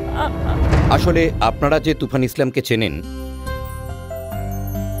 আসলে আপনারা যে তুফান ইসলামকে চেনেন,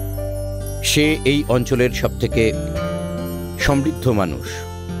 সে এই অঞ্চলের সবথেকে সমৃদ্ধ মানুষ।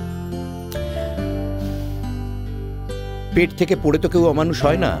 পেট থেকে পড়ে তো কেউ অমানুষ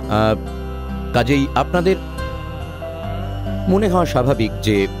হয় না। কাজেই আপনাদের মনে হওয়া স্বাভাবিক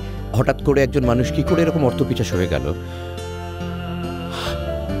যে হঠাৎ করে একজন মানুষ কি করে এরকম অর্থপিচাস হয়ে গেল।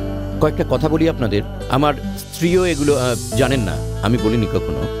 কয়েকটা কথা বলি আপনাদের। আমার স্ত্রীও এগুলো জানেন না, আমি বলিনি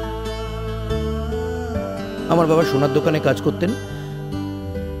কখনো। আমার বাবা সোনার দোকানে কাজ করতেন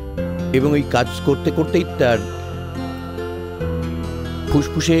এবং ওই কাজ করতে করতেই তার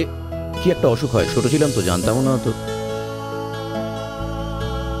ফুসফুসে কি একটা অসুখ হয়। ছোট ছিলাম তো, জানতামও না তো।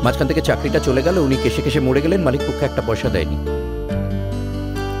 মাঝখান থেকে চাকরিটা চলে গেল, উনি কেসে কেসে মরে গেলেন, মালিক পক্ষে একটা পয়সা দেয়নি।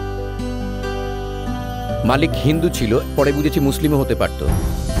 মালিক হিন্দু ছিল, পরে বুঝেছি মুসলিমও হতে পারত।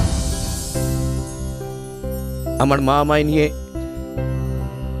 আমার মা আমায় নিয়ে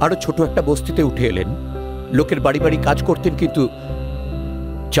আরো ছোট একটা বস্তিতে উঠে এলেন। লোকের বাড়ি বাড়ি কাজ করতেন, কিন্তু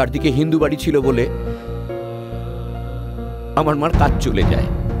চারদিকে হিন্দু বাড়ি ছিল বলে আমার মার কাজ চলে যায়।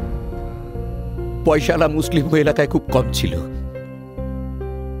 পয়সাওয়ালা মুসলিম ওই এলাকায় খুব কম ছিল।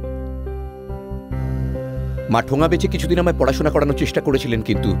 মা ঠোঙা বেচে কিছুদিন আমায় পড়াশোনা করানোর চেষ্টা করেছিলেন,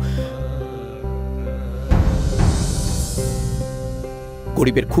 কিন্তু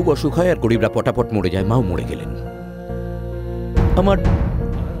গরিবের খুব অসুখ হয় আর গরিবরা পটাপট মরে যায়। মাও মরে গেলেন। আমার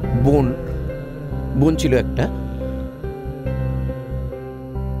বোন ছিল একটা,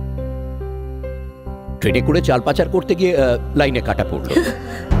 ট্রেনে করে চাল পাচার করতে গিয়ে লাইনে কাটা পড়লো।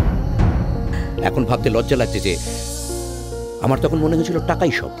 এখন ভাবতে লজ্জা লাগছে যে আমার তখন মনে হয়েছিল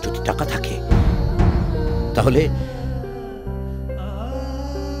টাকাই সব। যদি টাকা থাকে তাহলে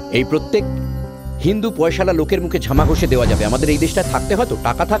এই প্রত্যেক হিন্দু পয়সালা লোকের মুখে ঝামা ঘষে দেওয়া যাবে। আমাদের এই দেশটা থাকতে হয়তো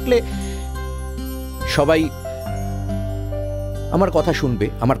টাকা থাকলে সবাই আমার কথা শুনবে,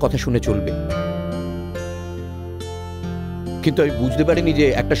 আমার কথা শুনে চলবে। কিন্তু আমি বুঝতে পারিনি যে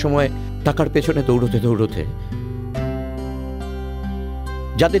একটা সময় টাকার পেছনে দৌড়তে দৌড়তে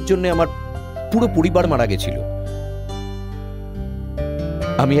যাদের জন্য আমার পুরো পরিবার মারা গেছিল,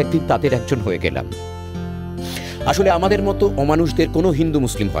 আমি একদিন তাদের একজন হয়ে গেলাম। আসলে আমাদের মতো অমানুষদের কোনো হিন্দু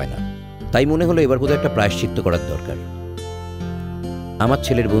মুসলিম হয় না। তাই মনে হলো এবার বোধহয় একটা প্রায়শ্চিত্ত করার দরকার। আমার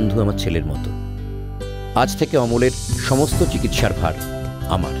ছেলের বন্ধু আমার ছেলের মতো। আজ থেকে অমলের সমস্ত চিকিৎসার ভার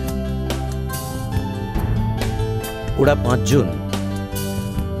আমার। ওরা 5 জন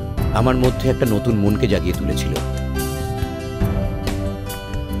আমার মধ্যে একটা নতুন মনকে জাগিয়ে তুলেছিল।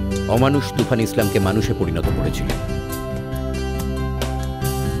 অমানুষ তুফান ইসলামকে মানুষে পরিণত করেছিল।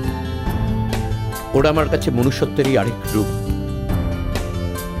 ওরা আমার কাছে মনুষ্যত্বেরই আরেক রূপ।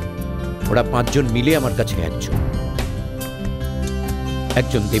 ওরা 5 জন মিলে আমার কাছে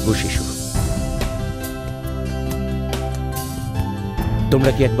একজন দেব শিশু।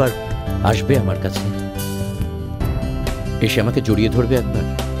 তোমরা কি একবার আসবে আমার কাছে? এসে আমাকে জড়িয়ে ধরবে একবার?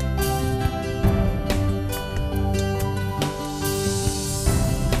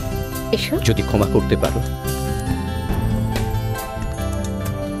 যদি ক্ষমা করতে পারো।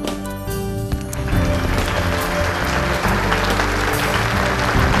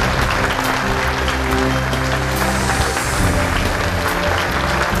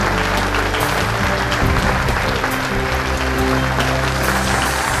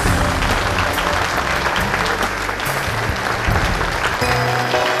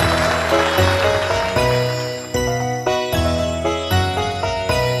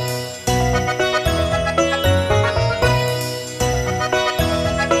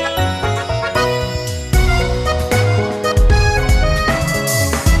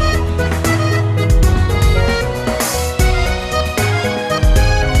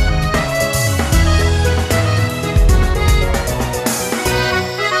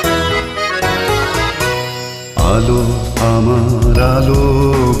 আলো আমার আলো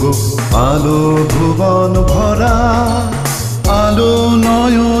গো, আলো ভুবন ভরা, আলো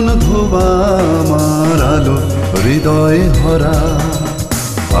নয়ন ধোবা আমার আলো হৃদয় ভরা।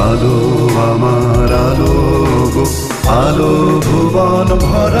 আলো আমার আলো গো, আলো ভুবন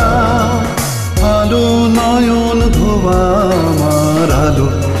ভরা, আলো নয়ন ধোবা আমার আলো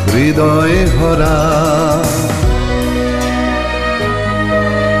হৃদয় ভরা।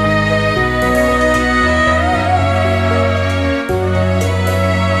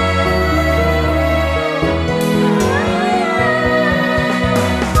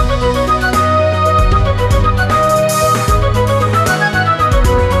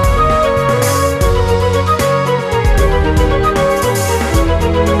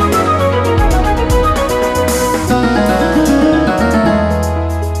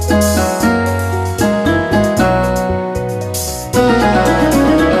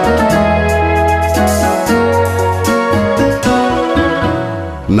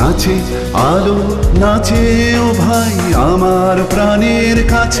 নাচে আলো নাচে ও ভাই আমার প্রাণের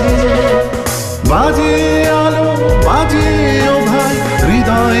কাছে, বাজে আলো বাজে ও ভাই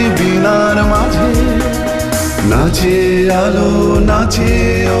হৃদয় বীণার মাঝে। নাচে আলো নাচে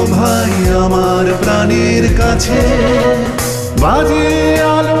ও ভাই আমার প্রাণের কাছে, বাজে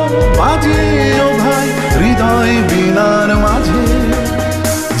আলো বাজে ও ভাই হৃদয় বীণার মাঝে।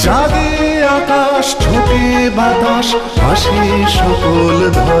 জাগে আকাশ ছোটে বাতাস হাসে সকল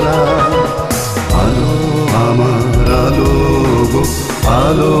ধরা। আলো আমার আলো গো,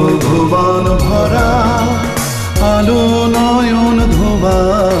 আলো ভুবন ভরা, আলো নয়ন ধোবা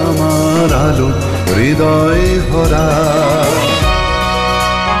আমার আলো হৃদয় ভরা।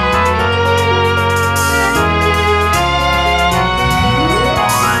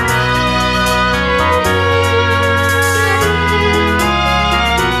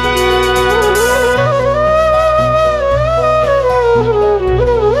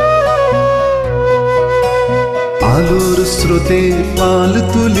 আলোর স্রোতে পাল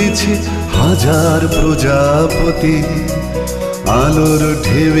তুলেছে হাজার প্রজাপতি, আলোর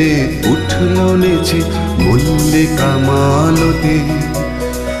ঢেউয়ে উঠল নেচে মল্লিকা মালতী।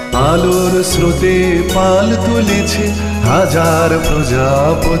 আলোর স্রোতে পাল তুলেছে হাজার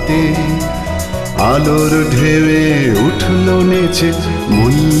প্রজাপতি, আলোর ঢেউয়ে উঠল নেচে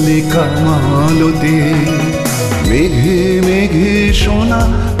মল্লিকা মালতী। মেঘে মেঘে সোনা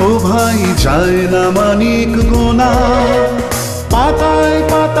ও ভাই যায় না মানিক গোনা, পাতায়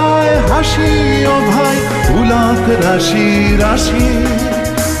পাতায় হাসি ও ভাই পুলক রাশি রাশি।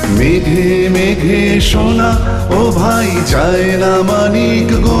 মেঘে মেঘে সোনা ও ভাই যায় না মানিক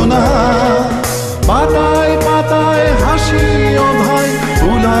গোনা, পাতায় পাতায় হাসি ও ভাই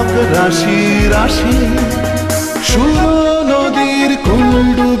পুলক রাশি রাশি। সুর নদীর কুল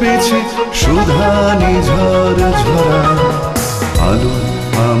ডুবেছে সুধা নিঝর ঝরা, আলো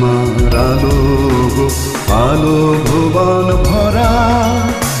আমার আলো গো আলো ভুবন ভরা,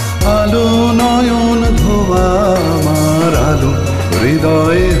 আলো নয়ন ধোয়া আমার আলো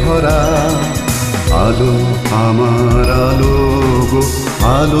হৃদয় ভরা। আলো আমার আলো গো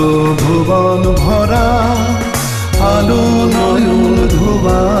আলো ভুবন ভরা, আলো নয়ন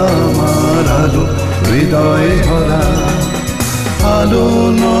ধোয়া আমার আলো হৃদয় ভরা। আলো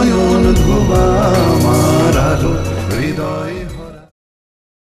নয়ন ধোয়া আমার আলো হৃদয় ভরা।